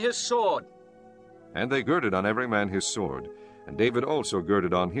man his sword. And they girded on every man his sword, and David also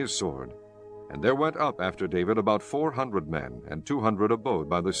girded on his sword. And there went up after David about 400 men, and 200 abode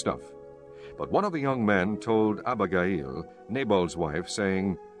by the stuff. But one of the young men told Abigail, Nabal's wife,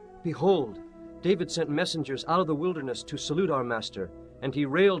 saying, Behold, David sent messengers out of the wilderness to salute our master, and he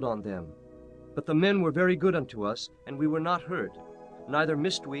railed on them. But the men were very good unto us, and we were not hurt, neither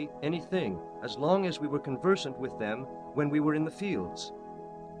missed we anything, as long as we were conversant with them when we were in the fields.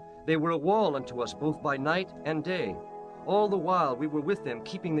 They were a wall unto us both by night and day, all the while we were with them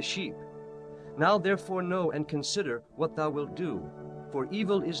keeping the sheep. Now therefore know and consider what thou wilt do, for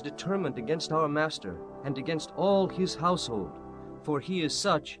evil is determined against our master, and against all his household, for he is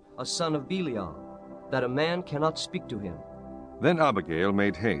such a son of Belial, that a man cannot speak to him. Then Abigail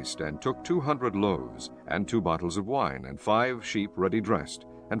made haste, and took 200 loaves, and 2 bottles of wine, and 5 sheep ready dressed,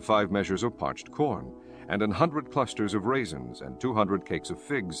 and 5 measures of parched corn, and 100 clusters of raisins, and 200 cakes of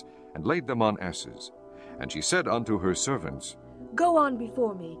figs, and laid them on asses. And she said unto her servants, Go on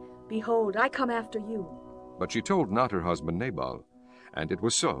before me. Behold, I come after you. But she told not her husband Nabal. And it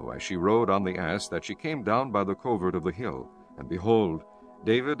was so, as she rode on the ass, that she came down by the covert of the hill. And behold,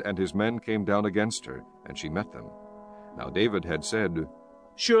 David and his men came down against her, and she met them. Now David had said,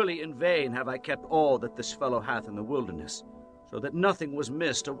 Surely in vain have I kept all that this fellow hath in the wilderness, so that nothing was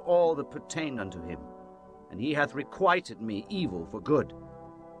missed of all that pertained unto him. And he hath requited me evil for good.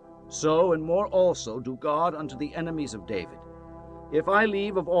 So and more also do God unto the enemies of David, if I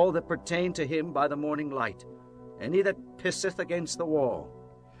leave of all that pertain to him by the morning light, any that pisseth against the wall.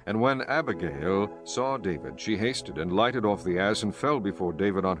 And when Abigail saw David, she hasted, and lighted off the ass, and fell before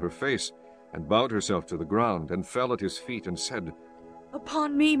David on her face, and bowed herself to the ground, and fell at his feet, and said,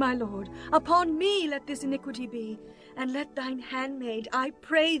 Upon me, my lord, upon me let this iniquity be, and let thine handmaid, I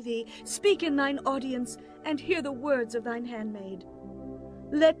pray thee, speak in thine audience, and hear the words of thine handmaid.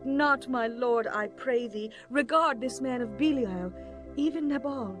 Let not, my lord, I pray thee, regard this man of Belial, even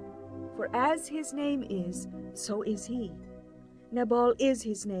Nabal, for as his name is, so is he. Nabal is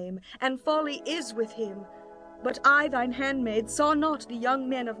his name, and folly is with him. But I, thine handmaid, saw not the young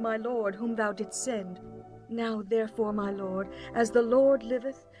men of my lord, whom thou didst send. Now therefore, my lord, as the Lord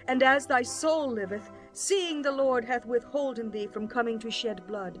liveth, and as thy soul liveth, seeing the Lord hath withholden thee from coming to shed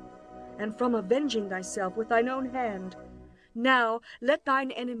blood, and from avenging thyself with thine own hand, now let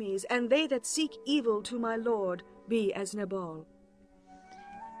thine enemies, and they that seek evil to my lord, be as Nabal.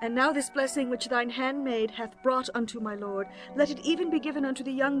 And now this blessing which thine handmaid hath brought unto my lord, let it even be given unto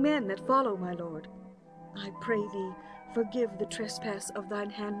the young men that follow my lord. I pray thee, forgive the trespass of thine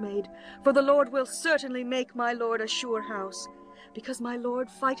handmaid, for the Lord will certainly make my lord a sure house, because my lord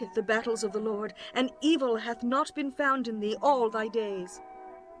fighteth the battles of the Lord, and evil hath not been found in thee all thy days.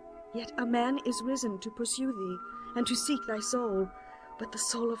 Yet a man is risen to pursue thee, and to seek thy soul. But the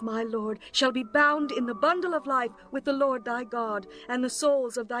soul of my Lord shall be bound in the bundle of life with the Lord thy God, and the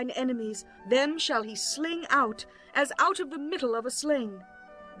souls of thine enemies, them shall he sling out, as out of the middle of a sling.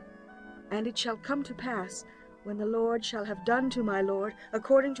 And it shall come to pass, when the Lord shall have done to my Lord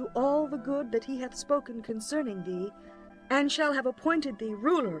according to all the good that he hath spoken concerning thee, and shall have appointed thee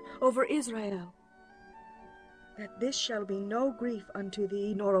ruler over Israel, that this shall be no grief unto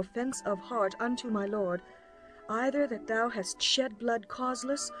thee, nor offense of heart unto my Lord, either that thou hast shed blood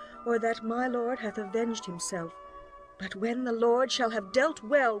causeless, or that my Lord hath avenged himself. But when the Lord shall have dealt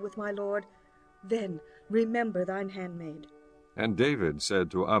well with my Lord, then remember thine handmaid. And David said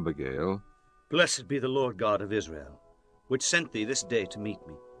to Abigail, Blessed be the Lord God of Israel, which sent thee this day to meet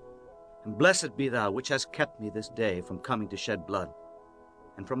me. And blessed be thou, which hast kept me this day from coming to shed blood,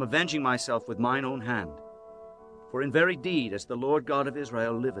 and from avenging myself with mine own hand. For in very deed, as the Lord God of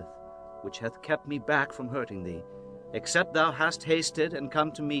Israel liveth, which hath kept me back from hurting thee, except thou hast hasted and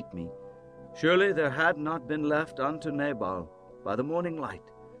come to meet me, surely there had not been left unto Nabal, by the morning light,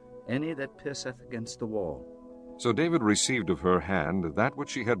 any that pisseth against the wall. So David received of her hand that which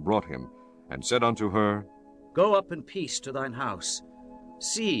she had brought him, and said unto her, Go up in peace to thine house.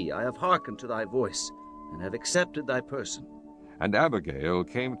 See, I have hearkened to thy voice, and have accepted thy person. And Abigail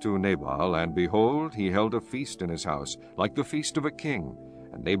came to Nabal, and behold, he held a feast in his house, like the feast of a king.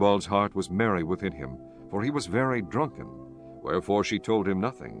 And Nabal's heart was merry within him, for he was very drunken. Wherefore she told him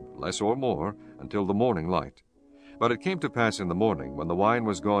nothing, less or more, until the morning light. But it came to pass in the morning, when the wine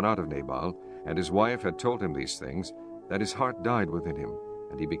was gone out of Nabal, and his wife had told him these things, that his heart died within him,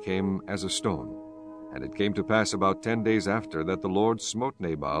 and he became as a stone. And it came to pass about 10 days after that the Lord smote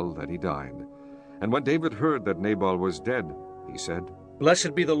Nabal, that he died. And when David heard that Nabal was dead, he said,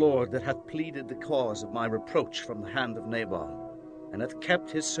 Blessed be the Lord that hath pleaded the cause of my reproach from the hand of Nabal, and hath kept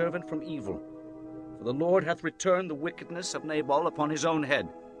his servant from evil. For the Lord hath returned the wickedness of Nabal upon his own head.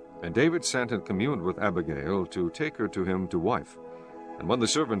 And David sent and communed with Abigail to take her to him to wife. And when the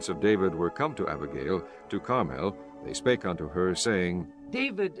servants of David were come to Abigail, to Carmel, they spake unto her, saying,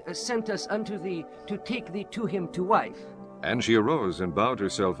 David sent us unto thee to take thee to him to wife. And she arose and bowed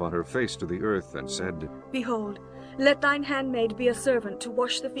herself on her face to the earth, and said, Behold, let thine handmaid be a servant to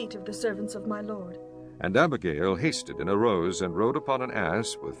wash the feet of the servants of my Lord. And Abigail hasted and arose, and rode upon an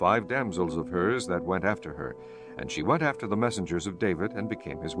ass with 5 damsels of hers that went after her. And she went after the messengers of David, and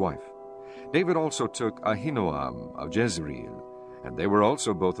became his wife. David also took Ahinoam of Jezreel, and they were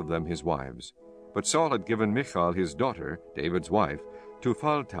also both of them his wives. But Saul had given Michal his daughter, David's wife, to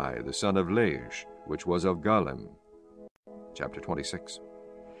Phaltai the son of Laish, which was of Galem. Chapter 26.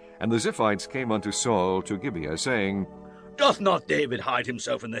 And the Ziphites came unto Saul to Gibeah, saying, Doth not David hide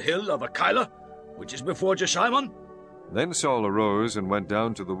himself in the hill of Achilah, which is before Jeshimon? Then Saul arose and went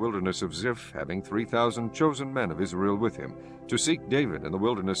down to the wilderness of Ziph, having 3,000 chosen men of Israel with him, to seek David in the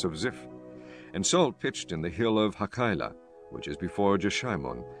wilderness of Ziph. And Saul pitched in the hill of Hachilah, which is before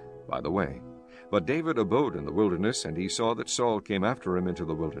Jeshimon, by the way. But David abode in the wilderness, and he saw that Saul came after him into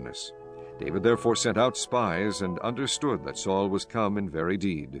the wilderness. David therefore sent out spies, and understood that Saul was come in very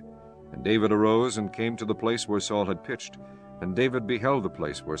deed. And David arose and came to the place where Saul had pitched, and David beheld the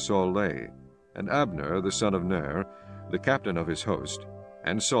place where Saul lay. And Abner the son of Ner, the captain of his host,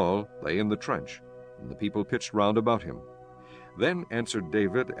 and Saul lay in the trench, and the people pitched round about him. Then answered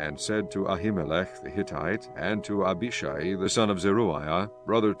David and said to Ahimelech the Hittite, and to Abishai the son of Zeruiah,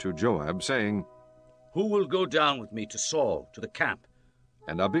 brother to Joab, saying, Who will go down with me to Saul, to the camp?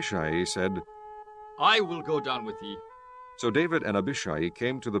 And Abishai said, I will go down with thee. So David and Abishai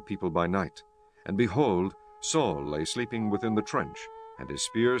came to the people by night, and behold, Saul lay sleeping within the trench, and his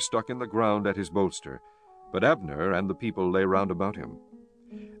spear stuck in the ground at his bolster. But Abner and the people lay round about him.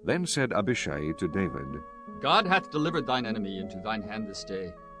 Then said Abishai to David, God hath delivered thine enemy into thine hand this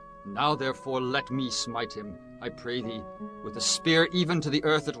day. Now therefore let me smite him, I pray thee, with a spear even to the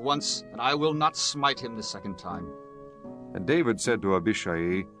earth at once, and I will not smite him the second time. And David said to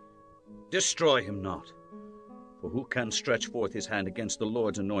Abishai, Destroy him not, for who can stretch forth his hand against the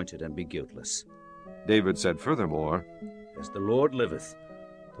Lord's anointed and be guiltless? David said furthermore, As the Lord liveth,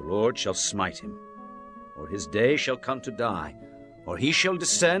 the Lord shall smite him, or his day shall come to die, or he shall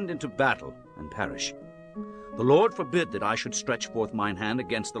descend into battle and perish. The Lord forbid that I should stretch forth mine hand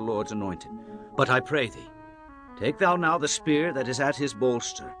against the Lord's anointed. But I pray thee, Take thou now the spear that is at his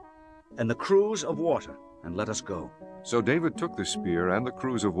bolster, and the cruse of water, and let us go. So David took the spear and the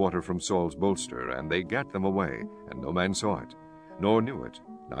cruse of water from Saul's bolster, and they gat them away, and no man saw it, nor knew it,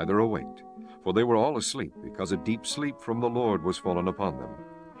 neither awaked. For they were all asleep, because a deep sleep from the Lord was fallen upon them.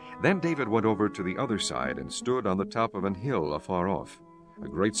 Then David went over to the other side, and stood on the top of an hill afar off, a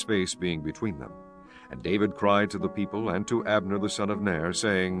great space being between them. And David cried to the people and to Abner the son of Ner,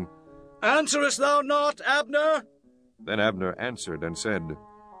 saying, Answerest thou not, Abner? Then Abner answered and said,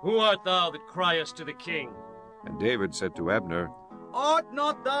 Who art thou that criest to the king? And David said to Abner, Art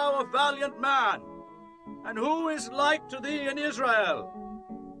not thou a valiant man? And who is like to thee in Israel?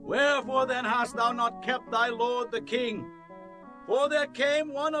 Wherefore then hast thou not kept thy lord the king? For there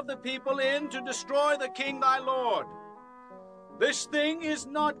came one of the people in to destroy the king thy lord. This thing is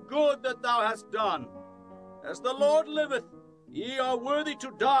not good that thou hast done. As the Lord liveth, ye are worthy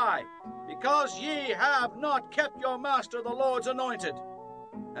to die, because ye have not kept your master the Lord's anointed.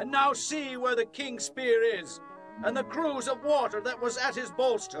 And now see where the king's spear is, and the cruse of water that was at his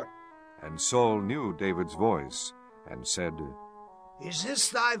bolster. And Saul knew David's voice, and said, Is this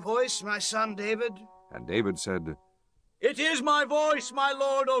thy voice, my son David? And David said, It is my voice, my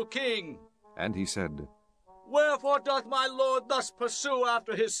lord, O king. And he said, Wherefore doth my lord thus pursue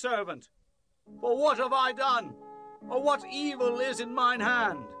after his servant? For what have I done? Or what evil is in mine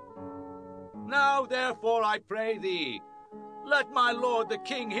hand? Now therefore I pray thee, let my lord the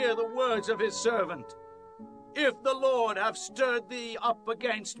king hear the words of his servant. If the Lord have stirred thee up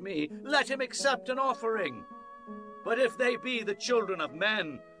against me, let him accept an offering. But if they be the children of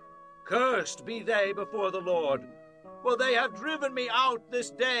men, cursed be they before the Lord. For they have driven me out this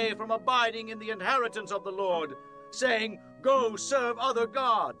day from abiding in the inheritance of the Lord, saying, Go serve other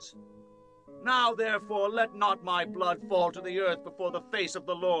gods. Now therefore let not my blood fall to the earth before the face of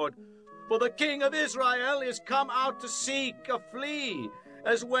the Lord. For the king of Israel is come out to seek a flea,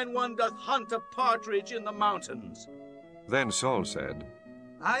 as when one doth hunt a partridge in the mountains. Then Saul said,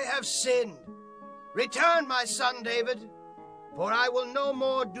 I have sinned. Return, my son David, for I will no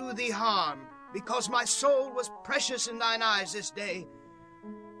more do thee harm, because my soul was precious in thine eyes this day.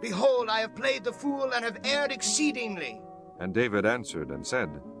 Behold, I have played the fool and have erred exceedingly. And David answered and said,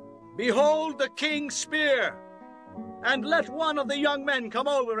 Behold the king's spear, and let one of the young men come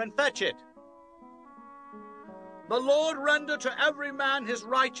over and fetch it. The Lord render to every man his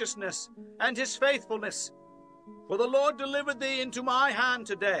righteousness and his faithfulness. For the Lord delivered thee into my hand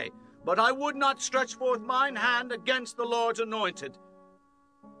today, but I would not stretch forth mine hand against the Lord's anointed.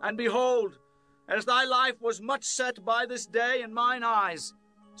 And behold, as thy life was much set by this day in mine eyes,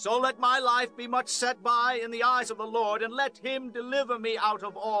 so let my life be much set by in the eyes of the Lord, and let him deliver me out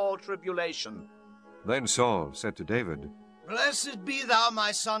of all tribulation. Then Saul said to David, Blessed be thou,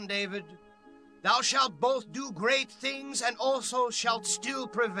 my son David. Thou shalt both do great things, and also shalt still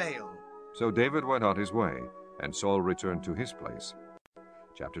prevail. So David went on his way, and Saul returned to his place.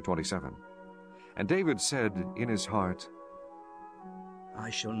 Chapter 27. And David said in his heart, I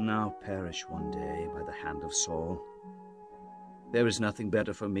shall now perish one day by the hand of Saul. There is nothing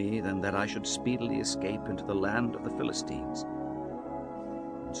better for me than that I should speedily escape into the land of the Philistines.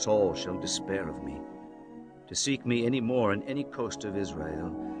 And Saul shall despair of me, to seek me any more in any coast of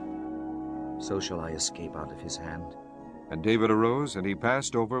Israel. So shall I escape out of his hand. And David arose, and he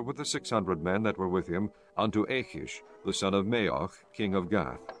passed over with the 600 men that were with him unto Achish, the son of Maoch, king of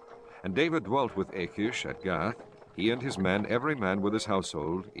Gath. And David dwelt with Achish at Gath, he and his men, every man with his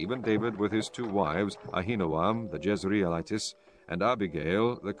household, even David with his 2 wives, Ahinoam the Jezreelitess, and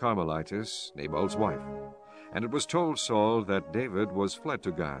Abigail the Carmelitess, Nabal's wife. And it was told Saul that David was fled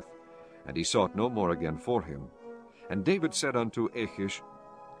to Gath, and he sought no more again for him. And David said unto Achish,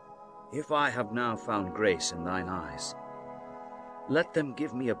 If I have now found grace in thine eyes, let them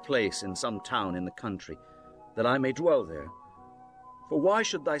give me a place in some town in the country, that I may dwell there. For why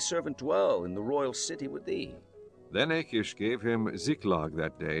should thy servant dwell in the royal city with thee? Then Achish gave him Ziklag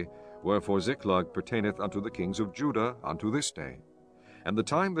that day, wherefore Ziklag pertaineth unto the kings of Judah unto this day. And the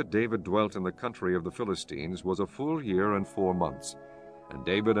time that David dwelt in the country of the Philistines was a full year and 4 months. And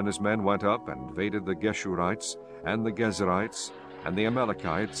David and his men went up and invaded the Geshurites, and the Gezerites, and the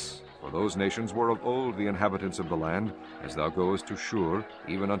Amalekites, for those nations were of old the inhabitants of the land, as thou goest to Shur,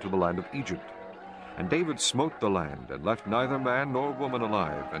 even unto the land of Egypt. And David smote the land, and left neither man nor woman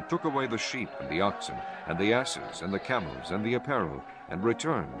alive, and took away the sheep, and the oxen, and the asses, and the camels, and the apparel, and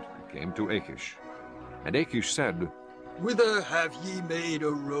returned, and came to Achish. And Achish said, Whither have ye made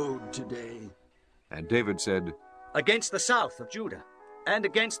a road today? And David said, Against the south of Judah, and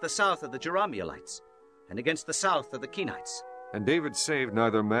against the south of the Jerahmeelites, and against the south of the Kenites, And David saved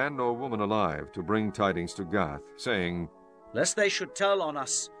neither man nor woman alive to bring tidings to Gath, saying, Lest they should tell on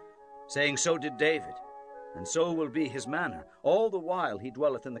us, saying, So did David, and so will be his manner, all the while he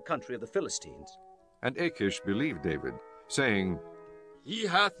dwelleth in the country of the Philistines. And Achish believed David, saying, He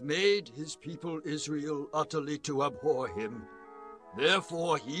hath made his people Israel utterly to abhor him.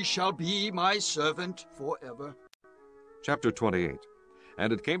 Therefore he shall be my servant forever. Chapter 28.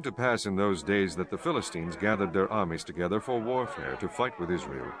 And it came to pass in those days that the Philistines gathered their armies together for warfare to fight with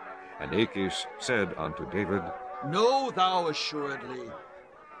Israel. And Achish said unto David, Know thou assuredly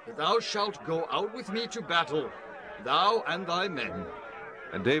that thou shalt go out with me to battle, thou and thy men.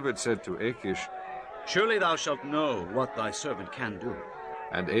 And David said to Achish, Surely thou shalt know what thy servant can do.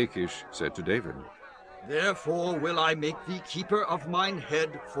 And Achish said to David, Therefore will I make thee keeper of mine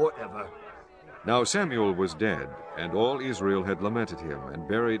head forever. Now Samuel was dead, and all Israel had lamented him, and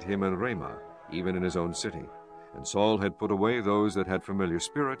buried him in Ramah, even in his own city. And Saul had put away those that had familiar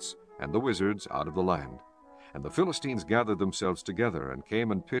spirits, and the wizards out of the land. And the Philistines gathered themselves together, and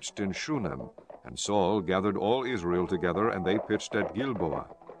came and pitched in Shunem. And Saul gathered all Israel together, and they pitched at Gilboa.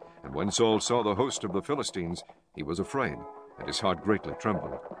 And when Saul saw the host of the Philistines, he was afraid, and his heart greatly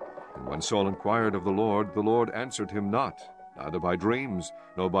trembled. And when Saul inquired of the Lord answered him not, neither by dreams,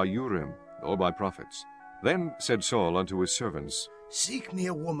 nor by Urim, nor by prophets. Then said Saul unto his servants, Seek me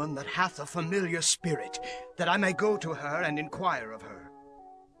a woman that hath a familiar spirit, that I may go to her and inquire of her.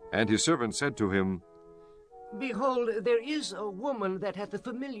 And his servants said to him, Behold, there is a woman that hath a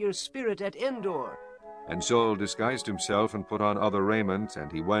familiar spirit at Endor. And Saul disguised himself, and put on other raiment,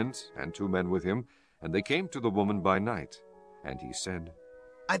 and he went, and 2 men with him, and they came to the woman by night. And he said,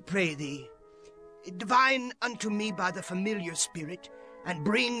 I pray thee, divine unto me by the familiar spirit, and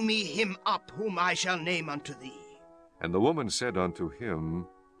bring me him up whom I shall name unto thee. And the woman said unto him,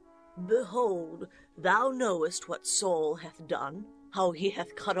 Behold, thou knowest what Saul hath done, how he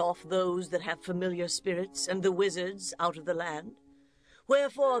hath cut off those that have familiar spirits, and the wizards out of the land.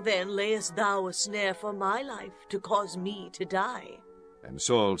 Wherefore then layest thou a snare for my life, to cause me to die? And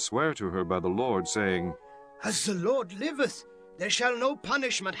Saul sware to her by the Lord, saying, As the Lord liveth, there shall no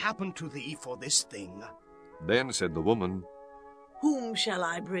punishment happen to thee for this thing. Then said the woman, Whom shall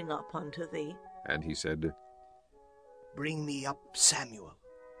I bring up unto thee? And he said, Bring me up Samuel.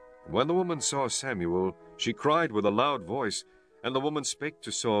 And when the woman saw Samuel, she cried with a loud voice. And the woman spake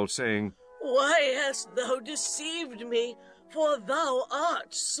to Saul, saying, Why hast thou deceived me? For thou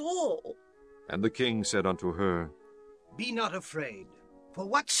art Saul. And the king said unto her, Be not afraid, for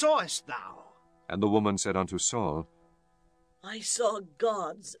what sawest thou? And the woman said unto Saul, I saw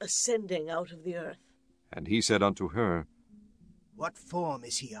gods ascending out of the earth. And he said unto her, What form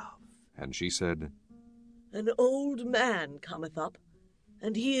is he of? And she said, An old man cometh up,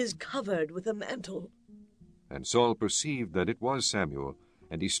 and he is covered with a mantle. And Saul perceived that it was Samuel,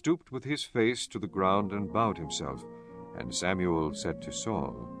 and he stooped with his face to the ground, and bowed himself. And Samuel said to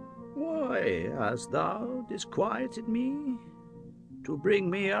Saul, Why hast thou disquieted me, to bring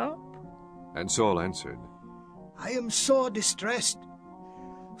me up? And Saul answered, I am sore distressed,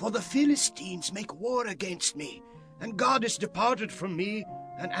 for the Philistines make war against me, and God is departed from me,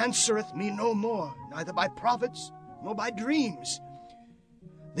 and answereth me no more, neither by prophets, nor by dreams.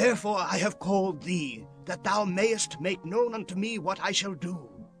 Therefore I have called thee, that thou mayest make known unto me what I shall do.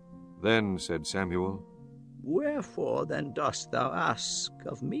 Then said Samuel, Wherefore then dost thou ask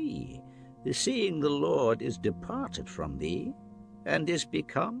of me, seeing the Lord is departed from thee, and is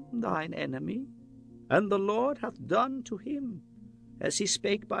become thine enemy? And the Lord hath done to him, as he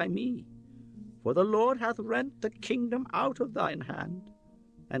spake by me. For the Lord hath rent the kingdom out of thine hand,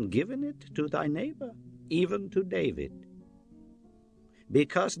 and given it to thy neighbor, even to David.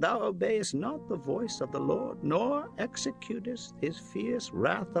 Because thou obeyest not the voice of the Lord, nor executest his fierce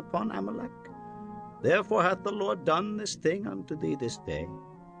wrath upon Amalek, therefore hath the Lord done this thing unto thee this day.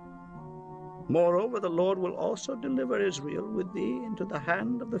 Moreover, the Lord will also deliver Israel with thee into the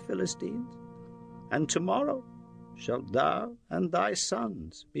hand of the Philistines, and tomorrow shalt thou and thy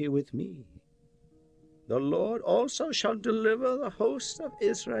sons be with me. The Lord also shall deliver the host of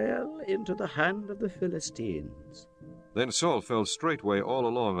Israel into the hand of the Philistines. Then Saul fell straightway all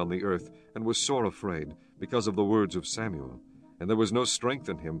along on the earth, and was sore afraid, because of the words of Samuel. And there was no strength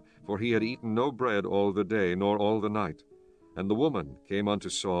in him, for he had eaten no bread all the day, nor all the night. And the woman came unto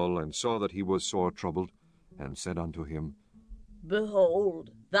Saul, and saw that he was sore troubled, and said unto him,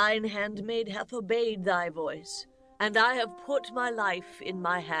 Behold, thine handmaid hath obeyed thy voice, and I have put my life in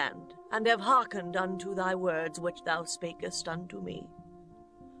my hand, and have hearkened unto thy words which thou spakest unto me.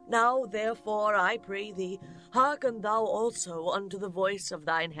 Now therefore, I pray thee, hearken thou also unto the voice of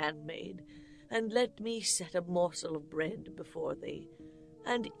thine handmaid, and let me set a morsel of bread before thee,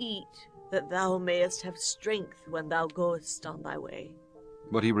 and eat, that thou mayest have strength when thou goest on thy way.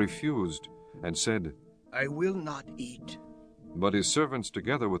 But he refused, and said, I will not eat. But his servants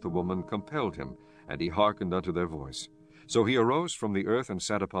together with the woman compelled him, and he hearkened unto their voice. So he arose from the earth and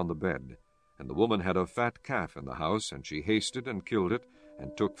sat upon the bed. And the woman had a fat calf in the house, and she hasted and killed it,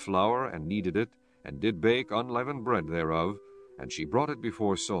 and took flour and kneaded it, and did bake unleavened bread thereof, and she brought it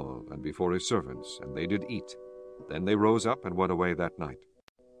before Saul and before his servants, and they did eat. Then they rose up and went away that night.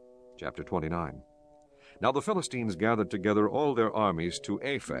 Chapter 29. Now the Philistines gathered together all their armies to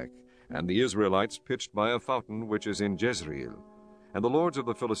Aphek, and the Israelites pitched by a fountain which is in Jezreel. And the lords of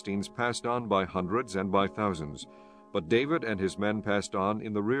the Philistines passed on by hundreds and by thousands, but David and his men passed on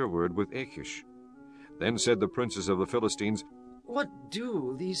in the rearward with Achish. Then said the princes of the Philistines, What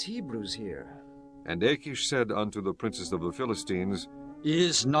do these Hebrews here? And Achish said unto the princes of the Philistines,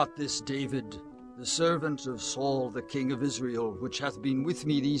 Is not this David, the servant of Saul the king of Israel, which hath been with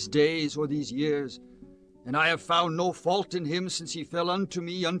me these days or these years? And I have found no fault in him since he fell unto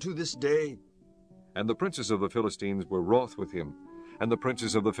me unto this day. And the princes of the Philistines were wroth with him. And the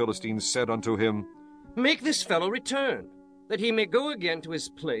princes of the Philistines said unto him, Make this fellow return, that he may go again to his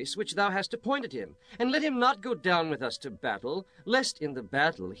place which thou hast appointed him, and let him not go down with us to battle, lest in the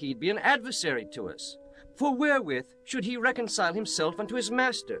battle he be an adversary to us. For wherewith should he reconcile himself unto his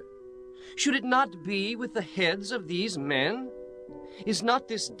master? Should it not be with the heads of these men? Is not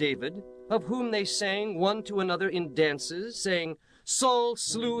this David, of whom they sang one to another in dances, saying, Saul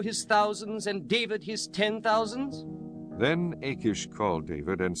slew his thousands, and David his 10,000s? Then Achish called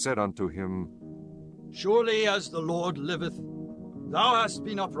David, and said unto him, Surely as the Lord liveth, thou hast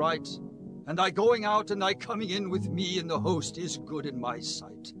been upright, and thy going out and thy coming in with me in the host is good in my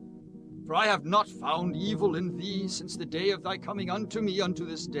sight. For I have not found evil in thee since the day of thy coming unto me unto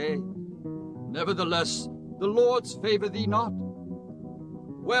this day. Nevertheless, the Lord's favor thee not.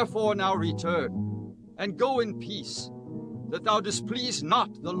 Wherefore now return, and go in peace, that thou displease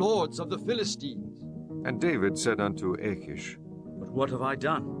not the lords of the Philistines. And David said unto Achish, But what have I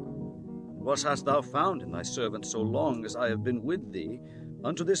done? What hast thou found in thy servant so long as I have been with thee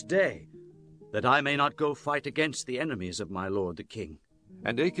unto this day, that I may not go fight against the enemies of my lord the king?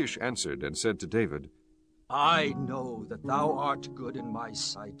 And Achish answered and said to David, I know that thou art good in my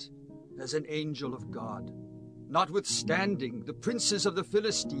sight, as an angel of God. Notwithstanding, the princes of the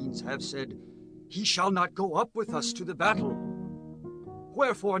Philistines have said, He shall not go up with us to the battle.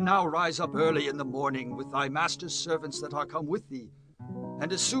 Wherefore now rise up early in the morning with thy master's servants that are come with thee,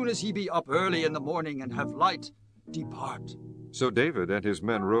 and as soon as he be up early in the morning and have light, depart. So David and his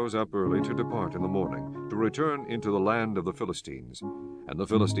men rose up early to depart in the morning, to return into the land of the Philistines. And the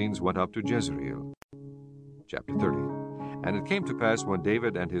Philistines went up to Jezreel. Chapter 30. And it came to pass, when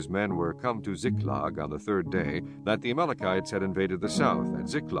David and his men were come to Ziklag on the third day, that the Amalekites had invaded the south at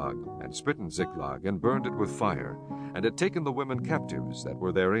Ziklag, and smitten Ziklag, and burned it with fire, and had taken the women captives that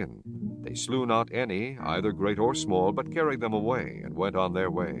were therein. They slew not any, either great or small, but carried them away, and went on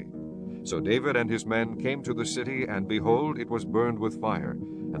their way. So David and his men came to the city, and behold, it was burned with fire,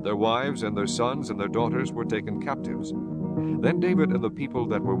 and their wives and their sons and their daughters were taken captives. Then David and the people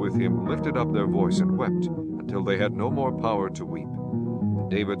that were with him lifted up their voice and wept, until they had no more power to weep. And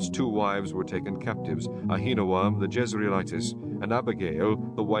David's 2 wives were taken captives, Ahinoam the Jezreelitess, and Abigail,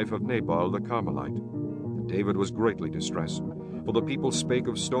 the wife of Nabal the Carmelite. And David was greatly distressed, for the people spake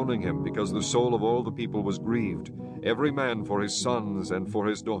of stoning him, because the soul of all the people was grieved, every man for his sons and for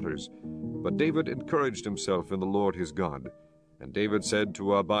his daughters. But David encouraged himself in the Lord his God. And David said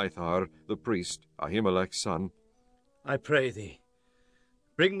to Abiathar the priest, Ahimelech's son, I pray thee,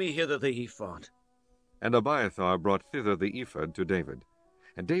 bring me hither the ephod. And Abiathar brought thither the ephod to David.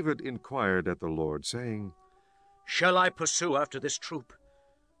 And David inquired at the Lord, saying, Shall I pursue after this troop?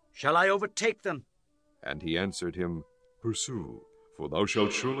 Shall I overtake them? And he answered him, Pursue, for thou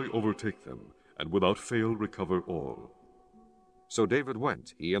shalt surely overtake them, and without fail recover all. So David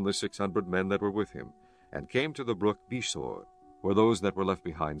went, he and the 600 men that were with him, and came to the brook Besor, where those that were left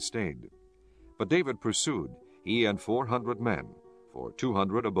behind stayed. But David pursued, he and 400 men, for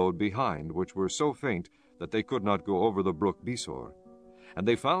 200 abode behind, which were so faint that they could not go over the brook Besor. And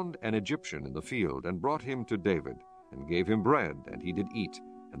they found an Egyptian in the field, and brought him to David, and gave him bread, and he did eat,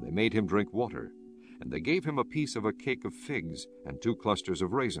 and they made him drink water. And they gave him a piece of a cake of figs, and 2 clusters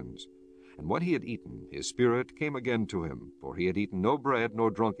of raisins. And when he had eaten, his spirit came again to him, for he had eaten no bread,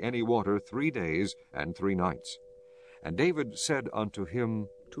 nor drunk any water 3 days and 3 nights. And David said unto him,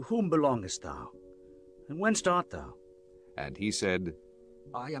 To whom belongest thou? And whence art thou? And he said,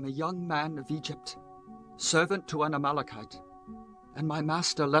 I am a young man of Egypt, servant to an Amalekite. And my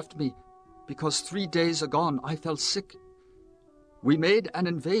master left me, because 3 days agone I fell sick. We made an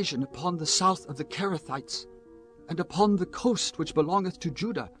invasion upon the south of the Kerethites, and upon the coast which belongeth to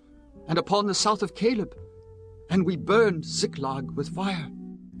Judah, and upon the south of Caleb, and we burned Ziklag with fire.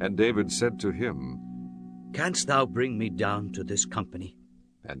 And David said to him, Canst thou bring me down to this company?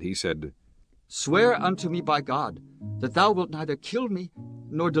 And he said, Swear unto me by God, that thou wilt neither kill me,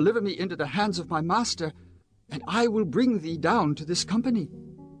 nor deliver me into the hands of my master, and I will bring thee down to this company.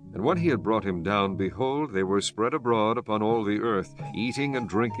 And when he had brought him down, behold, they were spread abroad upon all the earth, eating and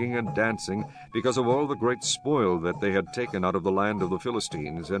drinking and dancing, because of all the great spoil that they had taken out of the land of the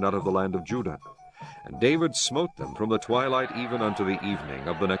Philistines and out of the land of Judah. And David smote them from the twilight even unto the evening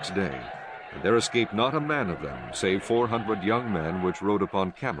of the next day. And there escaped not a man of them, save 400 young men which rode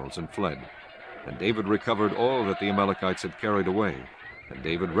upon camels and fled. And David recovered all that the Amalekites had carried away. And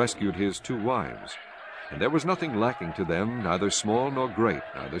David rescued his 2 wives. And there was nothing lacking to them, neither small nor great,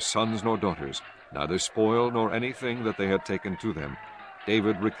 neither sons nor daughters, neither spoil nor anything that they had taken to them.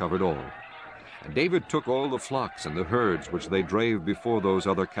 David recovered all. And David took all the flocks and the herds which they drave before those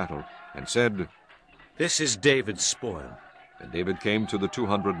other cattle, and said, This is David's spoil. And David came to the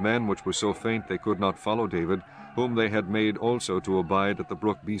 200 men which were so faint they could not follow David, whom they had made also to abide at the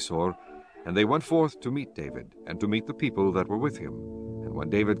brook Besor. And they went forth to meet David, and to meet the people that were with him. And when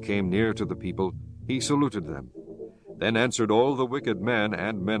David came near to the people, he saluted them. Then answered all the wicked men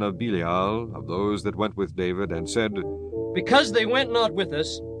and men of Belial, of those that went with David, and said, Because they went not with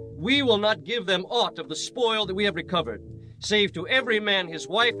us, we will not give them aught of the spoil that we have recovered, save to every man his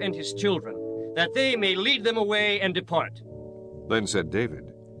wife and his children, that they may lead them away and depart. Then said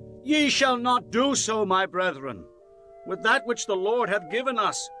David, Ye shall not do so, my brethren, with that which the Lord hath given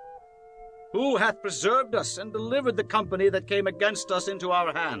us. Who hath preserved us and delivered the company that came against us into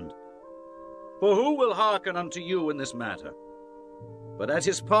our hand? For who will hearken unto you in this matter? But as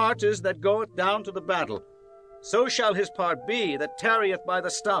his part is that goeth down to the battle, so shall his part be that tarrieth by the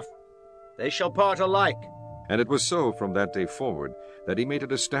stuff. They shall part alike. And it was so from that day forward, that he made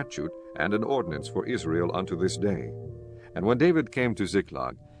it a statute and an ordinance for Israel unto this day. And when David came to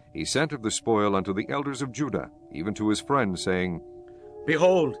Ziklag, he sent of the spoil unto the elders of Judah, even to his friends, saying,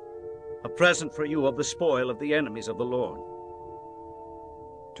 Behold, a present for you of the spoil of the enemies of the Lord.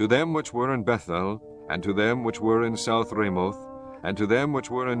 To them which were in Bethel, and to them which were in South Ramoth, and to them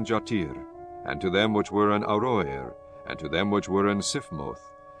which were in Jatir, and to them which were in Aroer, and to them which were in Siphmoth,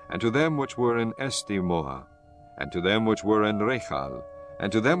 and to them which were in Estimoa, and to them which were in Rechal,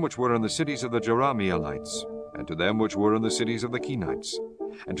 and to them which were in the cities of the Jerahmeelites, and to them which were in the cities of the Kenites,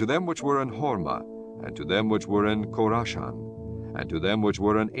 and to them which were in Hormah, and to them which were in Korashan, and to them which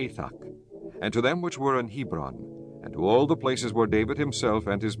were in Athak, and to them which were in Hebron, and to all the places where David himself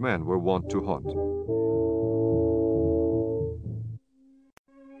and his men were wont to haunt.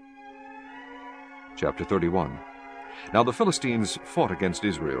 Chapter 31. Now the Philistines fought against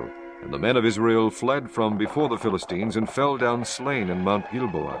Israel, and the men of Israel fled from before the Philistines, and fell down slain in Mount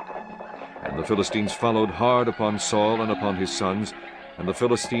Gilboa. And the Philistines followed hard upon Saul and upon his sons, and the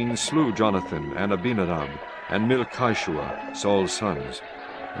Philistines slew Jonathan and Abinadab, and Melchishua, Saul's sons.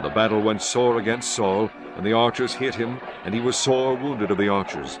 And the battle went sore against Saul, and the archers hit him, and he was sore wounded of the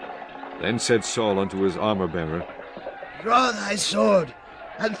archers. Then said Saul unto his armor-bearer, Draw thy sword,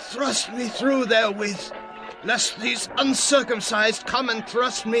 and thrust me through therewith, lest these uncircumcised come and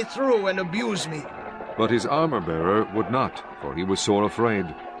thrust me through and abuse me. But his armor-bearer would not, for he was sore afraid.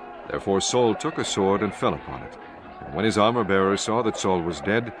 Therefore Saul took a sword and fell upon it. And when his armor-bearer saw that Saul was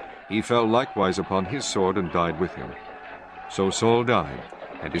dead, he fell likewise upon his sword and died with him. So Saul died,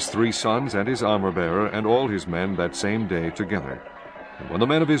 and his 3 sons and his armor-bearer and all his men that same day together. And when the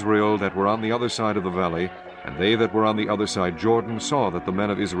men of Israel that were on the other side of the valley, and they that were on the other side Jordan, saw that the men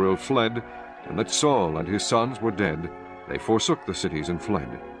of Israel fled, and that Saul and his sons were dead, they forsook the cities and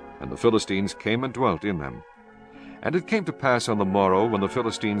fled. And the Philistines came and dwelt in them. And it came to pass on the morrow, when the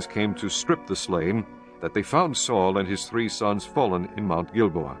Philistines came to strip the slain, that they found Saul and his 3 sons fallen in Mount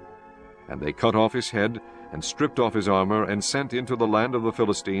Gilboa. And they cut off his head, and stripped off his armor, and sent into the land of the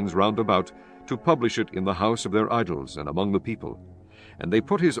Philistines round about, to publish it in the house of their idols, and among the people. And they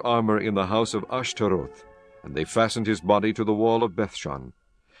put his armor in the house of Ashtaroth, and they fastened his body to the wall of Bethshan.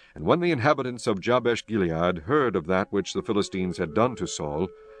 And when the inhabitants of Jabesh-Gilead heard of that which the Philistines had done to Saul,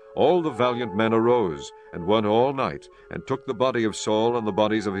 all the valiant men arose, and went all night, and took the body of Saul and the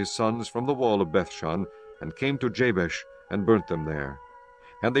bodies of his sons from the wall of Bethshan, and came to Jabesh, and burnt them there.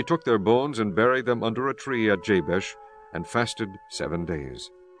 And they took their bones, and buried them under a tree at Jabesh, and fasted 7 days.